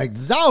 I am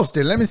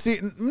exhausted. Let me see.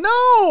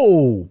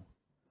 No.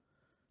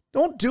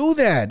 Don't do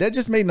that. That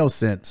just made no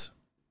sense.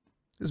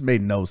 This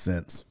made no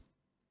sense.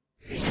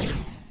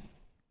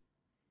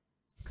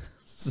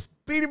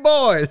 Speedy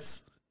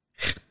boys.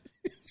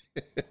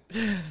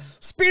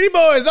 Speedy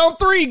boys on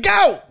 3,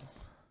 go.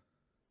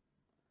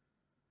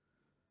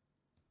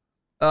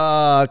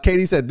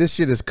 Katie said this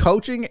shit is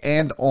coaching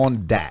and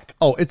on Dak.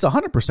 Oh, it's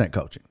 100%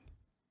 coaching.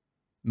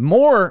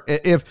 Moore,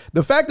 if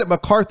the fact that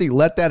McCarthy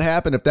let that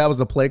happen, if that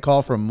was a play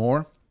call from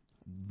Moore,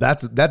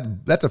 that's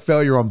a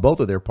failure on both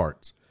of their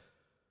parts.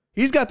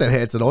 He's got that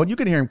headset on. You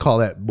can hear him call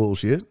that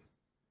bullshit.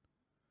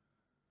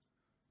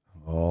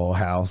 Oh,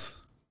 House.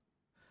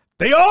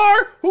 They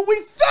are who we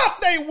thought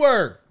they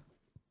were.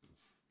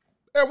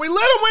 And we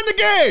let them win the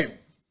game.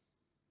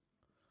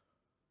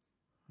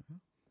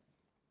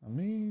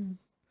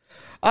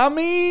 I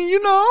mean,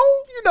 you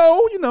know.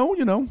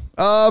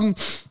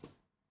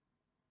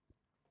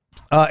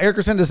 Eric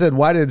Crescenda said,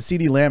 why did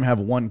CeeDee Lamb have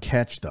 1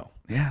 catch, though?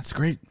 Yeah, it's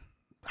great.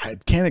 I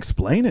can't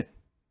explain it.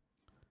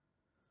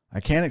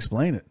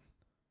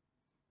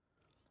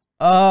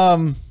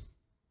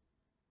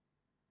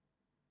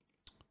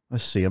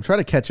 Let's see. I'm trying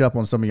to catch up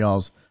on some of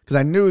y'all's because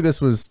I knew this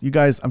was you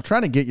guys. I'm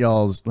trying to get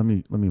y'all's. Let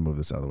me move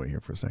this out of the way here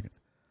for a second.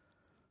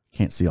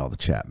 Can't see all the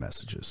chat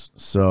messages.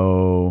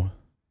 So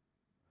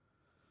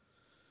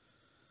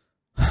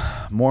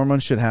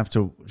Mormon shouldn't have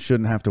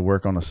to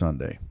work on a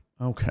Sunday.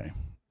 Okay.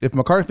 If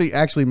McCarthy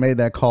actually made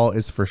that call,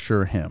 it's for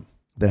sure him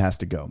that has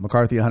to go.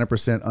 McCarthy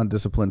 100%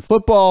 undisciplined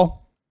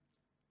football.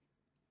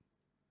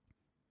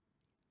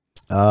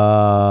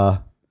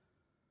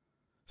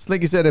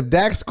 Slinky said, if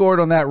Dak scored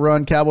on that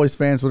run, Cowboys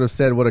fans would have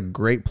said, what a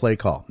great play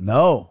call.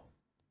 No.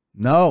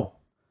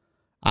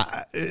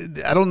 I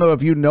don't know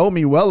if you know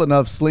me well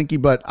enough, Slinky,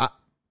 but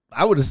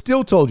I would have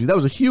still told you that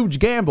was a huge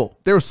gamble.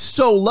 They're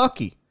so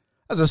lucky.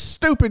 That's a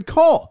stupid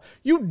call.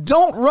 You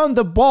don't run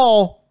the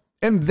ball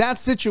in that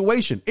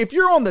situation. If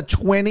you're on the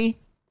 20,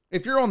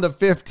 if you're on the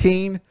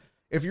 15,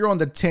 if you're on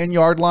the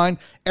 10-yard line,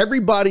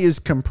 everybody is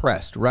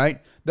compressed, right?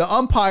 The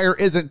umpire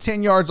isn't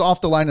 10 yards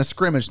off the line of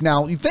scrimmage.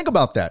 Now, you think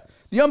about that.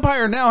 The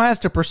umpire now has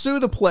to pursue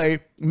the play,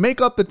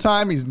 make up the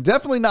time. He's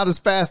definitely not as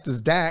fast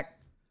as Dak.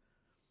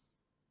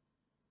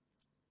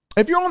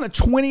 If you're on the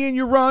 20 and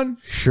you run,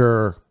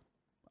 sure,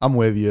 I'm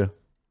with you.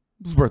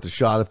 It's worth a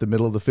shot if the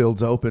middle of the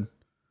field's open.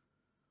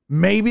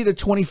 Maybe the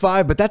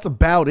 25, but that's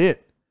about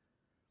it.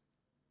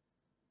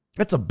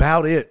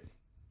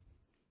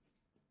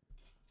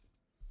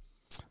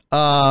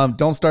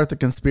 Don't start the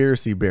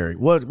conspiracy, Barry.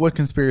 What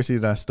conspiracy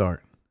did I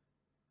start?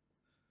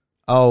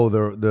 Oh,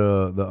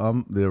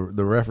 the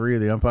referee,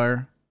 the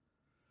umpire.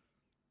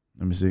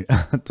 Let me see.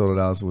 Total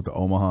Dallas with the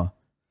Omaha.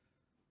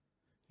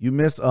 You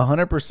miss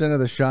 100% of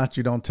the shots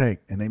you don't take,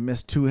 and they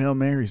missed 2 Hail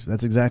Marys.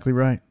 That's exactly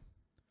right.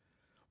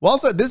 Well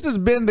said. This has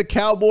been the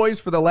Cowboys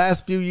for the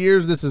last few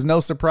years. This is no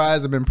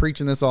surprise. I've been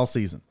preaching this all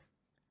season.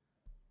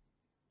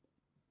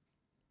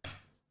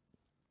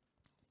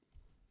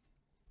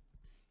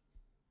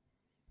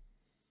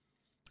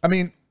 I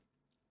mean,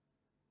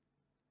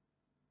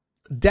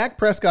 Dak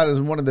Prescott is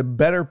one of the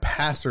better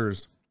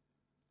passers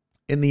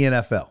in the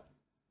NFL.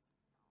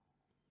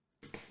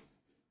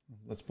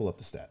 Let's pull up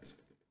the stats.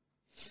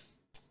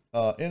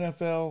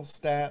 NFL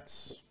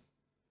stats.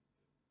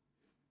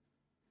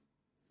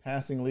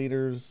 Passing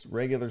leaders,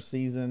 regular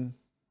season.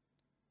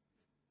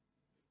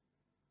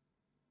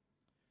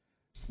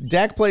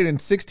 Dak played in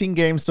 16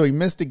 games, so he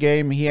missed a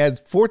game. He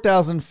had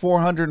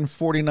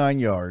 4,449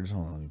 yards.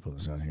 Hold on, let me put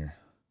this on here.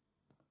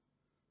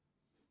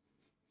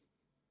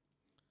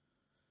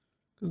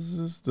 This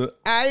is the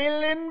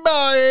Island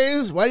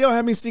Boys. Why y'all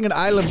have me singing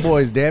Island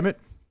Boys, damn it?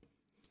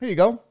 Here you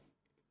go.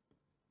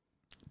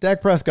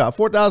 Dak Prescott,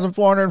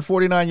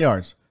 4,449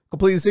 yards.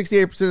 Completed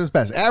 68% of his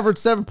passes. Averaged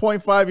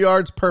 7.5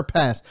 yards per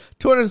pass.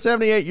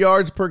 278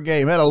 yards per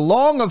game. Had a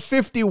long of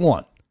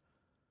 51.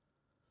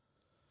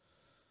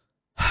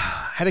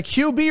 Had a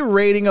QB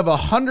rating of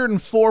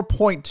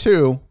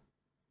 104.2,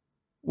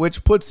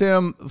 which puts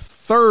him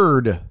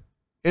third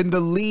in the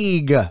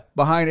league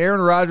behind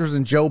Aaron Rodgers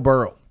and Joe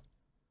Burrow.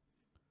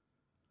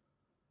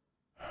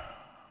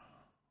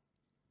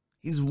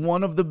 He's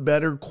one of the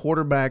better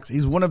quarterbacks.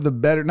 He's one of the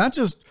better, not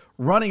just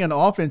running an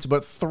offense,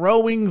 but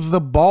throwing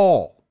the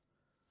ball.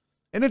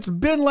 And it's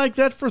been like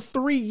that for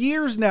 3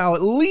 years now,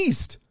 at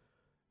least.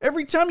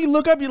 Every time you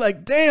look up, you're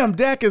like, damn,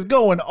 Dak is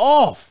going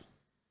off.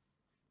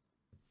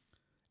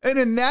 And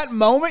in that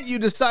moment, you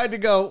decide to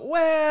go,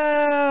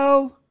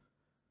 well,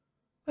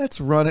 let's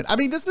run it. I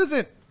mean, this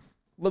isn't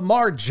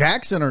Lamar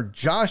Jackson or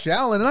Josh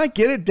Allen. And I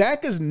get it.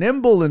 Dak is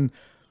nimble,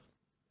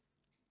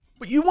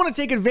 but you want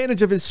to take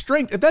advantage of his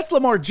strength. If that's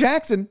Lamar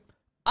Jackson,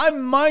 I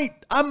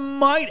might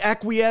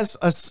acquiesce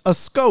a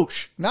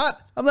skosh.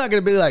 I'm not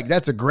going to be like,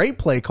 that's a great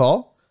play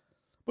call.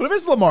 But if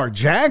it's Lamar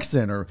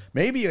Jackson or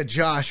maybe a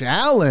Josh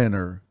Allen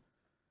or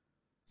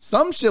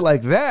some shit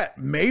like that,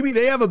 maybe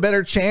they have a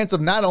better chance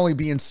of not only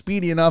being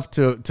speedy enough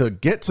to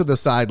get to the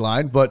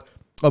sideline, but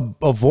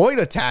avoid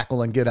a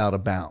tackle and get out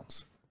of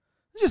bounds.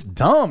 It's just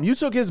dumb. You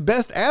took his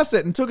best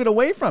asset and took it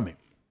away from him.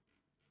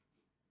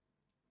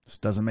 This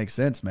doesn't make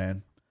sense,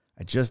 man.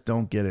 I just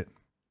don't get it.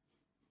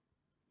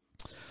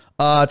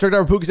 Truck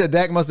Driver Pookie said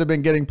Dak must have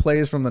been getting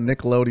plays from the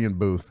Nickelodeon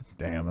booth.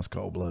 Damn, that's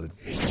cold-blooded.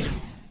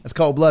 That's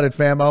cold-blooded,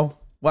 famo.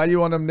 Why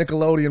you on them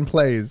Nickelodeon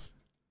plays?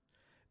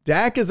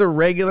 Dak is a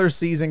regular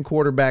season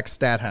quarterback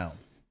stat hound.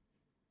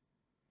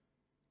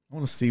 I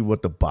want to see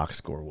what the box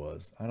score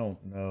was. I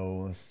don't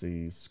know. Let's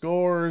see.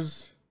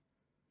 Scores.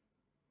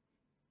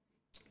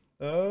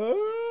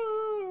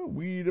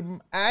 We the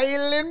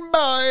Island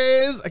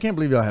Boys. I can't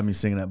believe y'all have me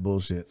singing that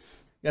bullshit.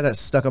 Got that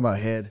stuck in my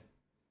head.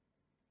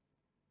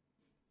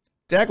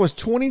 Dak was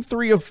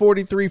 23 of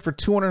 43 for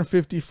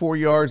 254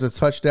 yards, a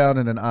touchdown,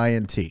 and an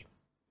INT.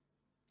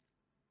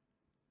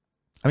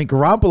 I mean,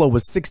 Garoppolo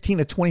was 16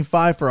 of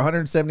 25 for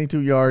 172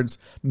 yards,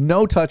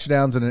 no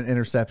touchdowns, and an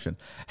interception.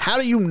 How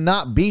do you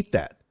not beat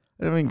that?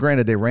 I mean,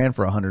 granted, they ran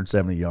for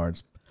 170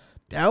 yards.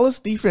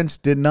 Dallas defense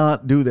did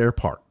not do their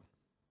part.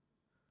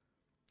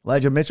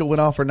 Elijah Mitchell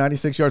went off for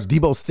 96 yards.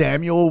 Deebo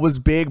Samuel was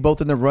big,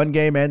 both in the run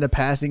game and the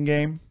passing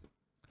game.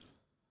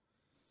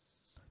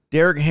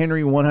 Derrick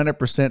Henry,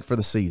 100% for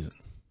the season.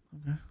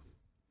 Okay.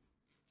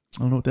 I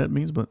don't know what that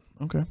means, but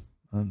okay.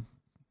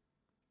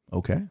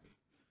 Okay.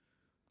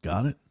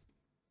 Got it.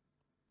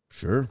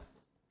 Sure.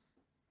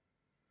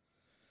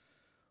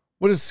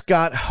 What does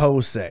Scott Ho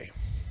say?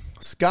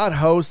 Scott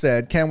Ho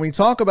said, can we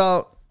talk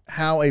about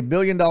how a $1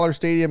 billion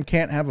stadium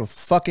can't have a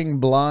fucking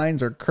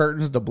blinds or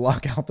curtains to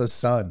block out the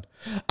sun?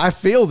 I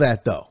feel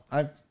that, though.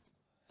 I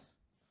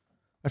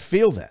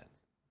feel that.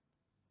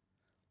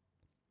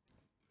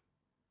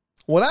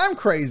 What I'm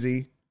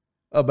crazy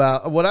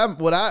about, what I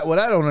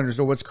don't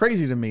understand, what's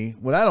crazy to me,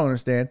 what I don't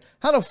understand,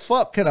 how the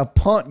fuck can a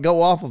punt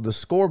go off of the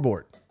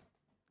scoreboard?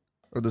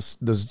 Or the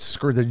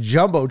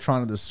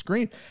jumbotron of the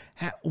screen.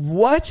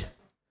 What?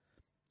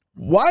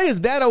 Why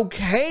is that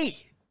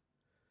okay?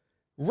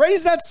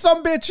 Raise that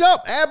sumbitch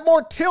up. Add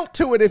more tilt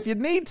to it if you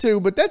need to,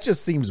 but that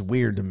just seems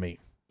weird to me.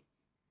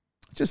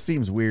 It just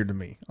seems weird to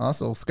me.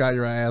 Also, Scott,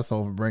 you're an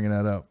asshole for bringing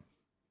that up.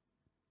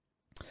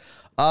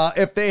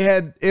 If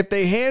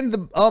they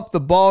hand up the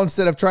ball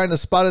instead of trying to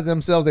spot it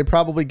themselves, they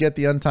probably get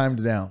the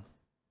untimed down.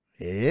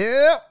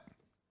 Yep.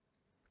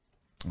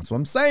 That's what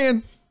I'm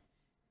saying.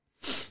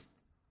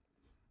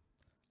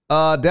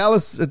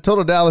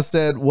 Total Dallas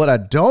said, what I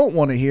don't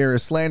want to hear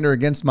is slander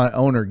against my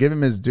owner. Give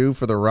him his due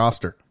for the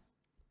roster.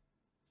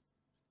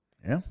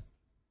 Yeah.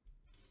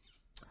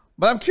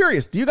 But I'm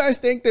curious. Do you guys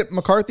think that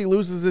McCarthy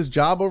loses his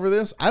job over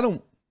this? I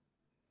don't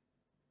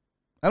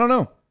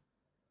know.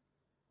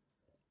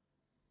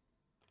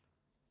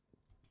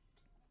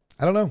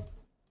 I don't know.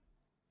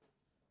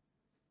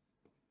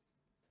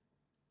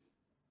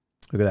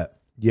 Look at that.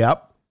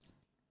 Yep.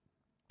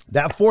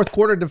 That fourth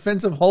quarter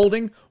defensive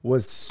holding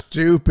was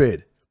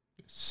stupid.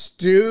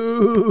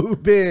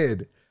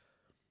 Stupid.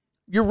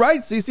 You're right,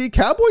 CC.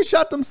 Cowboys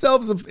shot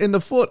themselves in the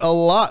foot a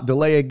lot.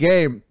 Delay a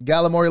game.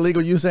 Gallimore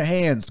illegal use of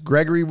hands.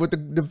 Gregory with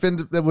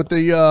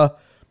the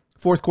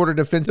fourth quarter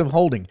defensive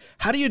holding.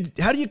 How do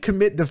you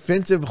commit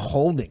defensive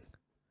holding?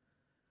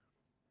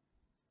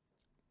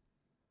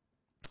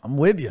 I'm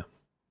with you.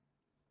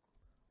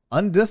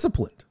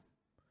 Undisciplined.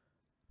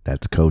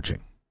 That's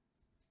coaching.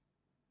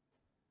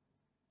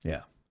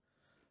 Yeah.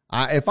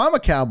 If I'm a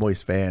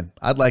Cowboys fan,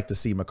 I'd like to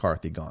see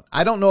McCarthy gone.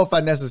 I don't know if I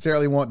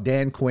necessarily want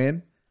Dan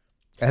Quinn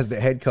as the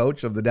head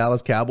coach of the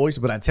Dallas Cowboys,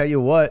 but I tell you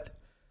what,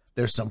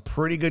 there's some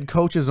pretty good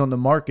coaches on the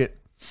market.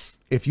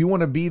 If you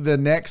want to be the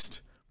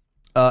next,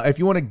 if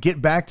you want to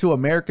get back to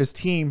America's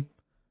team,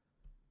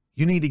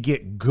 you need to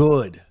get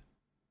good,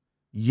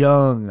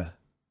 young,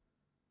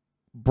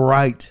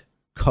 bright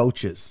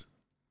coaches.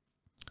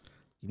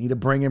 You need to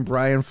bring in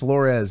Brian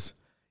Flores.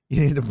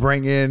 You need to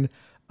bring in,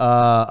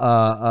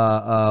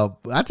 I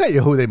tell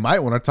you who they might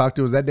want to talk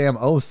to is that damn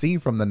OC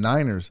from the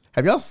Niners.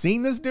 Have y'all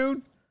seen this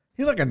dude?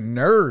 He's like a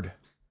nerd.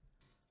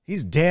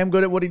 He's damn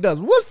good at what he does.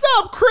 What's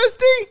up,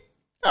 Christy?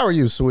 How are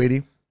you,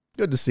 sweetie?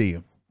 Good to see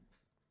you.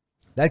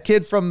 That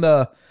kid from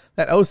that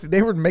OC,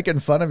 they were making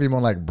fun of him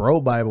on like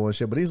Bro Bible and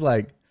shit, but they're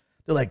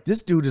like,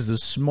 this dude is the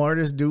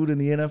smartest dude in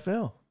the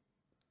NFL.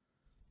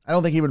 I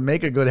don't think he would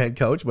make a good head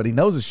coach, but he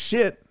knows his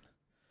shit.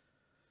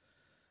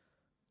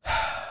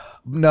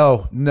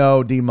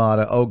 No,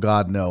 D-Mata. Oh,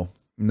 God, no.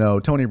 No,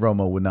 Tony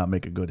Romo would not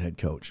make a good head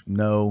coach.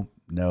 No.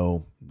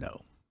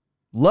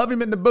 Love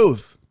him in the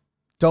booth.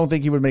 Don't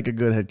think he would make a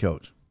good head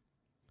coach.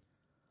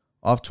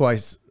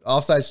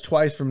 Offsides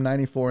twice from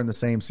 94 in the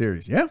same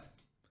series. Yeah.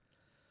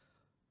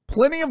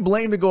 Plenty of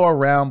blame to go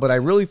around, but I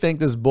really think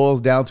this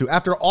boils down to,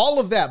 after all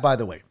of that, by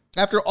the way,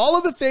 after all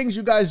of the things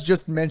you guys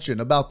just mentioned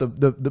about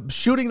the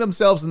shooting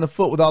themselves in the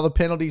foot with all the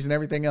penalties and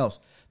everything else,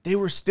 they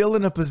were still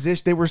in a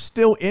position. They were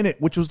still in it,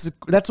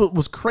 that's what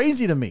was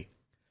crazy to me.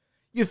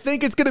 You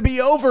think it's going to be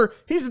over.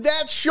 He's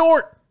that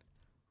short.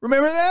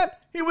 Remember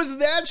that? He was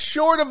that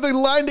short of the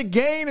line to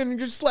gain, and you're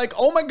just like,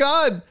 oh my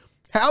God,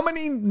 how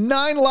many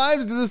 9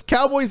 lives do this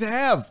Cowboys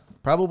have?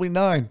 Probably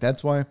 9.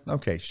 That's why.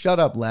 Okay, shut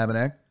up,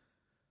 Laminack.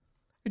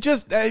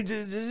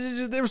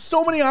 There were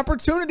so many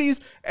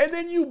opportunities, and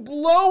then you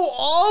blow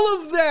all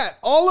of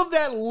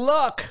that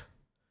luck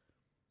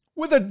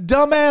with a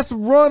dumbass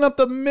run up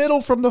the middle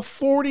from the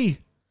 40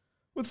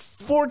 with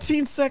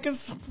 14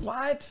 seconds.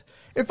 What?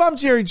 If I'm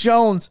Jerry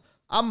Jones,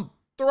 I'm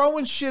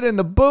throwing shit in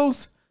the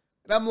booth,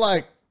 and I'm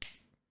like,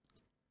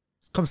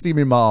 come see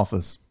me in my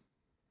office.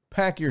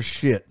 Pack your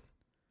shit.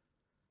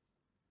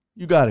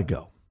 You got to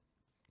go.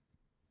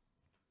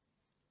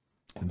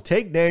 And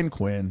take Dan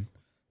Quinn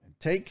and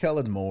take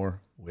Kellen Moore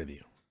with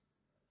you.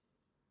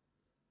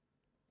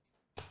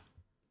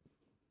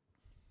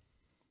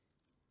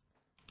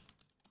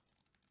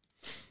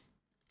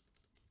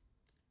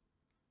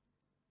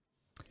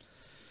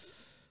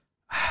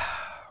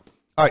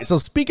 All right, so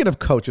speaking of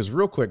coaches,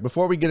 real quick,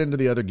 before we get into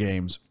the other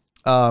games,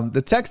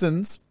 the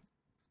Texans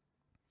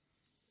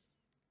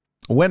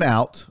went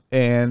out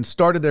and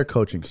started their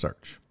coaching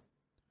search.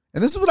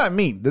 And this is what I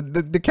mean.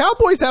 The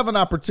Cowboys have an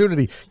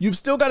opportunity. You've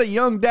still got a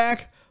young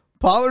Dak.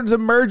 Pollard's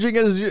emerging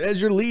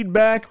as your lead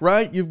back,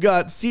 right? You've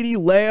got CeeDee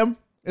Lamb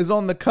is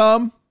on the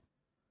come.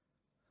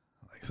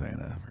 I like saying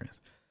that.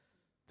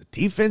 The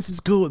defense is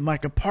good with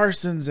Micah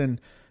Parsons and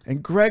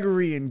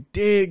Gregory and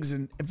Diggs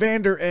and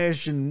Vander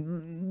Esch,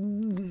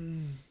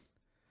 and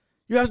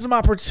you have some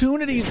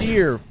opportunities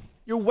here.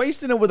 You're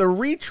wasting it with a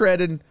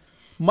retread and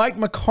Mike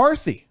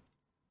McCarthy.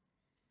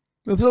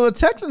 And so the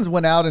Texans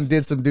went out and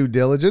did some due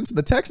diligence.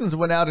 The Texans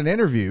went out and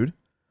interviewed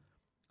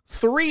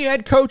 3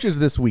 head coaches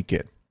this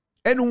weekend,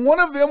 and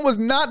one of them was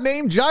not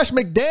named Josh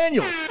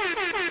McDaniels.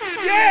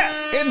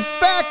 Yes! In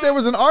fact, there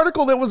was an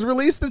article that was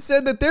released that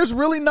said that there's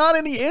really not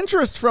any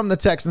interest from the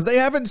Texans. They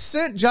haven't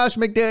sent Josh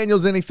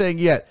McDaniels anything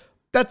yet.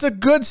 That's a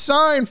good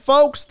sign,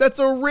 folks. That's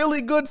a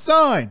really good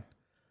sign.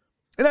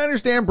 And I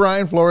understand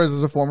Brian Flores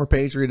is a former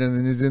Patriot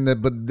and is in the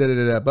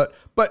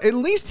but at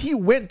least he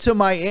went to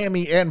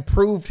Miami and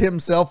proved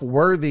himself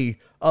worthy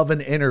of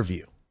an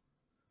interview.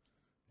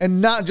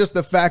 And not just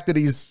the fact that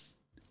he's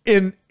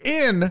in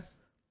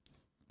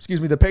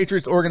the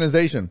Patriots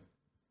organization.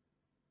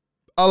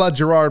 A la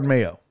Gerard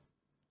Mayo.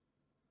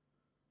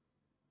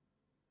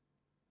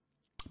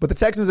 But the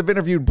Texans have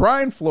interviewed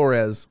Brian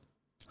Flores,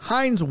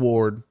 Hines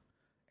Ward,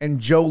 and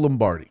Joe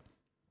Lombardi.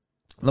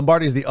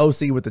 Lombardi is the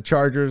OC with the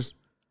Chargers.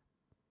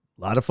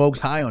 A lot of folks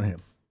high on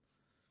him.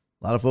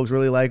 A lot of folks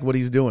really like what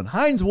he's doing.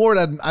 Hines Ward,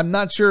 I'm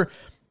not sure.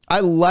 I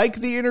like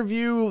the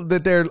interview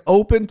that they're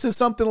open to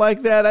something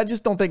like that. I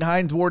just don't think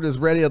Hines Ward is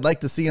ready. I'd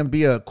like to see him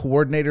be a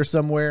coordinator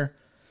somewhere.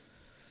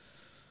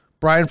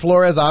 Brian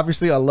Flores,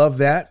 obviously, I love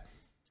that.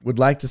 Would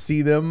like to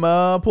see them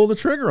pull the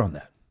trigger on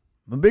that.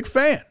 I'm a big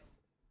fan.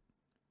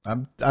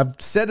 I've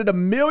said it a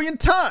million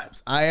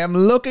times. I am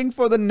looking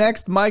for the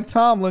next Mike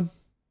Tomlin.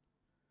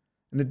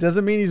 And it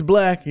doesn't mean he's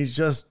black. He's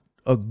just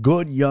a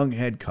good young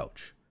head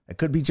coach. It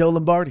could be Joe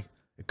Lombardi.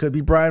 It could be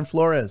Brian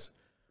Flores.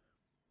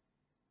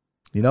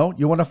 You know,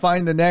 you want to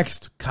find the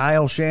next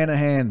Kyle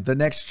Shanahan, the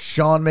next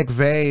Sean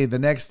McVay, the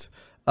next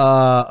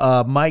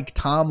Mike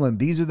Tomlin.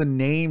 These are the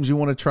names you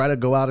want to try to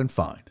go out and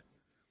find.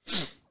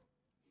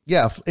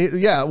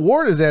 Yeah,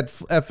 Ward is at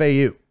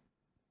FAU.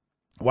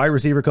 Wide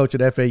receiver coach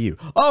at FAU.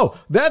 Oh,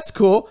 that's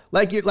cool.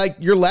 Like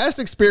your last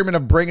experiment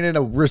of bringing in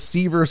a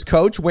receivers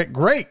coach went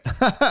great.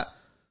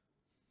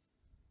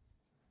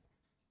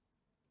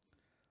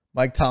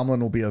 Mike Tomlin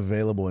will be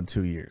available in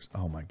 2 years.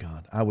 Oh my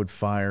God. I would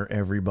fire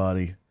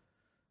everybody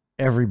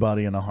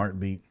in a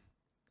heartbeat.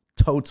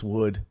 Totes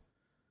would.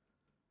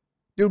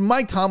 Dude,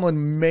 Mike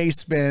Tomlin may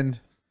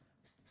spend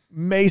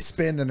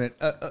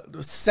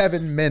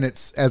 7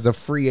 minutes as a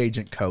free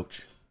agent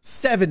coach.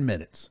 7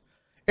 minutes.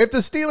 If the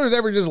Steelers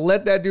ever just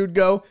let that dude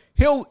go,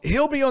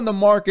 he'll be on the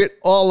market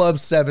all of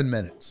 7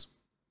 minutes.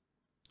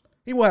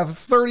 He will have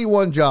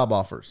 31 job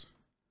offers.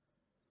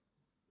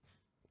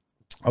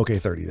 Okay,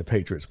 30. The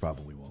Patriots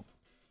probably won't.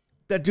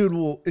 That dude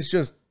will, it's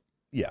just,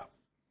 yeah.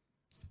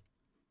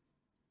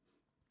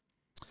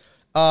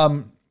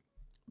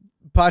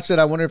 Potch said,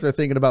 I wonder if they're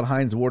thinking about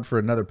Hines Ward for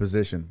another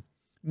position.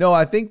 No,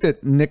 I think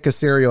that Nick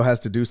Caserio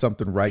has to do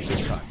something right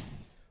this time.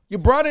 You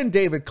brought in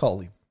David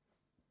Culley,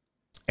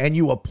 and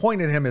you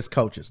appointed him as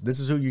coaches. This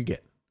is who you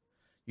get.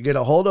 You get a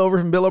holdover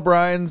from Bill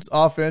O'Brien's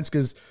offense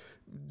because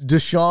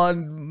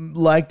Deshaun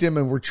liked him,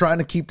 and we're trying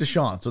to keep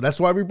Deshaun. So that's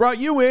why we brought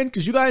you in,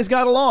 because you guys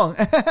got along.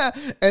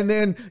 And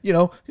then,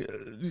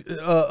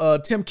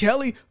 Tim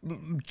Kelly,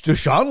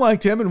 Deshaun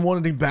liked him and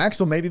wanted him back,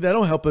 so maybe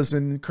that'll help us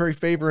in curry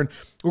favor. And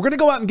we're going to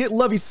go out and get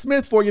Lovie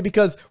Smith for you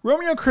because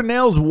Romeo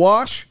Crennel's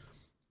wash,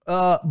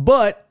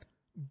 but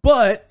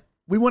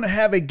we want to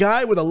have a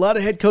guy with a lot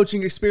of head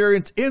coaching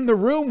experience in the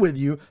room with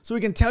you so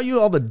he can tell you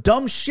all the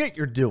dumb shit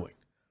you're doing.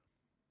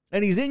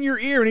 And he's in your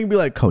ear and he can be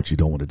like, Coach, you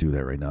don't want to do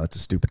that right now. That's a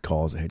stupid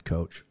call as a head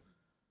coach.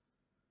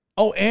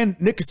 Oh, and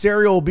Nick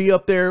Caserio will be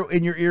up there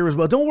in your ear as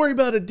well. Don't worry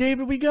about it,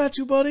 David. We got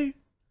you, buddy.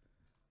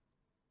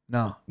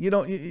 No, you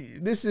don't.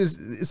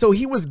 So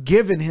he was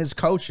given his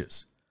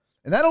coaches.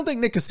 And I don't think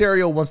Nick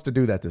Caserio wants to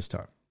do that this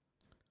time.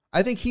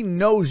 I think he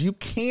knows you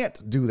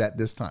can't do that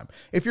this time.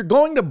 If you're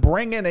going to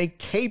bring in a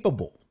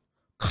capable,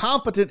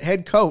 competent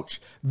head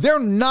coach, they're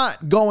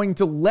not going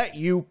to let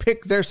you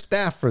pick their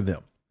staff for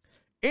them.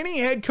 Any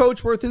head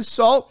coach worth his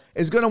salt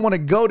is going to want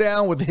to go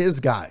down with his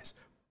guys.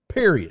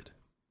 Period.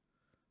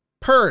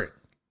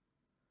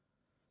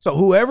 So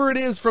whoever it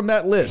is from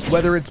that list,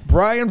 whether it's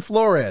Brian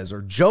Flores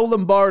or Joe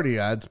Lombardi,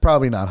 it's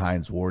probably not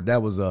Hines Ward.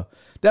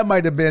 That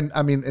might have been,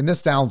 and this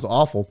sounds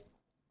awful.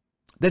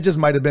 That just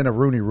might have been a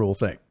Rooney Rule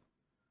thing.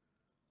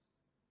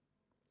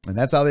 And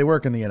that's how they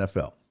work in the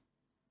NFL.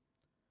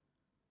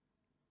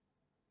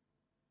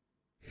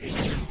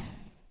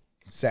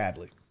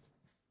 Sadly.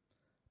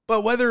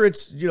 But whether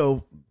it's,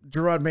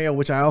 Gerard Mayo,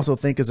 which I also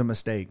think is a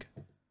mistake,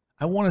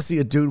 I want to see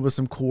a dude with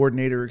some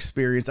coordinator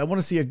experience. I want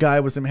to see a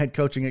guy with some head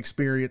coaching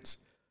experience.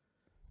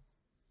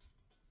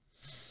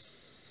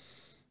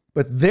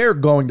 But they're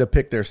going to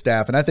pick their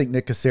staff, and I think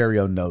Nick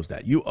Caserio knows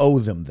that. You owe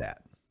them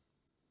that.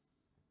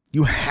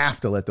 You have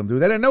to let them do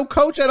that. And no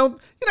coach, you're not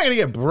going to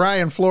get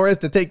Brian Flores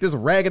to take this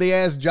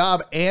raggedy-ass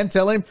job and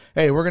tell him,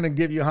 hey, we're going to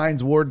give you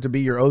Hines Ward to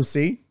be your OC. He's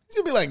going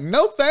to be like,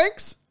 no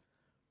thanks.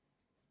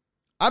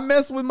 I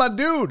mess with my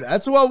dude.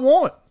 That's who I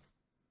want.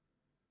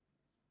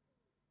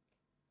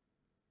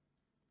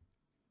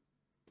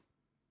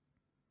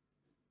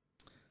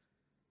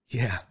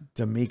 Yeah,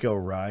 D'Amico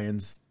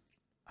Ryans.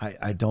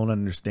 I don't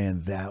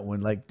understand that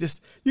one.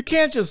 You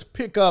can't just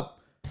pick up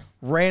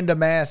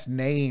random ass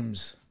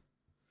names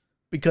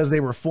because they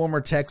were former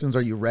Texans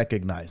or you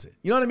recognize it.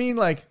 You know what I mean?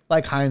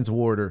 Like Hines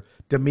Ward or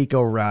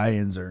D'Amico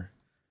Ryans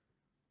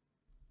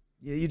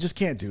you just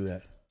can't do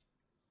that.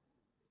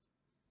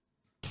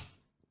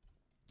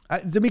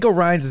 D'Amico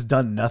Ryans has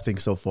done nothing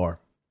so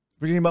far.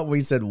 Forgetting about what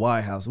he said,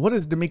 House. What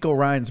has D'Amico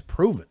Ryans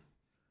proven?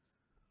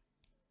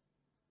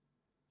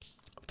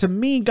 To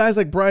me, guys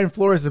like Brian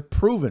Flores have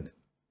proven it.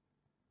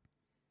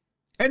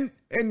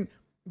 And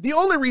the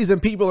only reason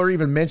people are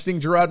even mentioning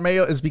Gerard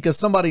Mayo is because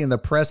somebody in the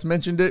press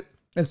mentioned it.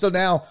 And so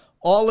now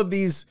all of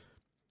these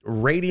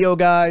radio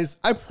guys,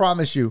 I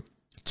promise you,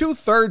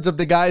 2/3 of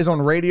the guys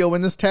on radio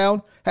in this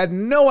town had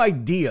no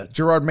idea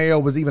Gerard Mayo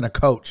was even a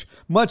coach,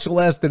 much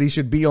less that he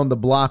should be on the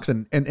blocks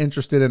and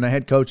interested in a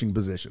head coaching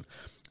position.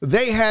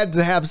 They had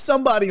to have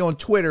somebody on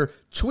Twitter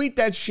tweet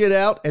that shit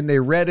out, and they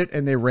read it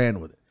and they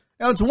ran with it.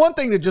 Now, it's one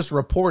thing to just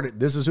report it.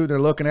 This is who they're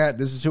looking at.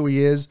 This is who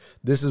he is.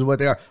 This is what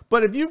they are.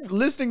 But if you're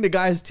listening to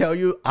guys tell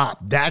you,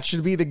 that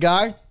should be the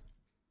guy,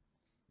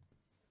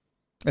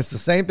 it's the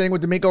same thing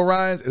with D'Amico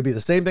Ryans. It'd be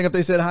the same thing if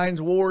they said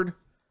Hines Ward.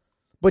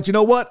 But you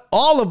know what?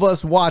 All of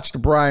us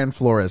watched Brian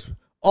Flores.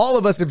 All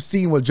of us have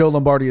seen what Joe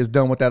Lombardi has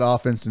done with that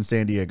offense in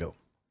San Diego.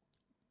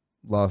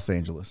 Los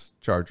Angeles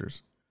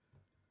Chargers.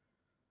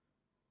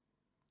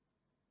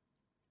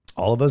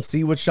 All of us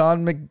see what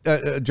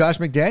Josh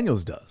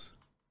McDaniels does.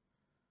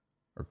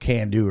 Or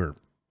can do or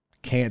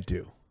can't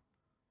do.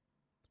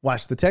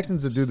 Watch, the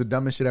Texans will do the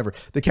dumbest shit ever.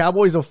 The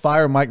Cowboys will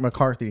fire Mike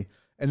McCarthy,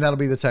 and that'll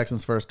be the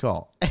Texans' first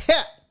call.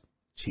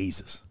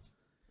 Jesus.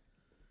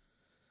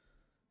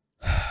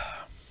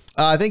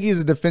 I think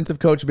he's a defensive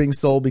coach being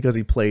sold because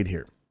he played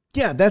here.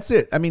 Yeah, that's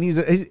it. I mean, he's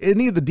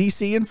any of the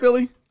DC in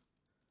Philly?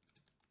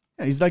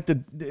 Yeah, he's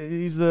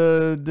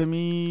the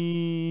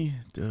D'Amico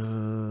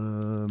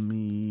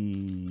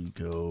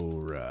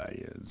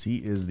Ryans. He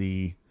is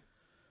the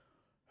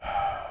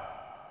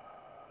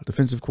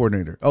defensive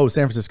coordinator. Oh,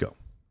 San Francisco.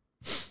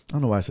 I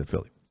don't know why I said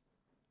Philly.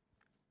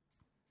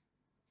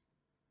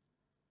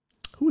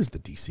 Who is the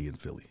DC in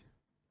Philly?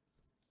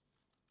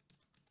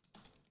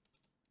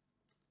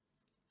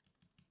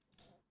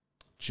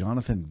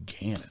 Jonathan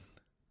Gannon.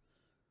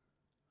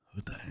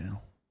 What the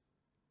hell?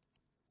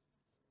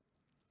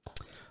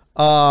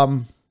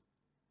 I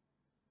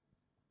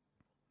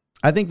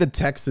think the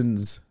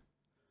Texans,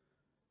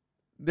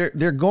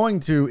 they're going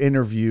to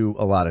interview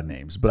a lot of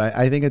names, but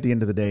I think at the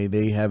end of the day,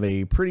 they have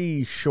a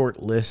pretty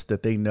short list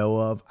that they know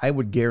of. I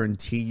would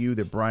guarantee you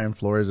that Brian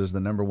Flores is the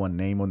number one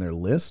name on their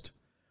list.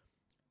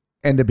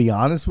 And to be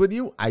honest with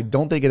you, I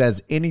don't think it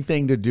has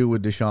anything to do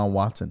with Deshaun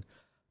Watson.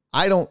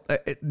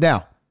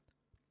 Now,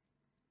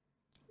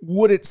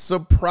 would it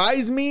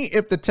surprise me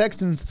if the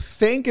Texans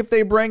think if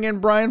they bring in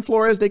Brian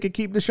Flores, they could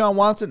keep Deshaun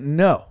Watson?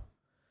 No.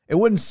 It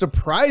wouldn't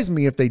surprise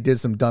me if they did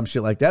some dumb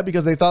shit like that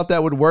because they thought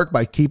that would work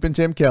by keeping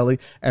Tim Kelly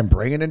and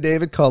bringing in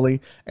David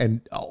Culley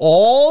and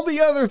all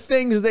the other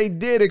things they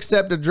did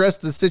except address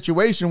the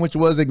situation, which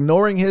was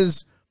ignoring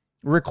his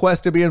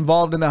request to be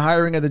involved in the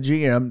hiring of the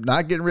GM,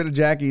 not getting rid of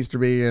Jack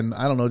Easterby, and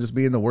I don't know, just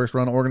being the worst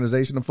run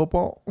organization in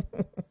football.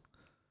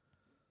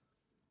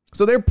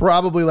 So they're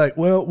probably like,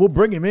 well, we'll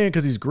bring him in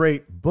because he's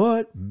great,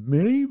 but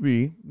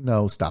maybe.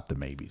 No, stop the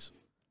maybes.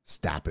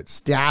 Stop it.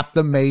 Stop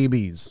the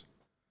maybes.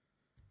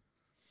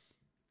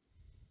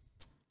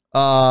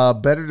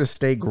 Better to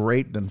stay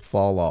great than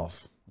fall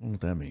off. I don't know what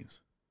that means.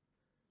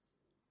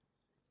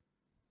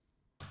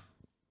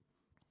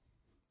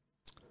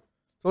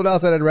 So Dal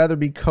said, I'd rather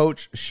be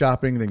coach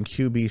shopping than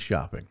QB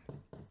shopping.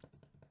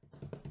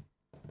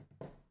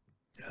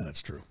 Yeah,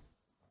 that's true.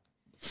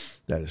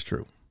 That is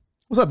true.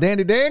 What's up,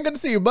 Dandy Dan? Good to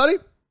see you, buddy.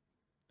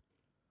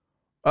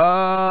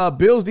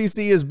 Bills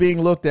DC is being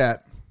looked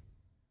at.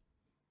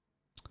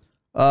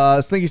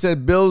 Slinky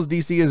said Bills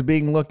DC is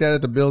being looked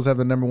at. The Bills have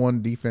the number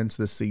one defense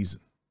this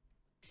season.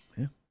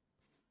 Yeah.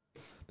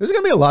 There's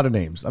going to be a lot of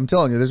names. I'm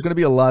telling you, there's going to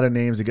be a lot of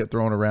names that get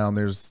thrown around.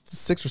 There's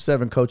 6 or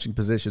 7 coaching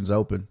positions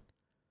open.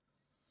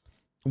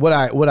 What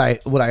I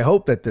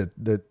hope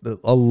that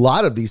a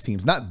lot of these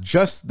teams, not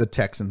just the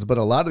Texans, but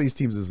a lot of these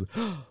teams is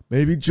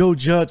maybe Joe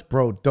Judge,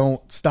 bro,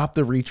 don't stop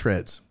the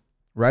retreads,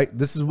 right?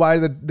 This is why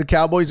the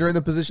Cowboys are in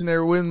the position they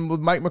were in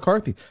with Mike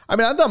McCarthy. I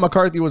mean, I thought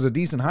McCarthy was a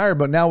decent hire,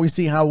 but now we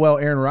see how well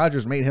Aaron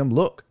Rodgers made him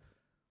look.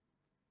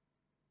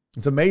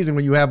 It's amazing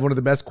when you have one of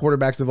the best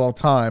quarterbacks of all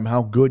time,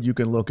 how good you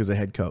can look as a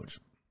head coach.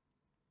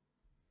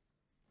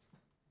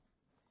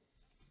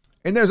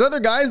 And there's other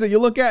guys that you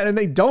look at and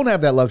they don't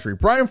have that luxury.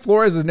 Brian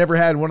Flores has never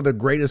had one of the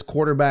greatest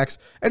quarterbacks.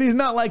 And he's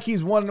not like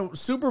he's won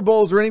Super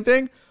Bowls or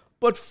anything.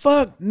 But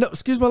no,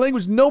 excuse my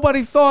language,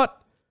 nobody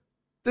thought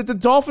that the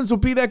Dolphins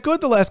would be that good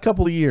the last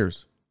couple of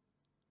years.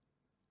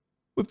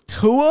 With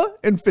Tua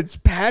and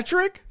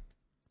Fitzpatrick?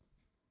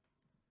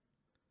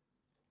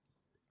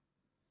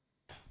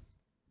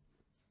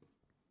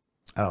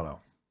 I don't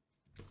know.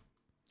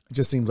 It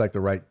just seems like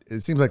the right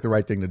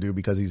thing to do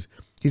because he's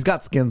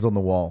got skins on the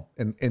wall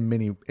in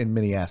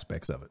many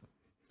aspects of it.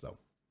 So,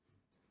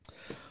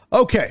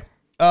 okay,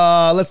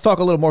 let's talk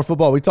a little more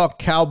football. We talked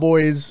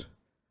Cowboys,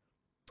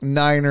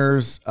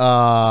 Niners.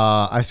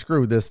 I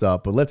screwed this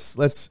up, but let's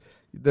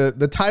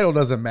the title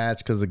doesn't match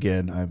because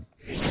again I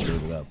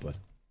screwed it up. But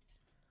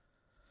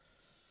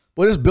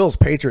this Bills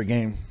Patriot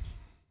game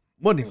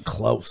wasn't even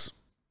close.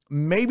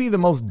 Maybe the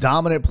most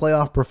dominant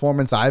playoff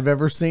performance I've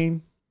ever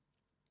seen.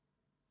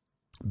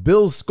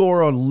 Bills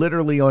score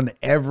on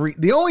every.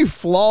 The only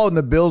flaw in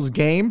the Bills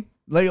game,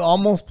 they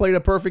almost played a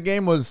perfect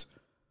game, was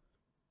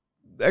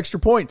extra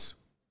points.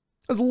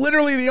 That's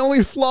literally the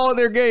only flaw of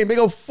their game. They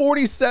go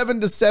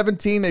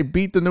 47-17. They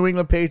beat the New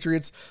England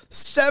Patriots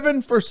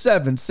 7 for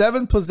 7,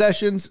 7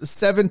 possessions,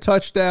 7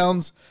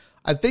 touchdowns.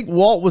 I think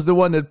Walt was the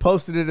one that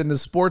posted it in the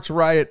Sports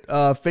Riot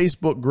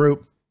Facebook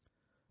group.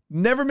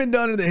 Never been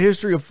done in the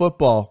history of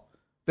football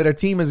that a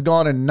team has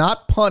gone and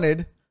not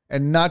punted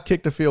and not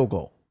kicked a field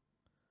goal.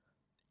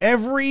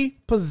 Every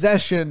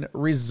possession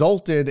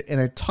resulted in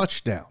a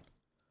touchdown.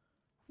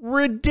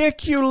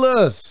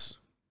 Ridiculous.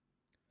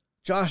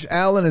 Josh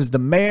Allen is the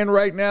man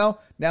right now.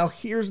 Now,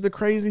 here's the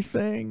crazy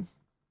thing.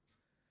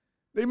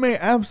 They may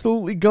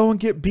absolutely go and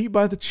get beat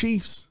by the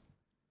Chiefs.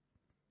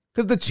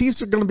 Because the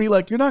Chiefs are going to be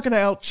like, you're not going to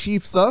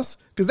out-Chiefs us.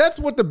 Because that's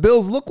what the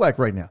Bills look like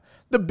right now.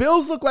 The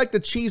Bills look like the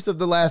Chiefs of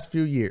the last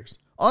few years.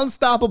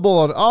 Unstoppable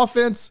on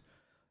offense.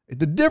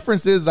 The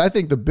difference is I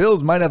think the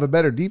Bills might have a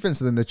better defense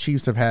than the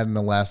Chiefs have had in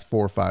the last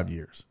 4 or 5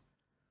 years.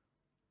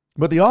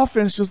 But the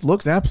offense just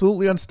looks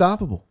absolutely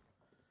unstoppable.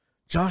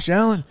 Josh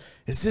Allen,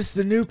 is this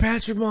the new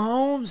Patrick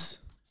Mahomes?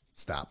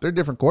 Stop. They're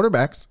different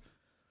quarterbacks.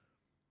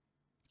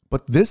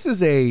 But this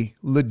is a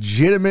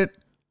legitimate,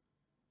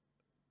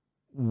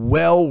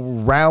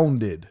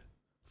 well-rounded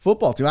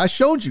football team. I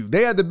showed you.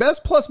 They had the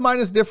best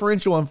plus-minus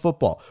differential in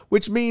football,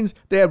 which means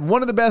they had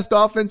one of the best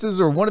offenses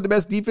or one of the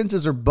best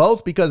defenses or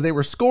both because they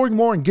were scoring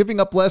more and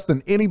giving up less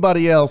than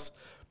anybody else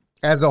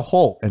as a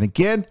whole. And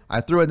again,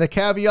 I threw in the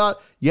caveat.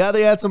 Yeah,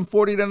 they had some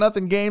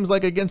 40-0 games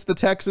like against the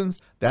Texans.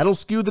 That'll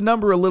skew the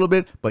number a little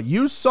bit. But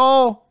you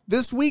saw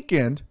this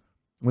weekend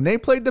when they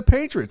played the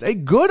Patriots, a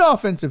good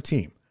offensive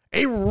team,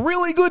 a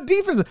really good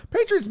defense.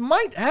 Patriots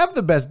might have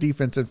the best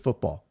defense in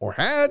football, or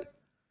had.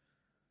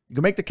 You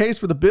can make the case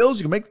for the Bills.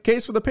 You can make the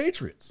case for the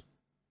Patriots.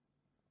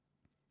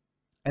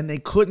 And they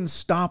couldn't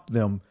stop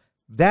them.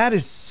 That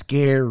is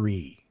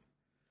scary.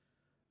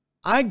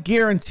 I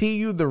guarantee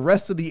you the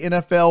rest of the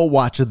NFL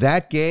watch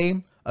that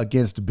game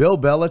against Bill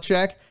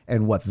Belichick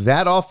and what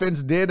that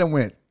offense did and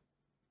went,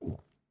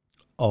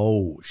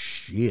 oh,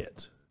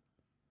 shit.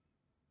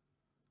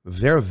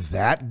 They're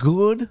that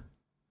good?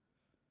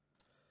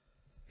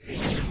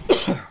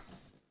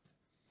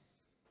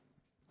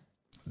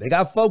 They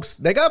got folks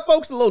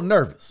a little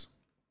nervous.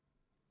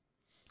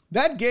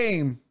 That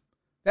game,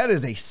 that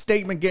is a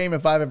statement game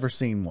if I've ever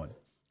seen one.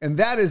 And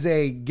that is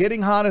a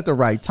getting hot at the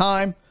right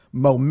time,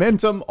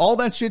 momentum, all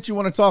that shit you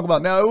want to talk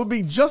about. Now, it would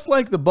be just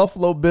like the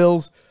Buffalo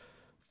Bills,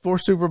 4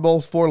 Super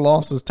Bowls, 4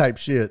 losses type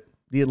shit,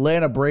 the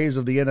Atlanta Braves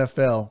of the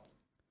NFL,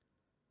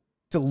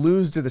 to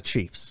lose to the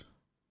Chiefs.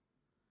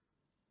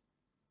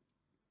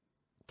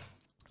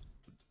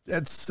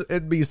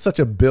 It'd be such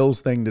a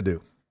Bills thing to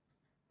do.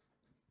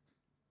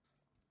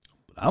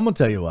 But I'm going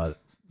to tell you what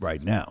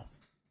right now.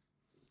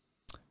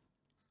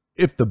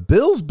 If the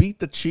Bills beat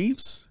the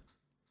Chiefs,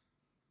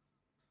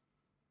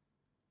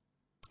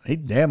 they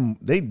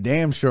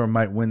damn sure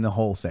might win the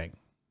whole thing.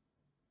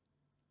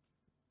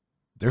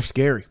 They're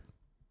scary.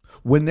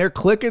 When they're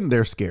clicking,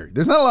 they're scary.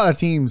 There's not a lot of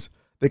teams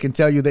that can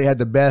tell you they had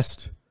the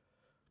best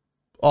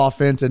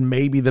offense and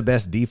maybe the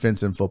best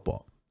defense in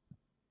football.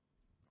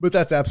 But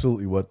that's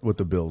absolutely what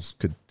the Bills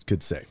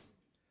could say.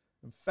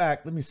 In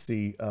fact, let me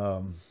see.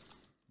 What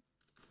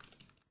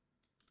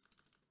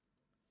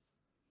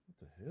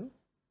the hell?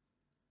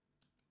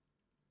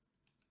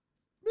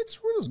 Bitch,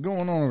 what is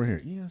going on over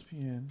here?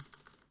 ESPN.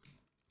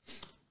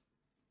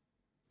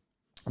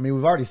 I mean,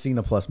 we've already seen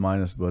the plus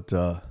minus, but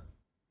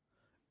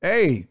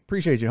hey,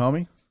 appreciate you,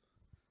 homie.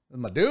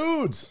 My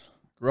dudes.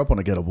 Grew up on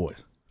the Ghetto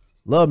Boys.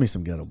 Love me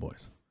some Ghetto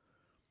Boys.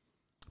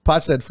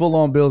 Potch said,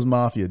 full-on Bills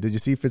Mafia. Did you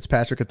see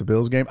Fitzpatrick at the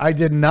Bills game? I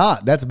did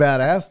not. That's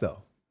badass,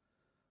 though.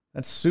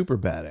 That's super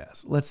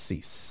badass. Let's see.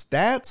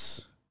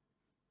 Stats.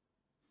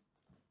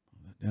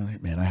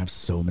 Man, I have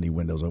so many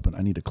windows open.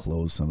 I need to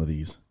close some of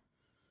these.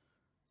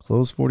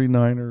 Close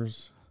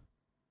 49ers.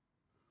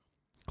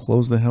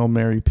 Close the Hail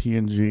Mary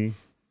PNG.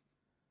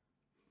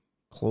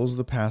 Close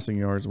the passing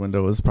yards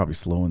window. This is probably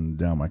slowing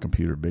down my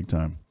computer big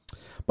time.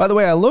 By the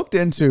way, I looked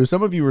into,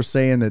 some of you were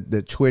saying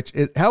that Twitch,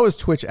 how is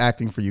Twitch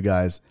acting for you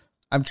guys?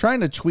 I'm trying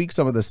to tweak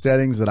some of the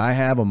settings that I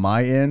have on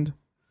my end.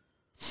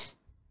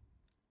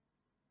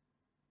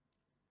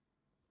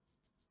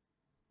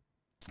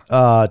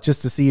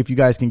 Just to see if you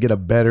guys can get a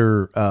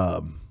better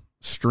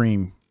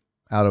stream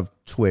out of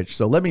Twitch.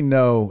 So let me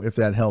know if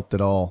that helped at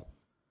all.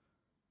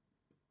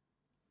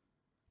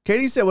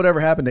 Katie said, whatever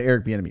happened to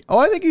Eric Bieniemy? Oh,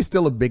 I think he's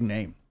still a big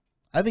name.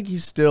 I think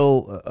he's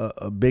still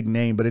a big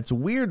name, but it's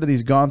weird that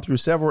he's gone through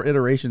several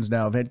iterations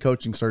now of head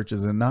coaching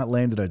searches and not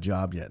landed a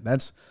job yet.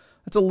 That's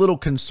a little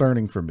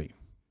concerning for me.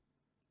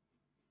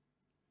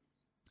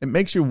 It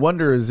makes you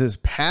wonder, is his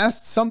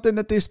past something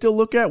that they still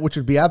look at, which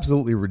would be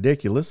absolutely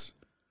ridiculous.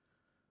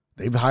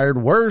 They've hired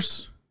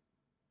worse.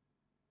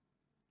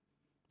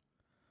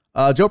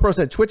 Joe Pro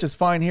said, Twitch is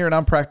fine here and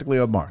I'm practically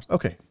on Mars.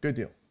 Okay, good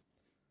deal.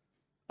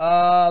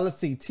 Let's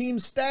see. Team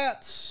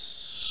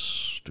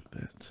stats. Do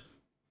that.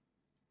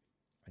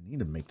 I need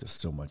to make this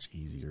so much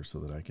easier so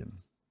that I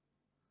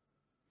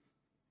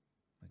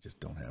just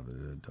don't have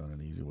it done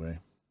an easy way.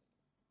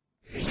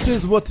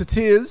 Tis what it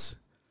is.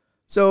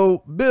 So,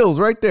 Bills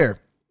right there.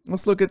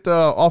 Let's look at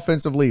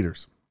offensive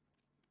leaders.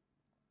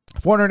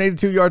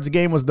 482 yards a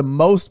game was the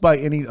most by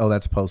any. Oh,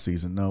 that's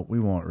postseason. No,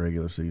 we want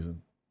regular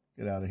season.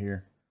 Get out of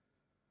here.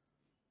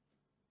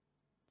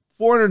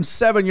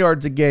 407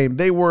 yards a game.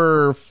 They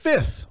were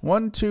fifth.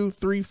 1, 2,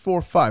 3,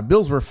 4, 5.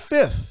 Bills were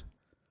fifth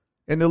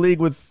in the league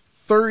with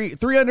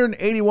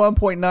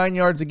 381.9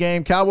 yards a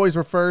game. Cowboys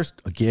were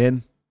first.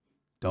 Again,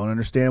 don't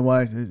understand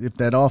why. If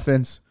that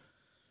offense.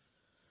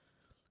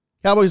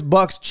 Cowboys,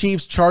 Bucks,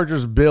 Chiefs,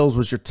 Chargers, Bills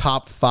was your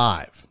top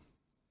 5.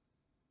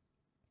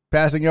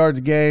 Passing yards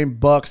a game,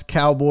 Bucks,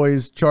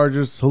 Cowboys,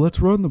 Chargers. So let's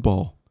run the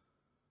ball.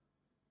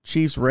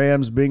 Chiefs,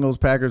 Rams, Bengals,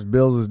 Packers,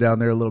 Bills is down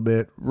there a little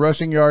bit.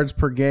 Rushing yards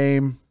per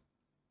game.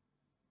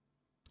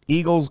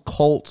 Eagles,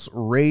 Colts,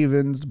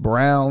 Ravens,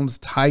 Browns,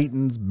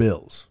 Titans,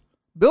 Bills.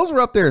 Bills were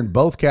up there in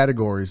both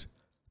categories.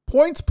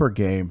 Points per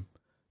game.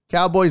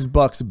 Cowboys,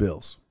 Bucks,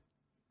 Bills.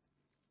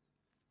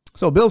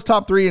 So Bills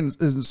top 3 in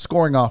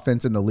scoring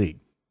offense in the league.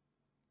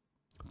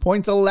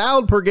 Points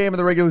allowed per game in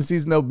the regular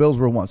season, though, Bills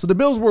were 1. So the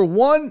Bills were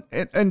 1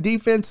 in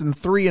defense and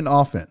 3 in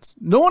offense.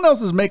 No one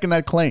else is making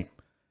that claim.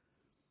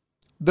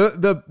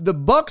 The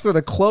Bucks are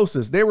the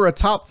closest. They were a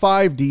top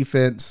 5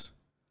 defense,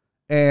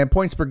 and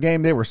points per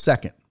game, they were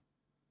second.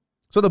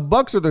 So the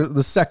Bucks are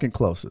the second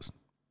closest.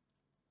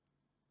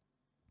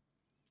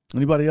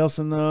 Anybody else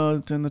in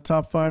the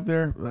top 5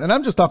 there? And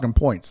I'm just talking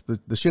points,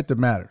 the shit that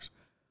matters.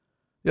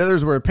 The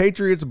others were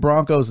Patriots,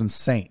 Broncos, and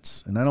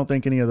Saints. And I don't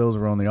think any of those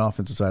were on the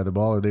offensive side of the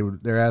ball, or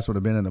their ass would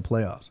have been in the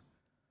playoffs.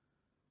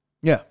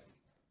 Yeah.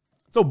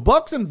 So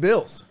Bucks and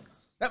Bills.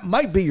 That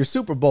might be your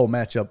Super Bowl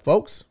matchup,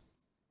 folks.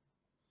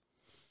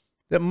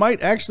 That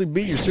might actually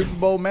be your Super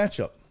Bowl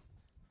matchup.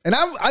 And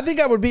I think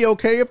I would be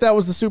okay if that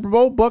was the Super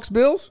Bowl, Bucks,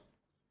 Bills.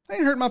 I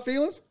ain't hurt my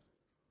feelings.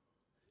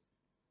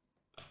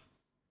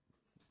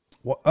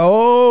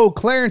 Oh,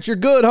 Clarence, you're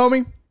good,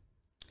 homie.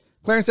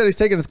 Clarence said he's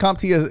taking his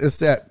CompTIA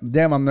set.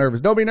 Damn, I'm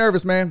nervous. Don't be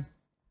nervous, man.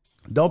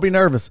 Don't be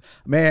nervous.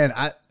 Man,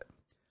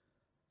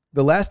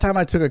 the last time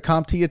I took a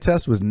CompTIA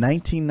test was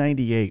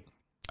 1998.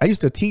 I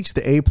used to teach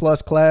the A+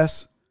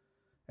 class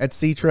at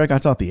C-Trek. I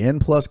taught the N+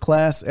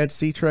 class at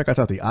C-Trek. I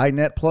taught the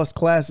INET Plus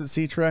class at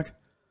C-Trek.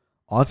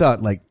 I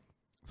taught like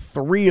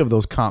 3 of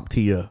those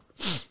CompTIA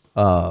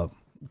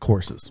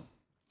courses.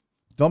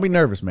 Don't be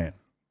nervous, man.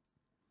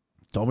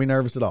 Don't be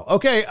nervous at all.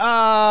 Okay,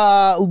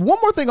 one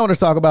more thing I want to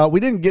talk about. We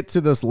didn't get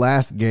to this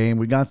last game.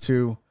 We got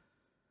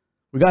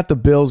the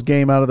Bills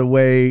game out of the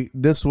way.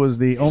 This was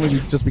the only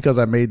just because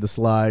I made the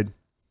slide.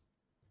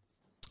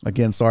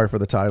 Again, sorry for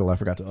the title. I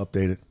forgot to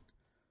update it.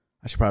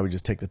 I should probably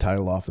just take the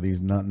title off of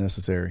these. Not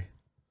necessary.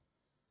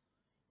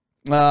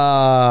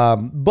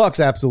 Bucks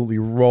absolutely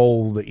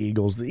roll the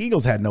Eagles. The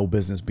Eagles had no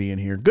business being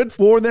here. Good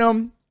for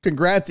them.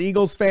 Congrats,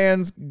 Eagles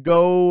fans.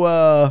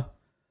 Go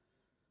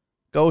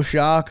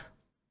Shock.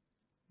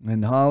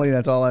 And Holly,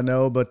 that's all I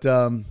know. But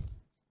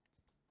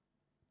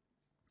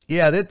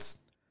yeah, that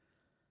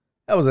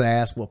was an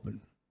ass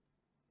whooping.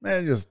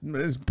 Man,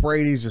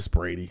 Brady's just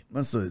Brady.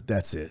 That's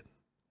it.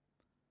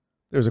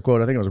 There's a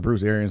quote, I think it was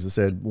Bruce Arians, that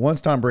said,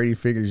 once Tom Brady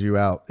figures you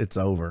out, it's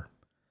over.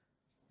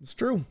 It's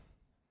true.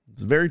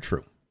 It's very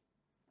true.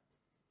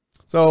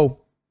 So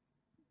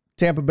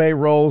Tampa Bay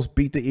rolls,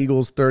 beat the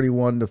Eagles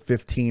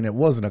 31-15. It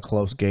wasn't a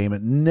close game.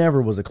 It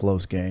never was a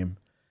close game.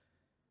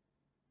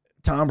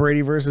 Tom Brady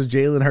versus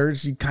Jalen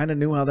Hurts, you kind of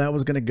knew how that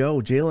was going to go.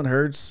 Jalen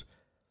Hurts,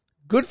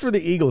 good for the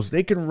Eagles.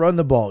 They can run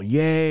the ball.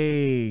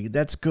 Yay,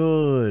 that's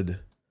good.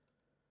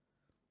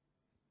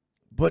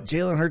 But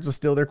Jalen Hurts is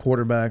still their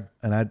quarterback,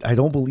 and I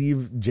don't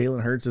believe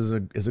Jalen Hurts is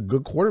a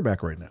good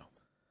quarterback right now.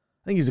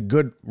 I think he's a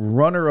good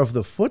runner of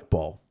the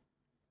football.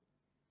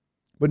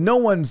 But no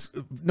one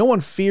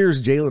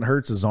fears Jalen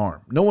Hurts'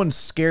 arm. No one's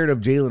scared of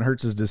Jalen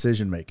Hurts'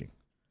 decision making.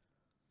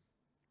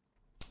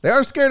 They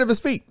are scared of his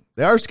feet.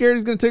 They are scared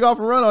he's going to take off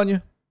and run on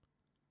you.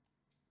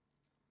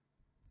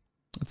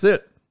 That's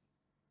it.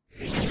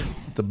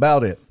 That's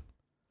about it.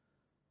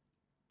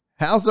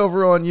 House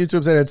over on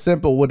YouTube said it's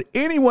simple. Would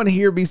anyone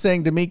here be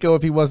saying DeMeco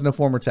if he wasn't a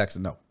former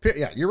Texan? No.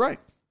 Yeah, you're right.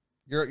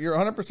 You're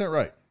 100%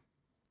 right.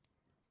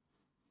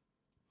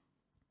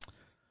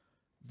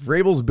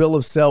 Vrabel's bill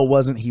of sale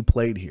wasn't he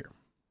played here.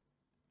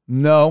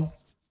 No.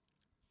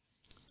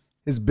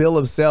 His bill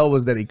of sale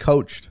was that he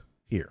coached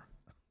here.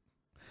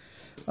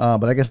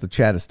 But I guess the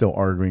chat is still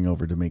arguing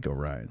over DeMeco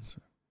Ryans.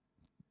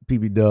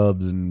 PB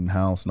Dubs and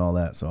House and all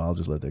that, so I'll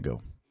just let that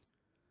go.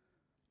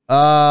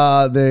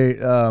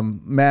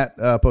 Matt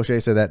Poche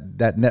said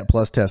that Net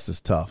Plus test is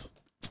tough.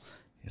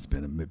 It's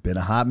been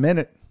a hot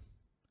minute.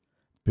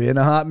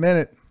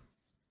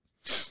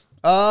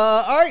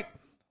 All right.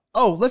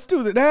 Oh, let's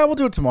do that. We'll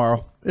do it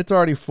tomorrow. It's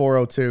already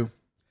 4:02. Of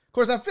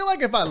course, I feel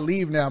like if I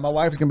leave now, my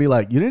wife's gonna be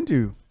like, "You didn't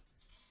do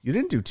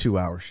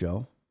 2-hour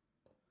show."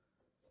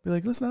 Be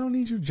like, "Listen, I don't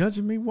need you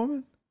judging me,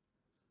 woman.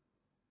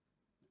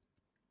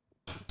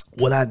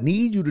 What I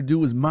need you to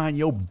do is mind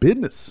your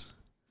business."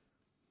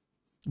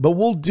 But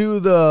let's do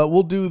the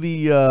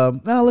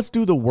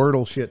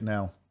Wordle shit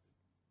now.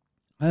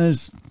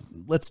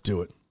 Let's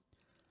do it.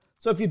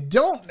 So if you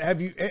don't,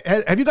 have you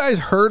guys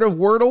heard of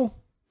Wordle?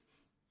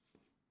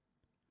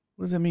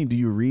 What does that mean? Do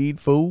you read,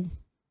 fool?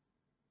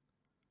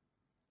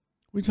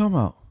 What are you talking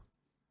about?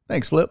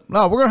 Thanks, Flip.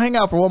 No, we're going to hang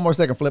out for one more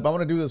second, Flip. I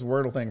want to do this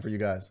Wordle thing for you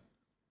guys.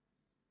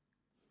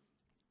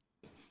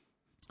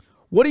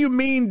 What do you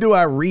mean, do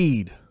I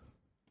read?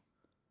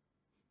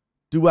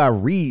 Do I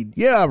read?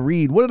 Yeah, I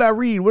read. What did I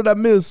read? What did I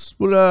miss?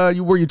 Were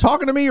you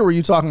talking to me or were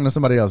you talking to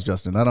somebody else,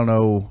 Justin? I don't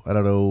know.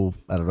 Let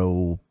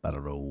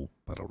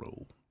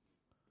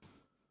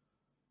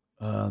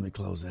me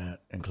close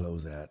that and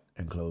close that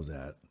and close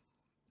that.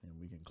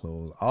 And we can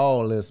close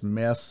all this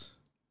mess.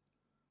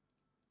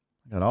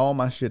 I got all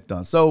my shit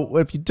done. So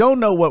if you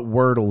don't know what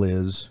Wordle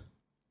is,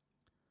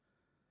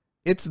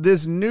 it's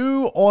this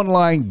new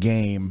online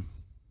game.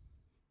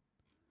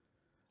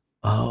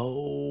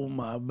 Oh,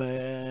 my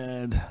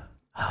bad.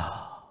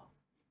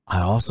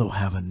 I also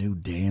have a new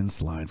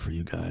dance line for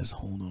you guys.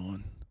 Hold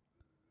on.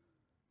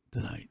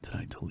 Did I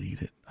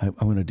delete it? I'm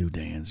going to do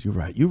dance. You're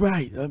right.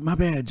 My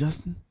bad,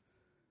 Justin.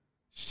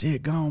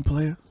 Shit, go on,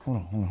 player.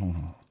 Hold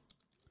on.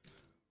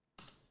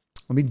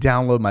 Let me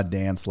download my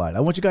dance slide.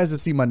 I want you guys to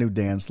see my new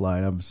dance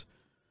slide. I've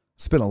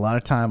spent a lot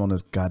of time on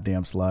this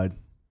goddamn slide.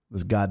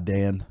 This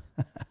goddamn.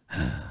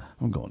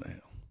 I'm going to hell.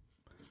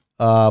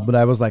 But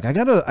I was like, I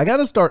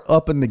gotta start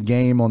upping the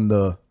game on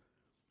the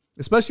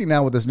especially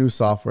now with this new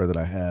software that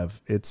I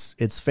have.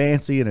 It's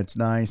fancy and it's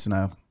nice, and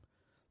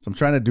so I'm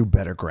trying to do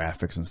better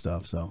graphics and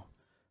stuff. So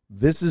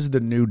this is the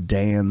new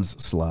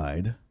Dan's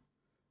slide.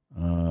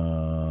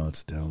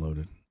 It's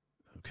downloaded.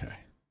 Okay.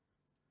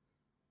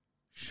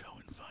 Show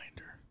and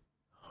Finder.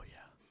 Oh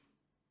yeah.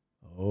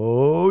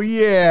 Oh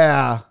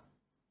yeah.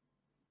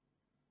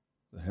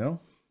 The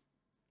hell?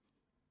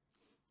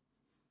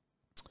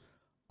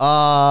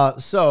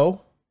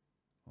 So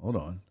hold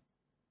on.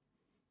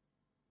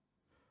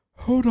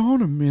 Hold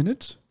on a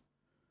minute.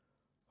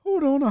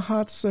 Hold on a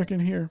hot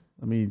second here.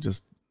 I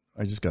just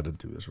got to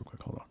do this real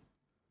quick. Hold on.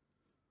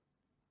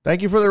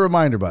 Thank you for the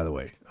reminder, by the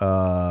way.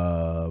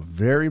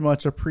 Very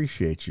much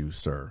appreciate you,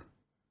 sir.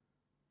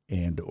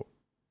 And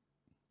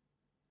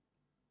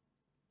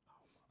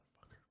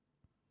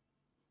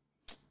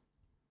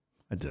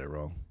I did it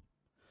wrong.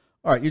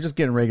 All right, you're just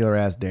getting regular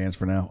ass Dan's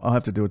for now. I'll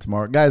have to do it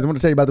tomorrow. Guys, I'm going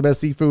to tell you about the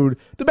best seafood,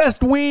 the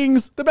best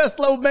wings, the best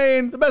lo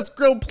mein, the best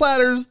grilled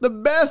platters, the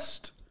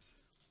best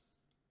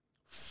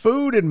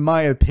food, in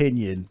my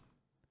opinion,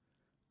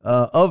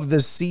 of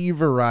the sea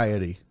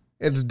variety.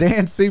 It's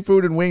Dan's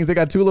Seafood and Wings. They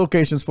got 2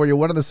 locations for you.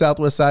 One on the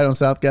southwest side on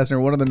South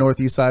Gessner, one on the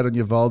northeast side on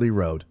Uvalde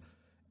Road.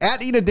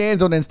 At Eat at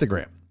Dan's on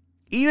Instagram.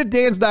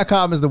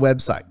 EatAtDans.com is the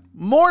website.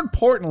 More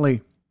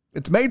importantly,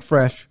 it's made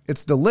fresh.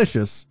 It's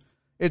delicious.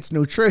 It's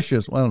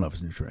nutritious. Well, I don't know if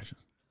it's nutritious.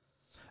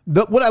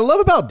 What I love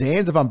about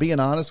Dan's, if I'm being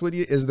honest with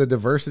you, is the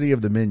diversity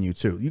of the menu,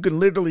 too. You can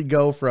literally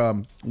go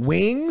from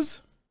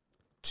wings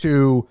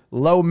to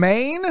lo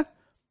mein,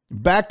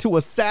 back to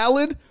a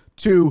salad,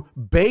 to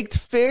baked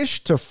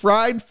fish, to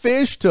fried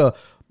fish, to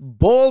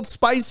boiled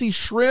spicy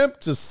shrimp,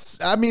 to,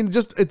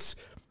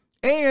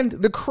 and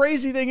the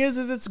crazy thing is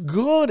it's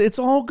good. It's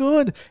all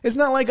good. It's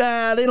not like,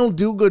 they don't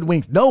do good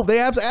wings. No, they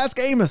have to ask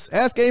Amos.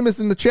 Ask Amos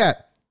in the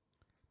chat.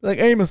 Like,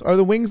 Amos, are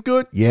the wings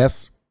good?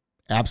 Yes,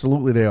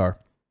 absolutely they are.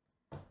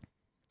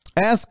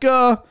 Ask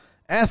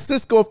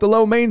Cisco if the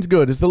lo mein's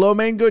good. Is the lo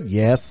mein good?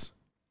 Yes.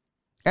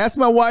 Ask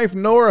my wife,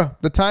 Nora,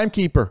 the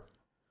timekeeper.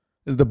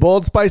 Is the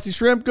boiled spicy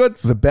shrimp good?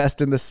 The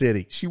best in the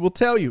city. She will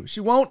tell you.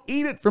 She won't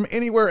eat it from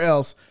anywhere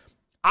else.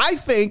 I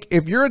think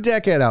if you're a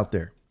deckhead out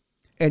there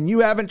and you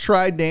haven't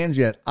tried Dan's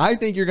yet, I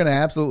think you're going to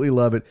absolutely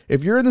love it.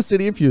 If you're in the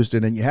city of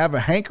Houston and you have a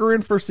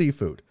hankering for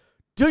seafood,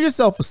 do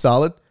yourself a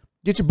solid.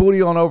 Get your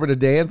booty on over to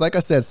Dan's. Like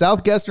I said,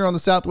 South Gessner on the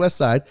southwest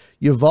side,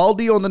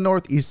 Uvalde on the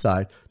northeast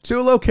side.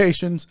 2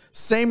 locations,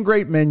 same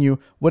great menu.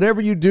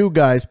 Whatever you do,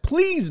 guys,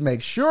 please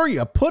make sure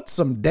you put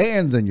some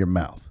Dan's in your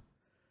mouth.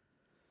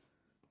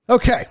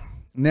 Okay.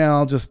 Now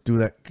I'll just do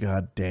that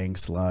god dang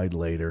slide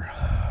later.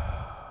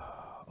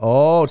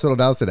 Oh, Settle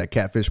Down said that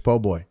catfish po'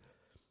 boy.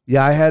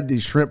 Yeah, I had the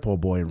shrimp po'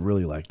 boy and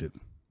really liked it.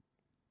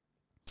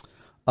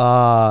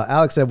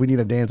 Alex said we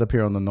need a Dan's up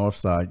here on the north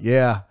side.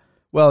 Yeah.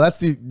 Well, that's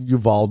the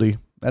Uvalde.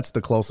 That's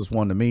the closest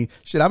one to me.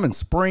 Shit, I'm in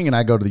Spring and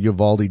I go to the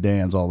Uvalde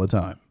Dan's all the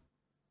time.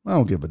 I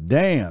don't give a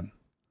damn.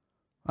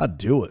 I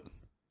do it.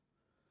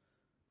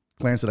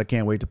 Clarence said I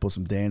can't wait to put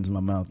some Dan's in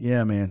my mouth.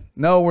 Yeah, man.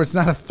 No, it's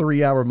not a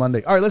 3-hour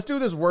Monday. All right, let's do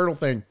this Wordle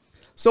thing.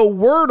 So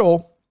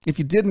Wordle, if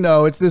you didn't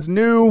know, it's this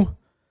newfangled.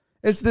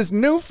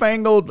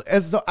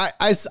 So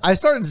I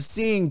started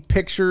seeing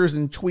pictures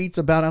and tweets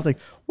about it. I was like,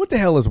 what the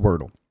hell is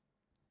Wordle?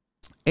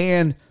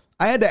 And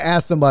I had to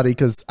ask somebody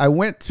because I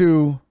went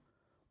to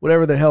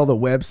whatever the hell the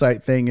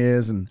website thing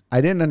is, and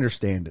I didn't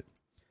understand it.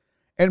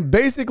 And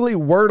basically,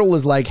 Wordle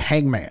is like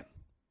Hangman.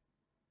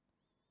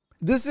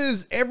 This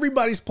is,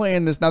 everybody's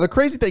playing this. Now, the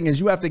crazy thing is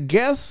you have to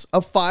guess a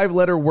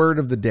 5-letter word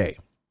of the day.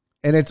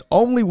 And it's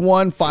only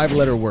one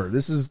 5-letter word.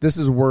 This is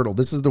Wordle.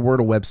 This is the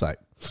Wordle website.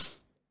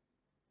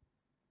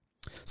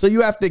 So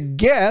you have to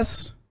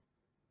guess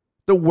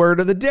the word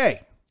of the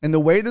day. And the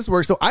way this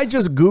works, so I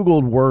just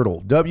Googled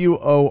Wordle,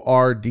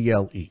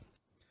 Wordle.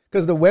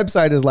 Because the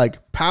website is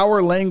like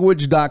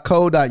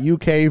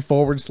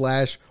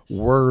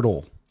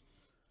powerlanguage.co.uk/Wordle.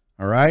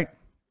 All right.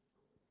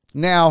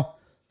 Now,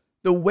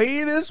 the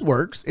way this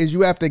works is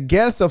you have to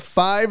guess a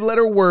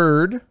 5-letter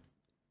word.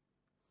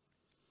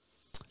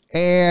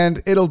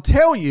 And it'll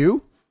tell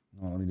you,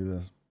 let me do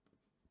this.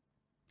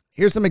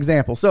 Here's some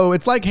examples. So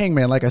it's like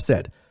Hangman, like I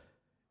said.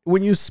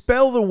 When you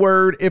spell the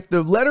word, if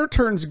the letter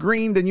turns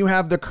green, then you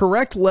have the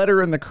correct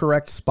letter in the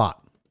correct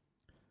spot.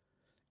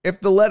 If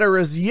the letter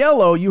is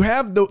yellow, you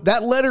have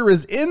that letter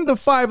is in the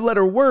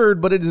 5-letter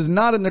word, but it is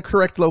not in the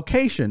correct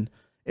location.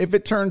 If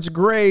it turns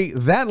gray,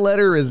 that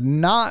letter is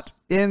not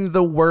in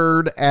the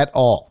word at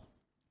all.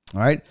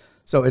 All right.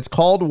 So it's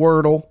called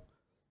Wordle.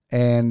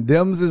 And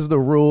them's is the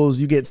rules.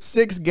 You get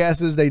 6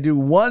 guesses. They do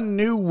 1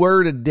 new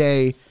word a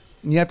day.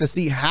 And you have to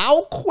see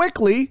how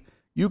quickly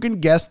you can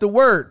guess the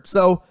word.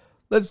 So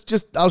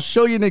I'll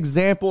show you an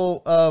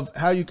example of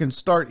how you can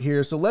start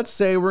here. So let's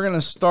say we're going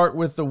to start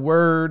with the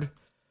word.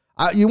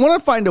 You want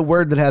to find a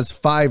word that has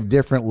 5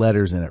 different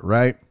letters in it,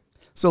 right?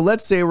 So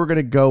let's say we're going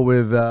to go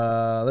with,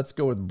 let's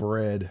go with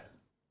bread.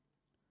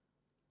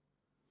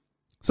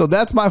 So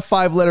that's my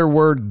 5-letter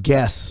word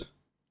guess.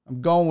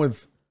 I'm going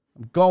with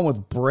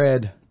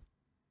bread.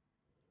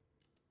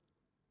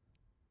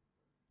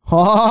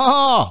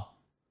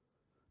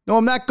 No,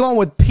 I'm not going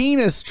with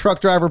penis,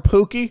 truck driver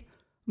Pookie.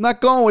 I'm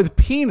not going with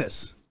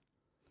penis.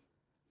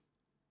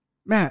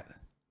 Matt,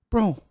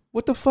 bro,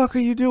 what the fuck are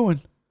you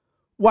doing?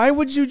 Why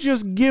would you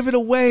just give it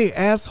away,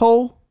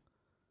 asshole?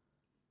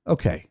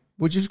 Okay,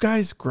 would you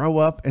guys grow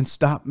up and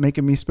stop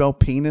making me spell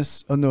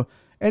penis on the...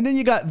 And then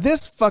you got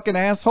this fucking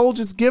asshole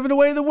just giving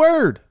away the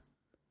word.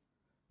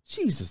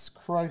 Jesus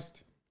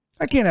Christ.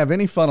 I can't have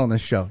any fun on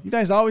this show. You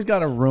guys always got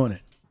to ruin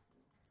it.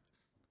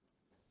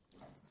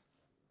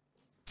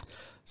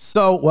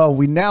 So, well,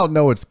 we now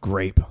know it's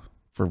grape,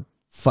 for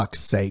fuck's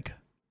sake.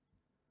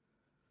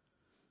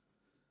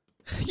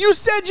 You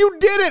said you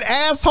did it,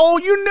 asshole.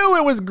 You knew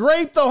it was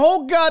grape the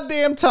whole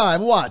goddamn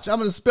time. Watch, I'm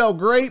going to spell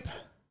grape.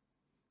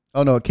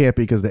 Oh, no, it can't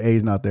be because the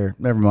A's not there.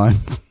 Never mind.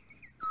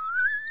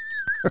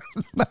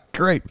 It's not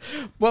grape.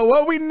 But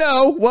what we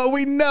know.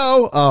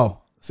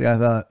 Oh, see, I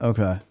thought,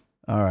 okay.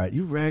 All right,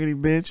 you raggedy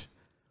bitch.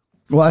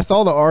 Well, I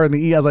saw the R and the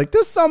E. I was like,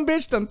 this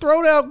sumbitch done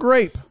throwed out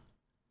grape.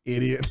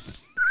 Idiot.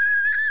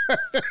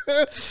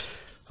 I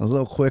was a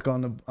little quick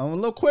on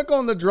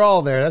the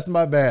draw there. That's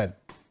my bad.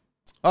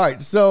 All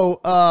right, so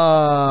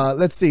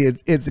let's see.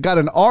 It's got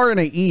an R and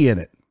an E in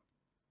it.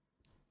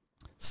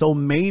 So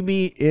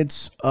maybe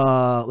it's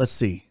let's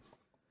see.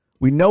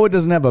 We know it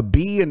doesn't have a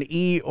B, an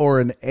E, or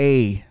an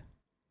A.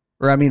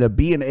 Or I mean a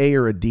B, an A,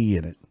 or a D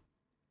in it.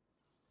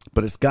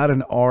 But it's got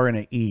an R and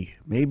an E.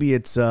 Maybe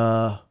it's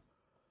I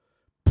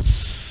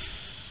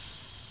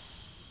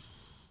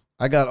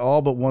got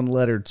all but one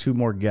letter, two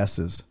more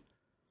guesses.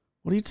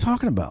 What are you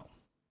talking about?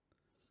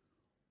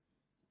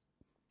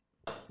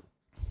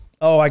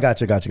 Oh, I got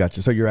you.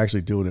 So you're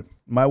actually doing it.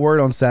 My word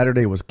on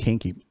Saturday was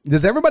kinky.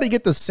 Does everybody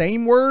get the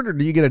same word or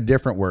do you get a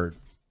different word?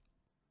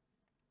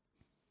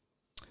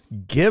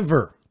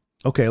 Giver.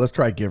 Okay, let's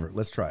try giver.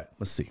 Let's try it.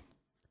 Let's see.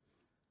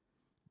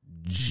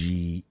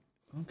 G.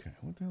 Okay,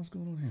 what the hell's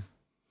going on here?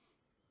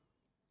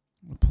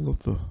 I'll pull up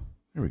the...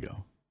 Here we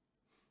go.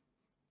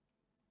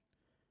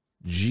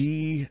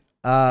 Giver.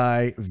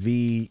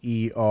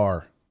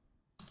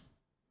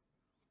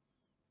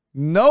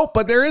 Nope,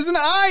 but there is an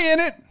I in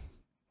it.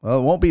 Well,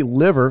 it won't be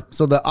liver.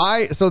 So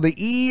the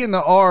E and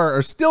the R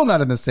are still not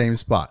in the same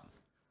spot.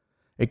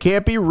 It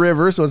can't be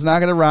river, so it's not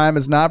going to rhyme.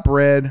 It's not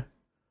bread.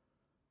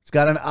 It's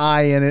got an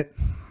I in it.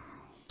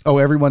 Oh,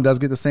 everyone does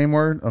get the same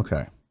word?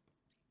 Okay.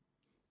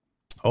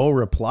 Oh,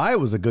 reply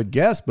was a good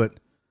guess, but...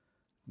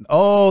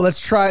 Oh, let's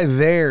try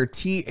there.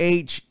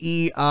 Their.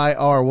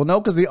 Well,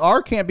 no, because the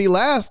R can't be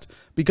last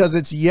because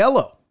it's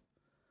yellow.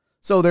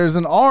 So there's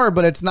an R,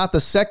 but it's not the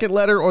second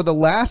letter or the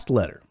last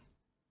letter.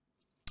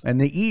 And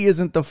the E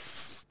isn't the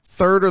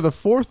third or the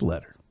fourth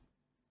letter.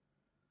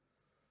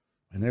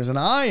 And there's an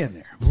I in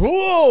there.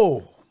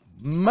 Whoa,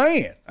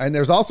 man. And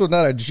there's also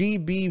not a G,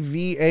 B,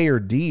 V, A, or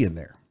D in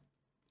there.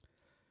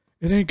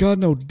 It ain't got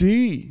no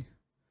D.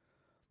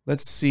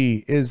 Let's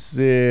see. Is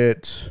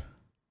it...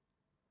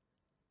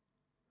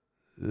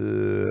 I'm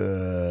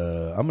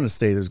going to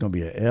say there's going to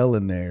be an L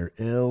in there.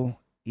 L,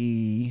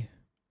 E.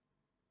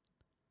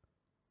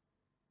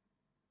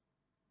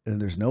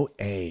 And there's no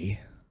A.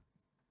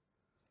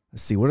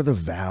 Let's see. What are the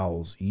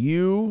vowels?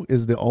 U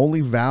is the only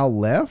vowel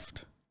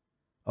left.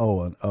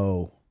 Oh, an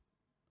O.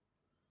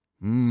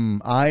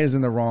 I is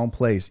in the wrong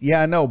place.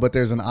 Yeah, I know, but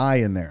there's an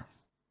I in there.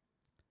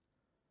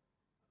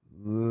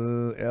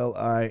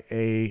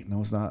 L-I-A.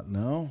 No, it's not.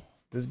 No.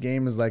 This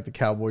game is like the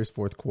Cowboys'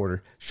 fourth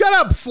quarter. Shut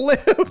up, Flip.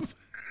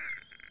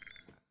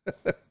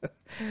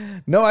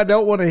 No, I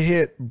don't want to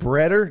hit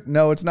Bretter.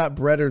 No, it's not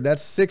Bretter.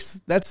 That's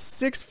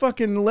six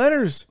fucking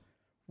letters.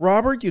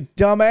 Robert, you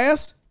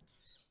dumbass.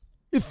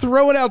 You're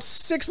throwing out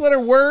 6-letter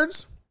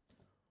words?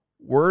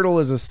 Wordle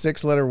is a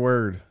 6-letter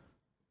word.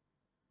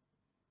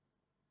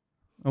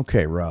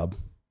 Okay, Rob.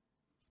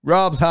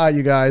 Rob's high,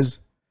 you guys.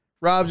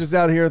 Rob's just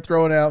out here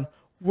throwing out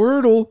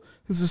Wordle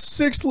is a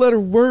 6-letter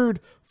word.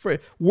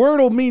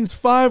 Wordle means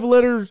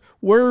 5-letter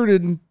word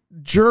in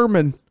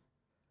German.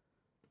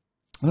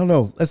 I don't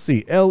know. Let's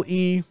see.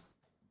 L-E.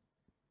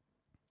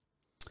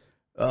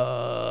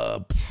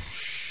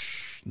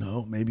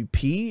 No, maybe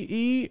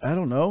P-E. I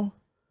don't know.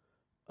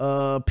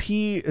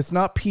 P. It's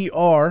not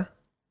P-R.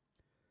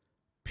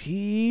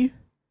 P-E.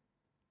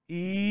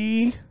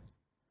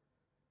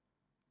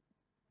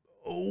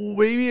 Oh,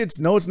 maybe it's...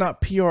 No, it's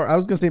not P-R. I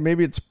was going to say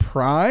maybe it's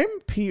Prime.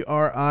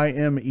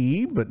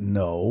 P-R-I-M-E, but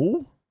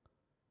no.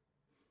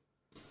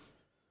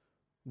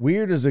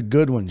 Weird is a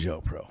good one, Joe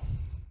Pro.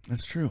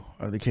 That's true.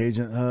 Are the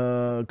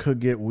Cajun could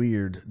get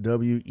weird.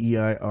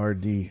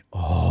 W-E-I-R-D.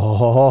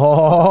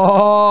 Oh,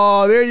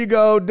 there you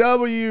go.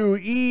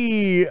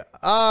 W-E-I-R-D.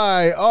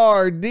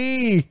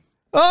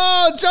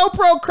 Oh, Joe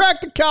Pro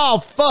cracked the cow.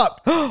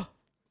 Fuck.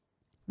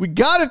 We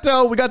got it,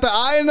 though. We got the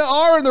I and the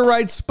R in the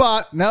right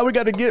spot. Now we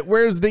got to get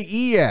where's the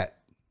E at.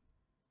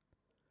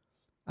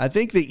 I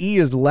think the E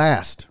is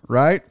last,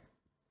 right?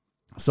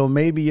 So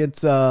maybe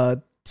it's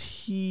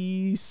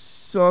T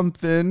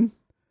something.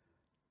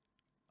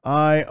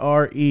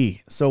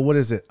 I-R-E. So what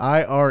is it?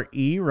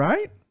 I-R-E,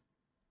 right?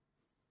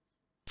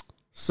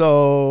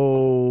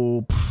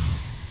 So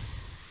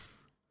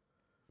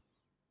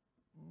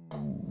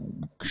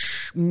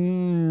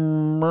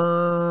I'm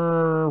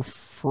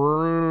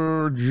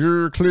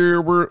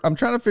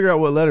trying to figure out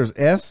what letters.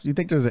 S? You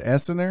think there's an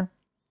S in there?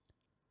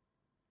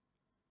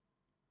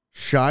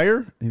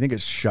 Shire? You think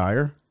it's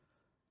Shire?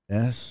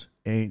 S-H-I-R-E.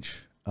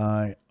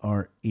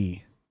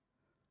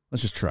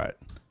 Let's just try it.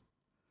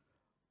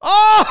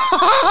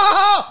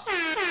 Oh!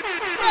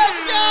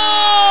 Let's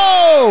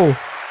go!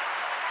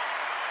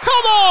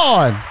 Come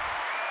on!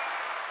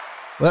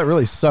 Well, that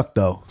really sucked,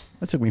 though.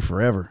 That took me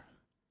forever.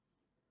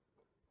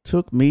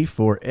 So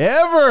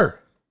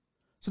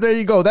there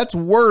you go. That's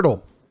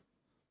Wordle.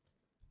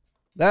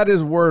 That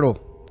is Wordle.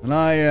 And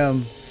I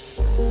am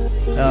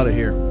out of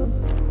here.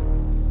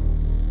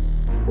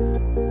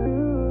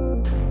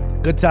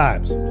 Good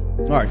times.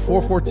 All right,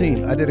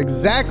 4:14. I did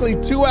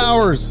exactly 2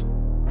 hours.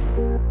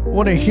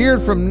 Want to hear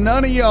it from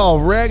none of y'all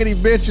raggedy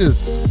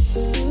bitches.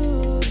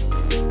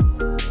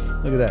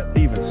 Look at that.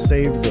 They even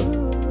saved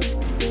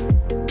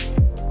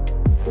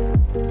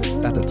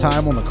got the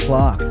time on the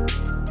clock.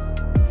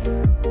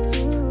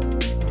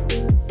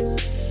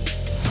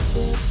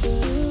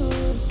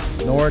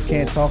 Nora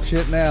can't talk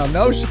shit now.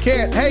 No, she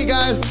can't. Hey,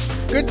 guys.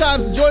 Good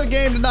times. Enjoy the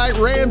game tonight.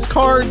 Rams,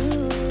 Cards.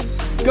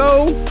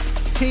 Go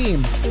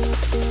team.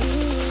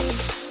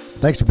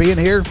 Thanks for being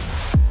here.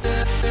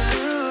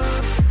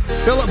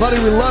 Philip, buddy,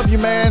 we love you,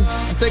 man.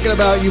 I'm thinking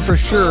about you for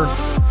sure.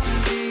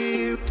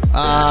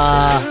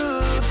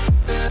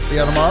 See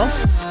you tomorrow.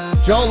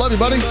 Joel, love you,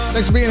 buddy.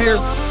 Thanks for being here.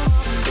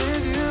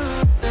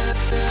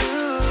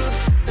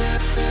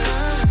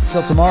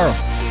 Until tomorrow.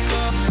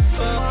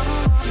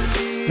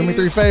 Do me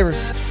 3 favors.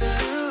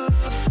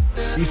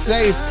 Be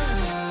safe.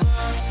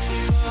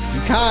 Be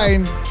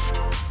kind.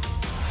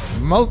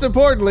 Most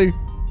importantly,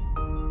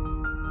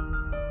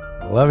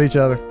 love each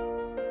other.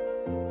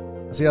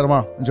 I'll see you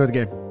tomorrow. Enjoy the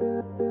game.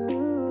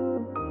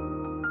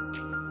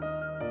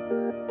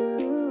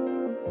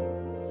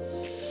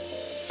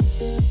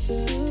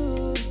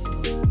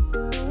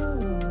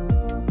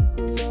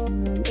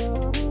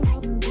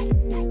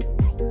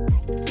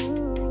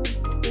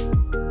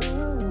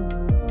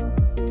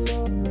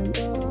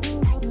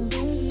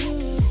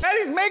 And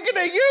he's making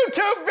a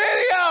YouTube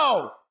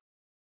video!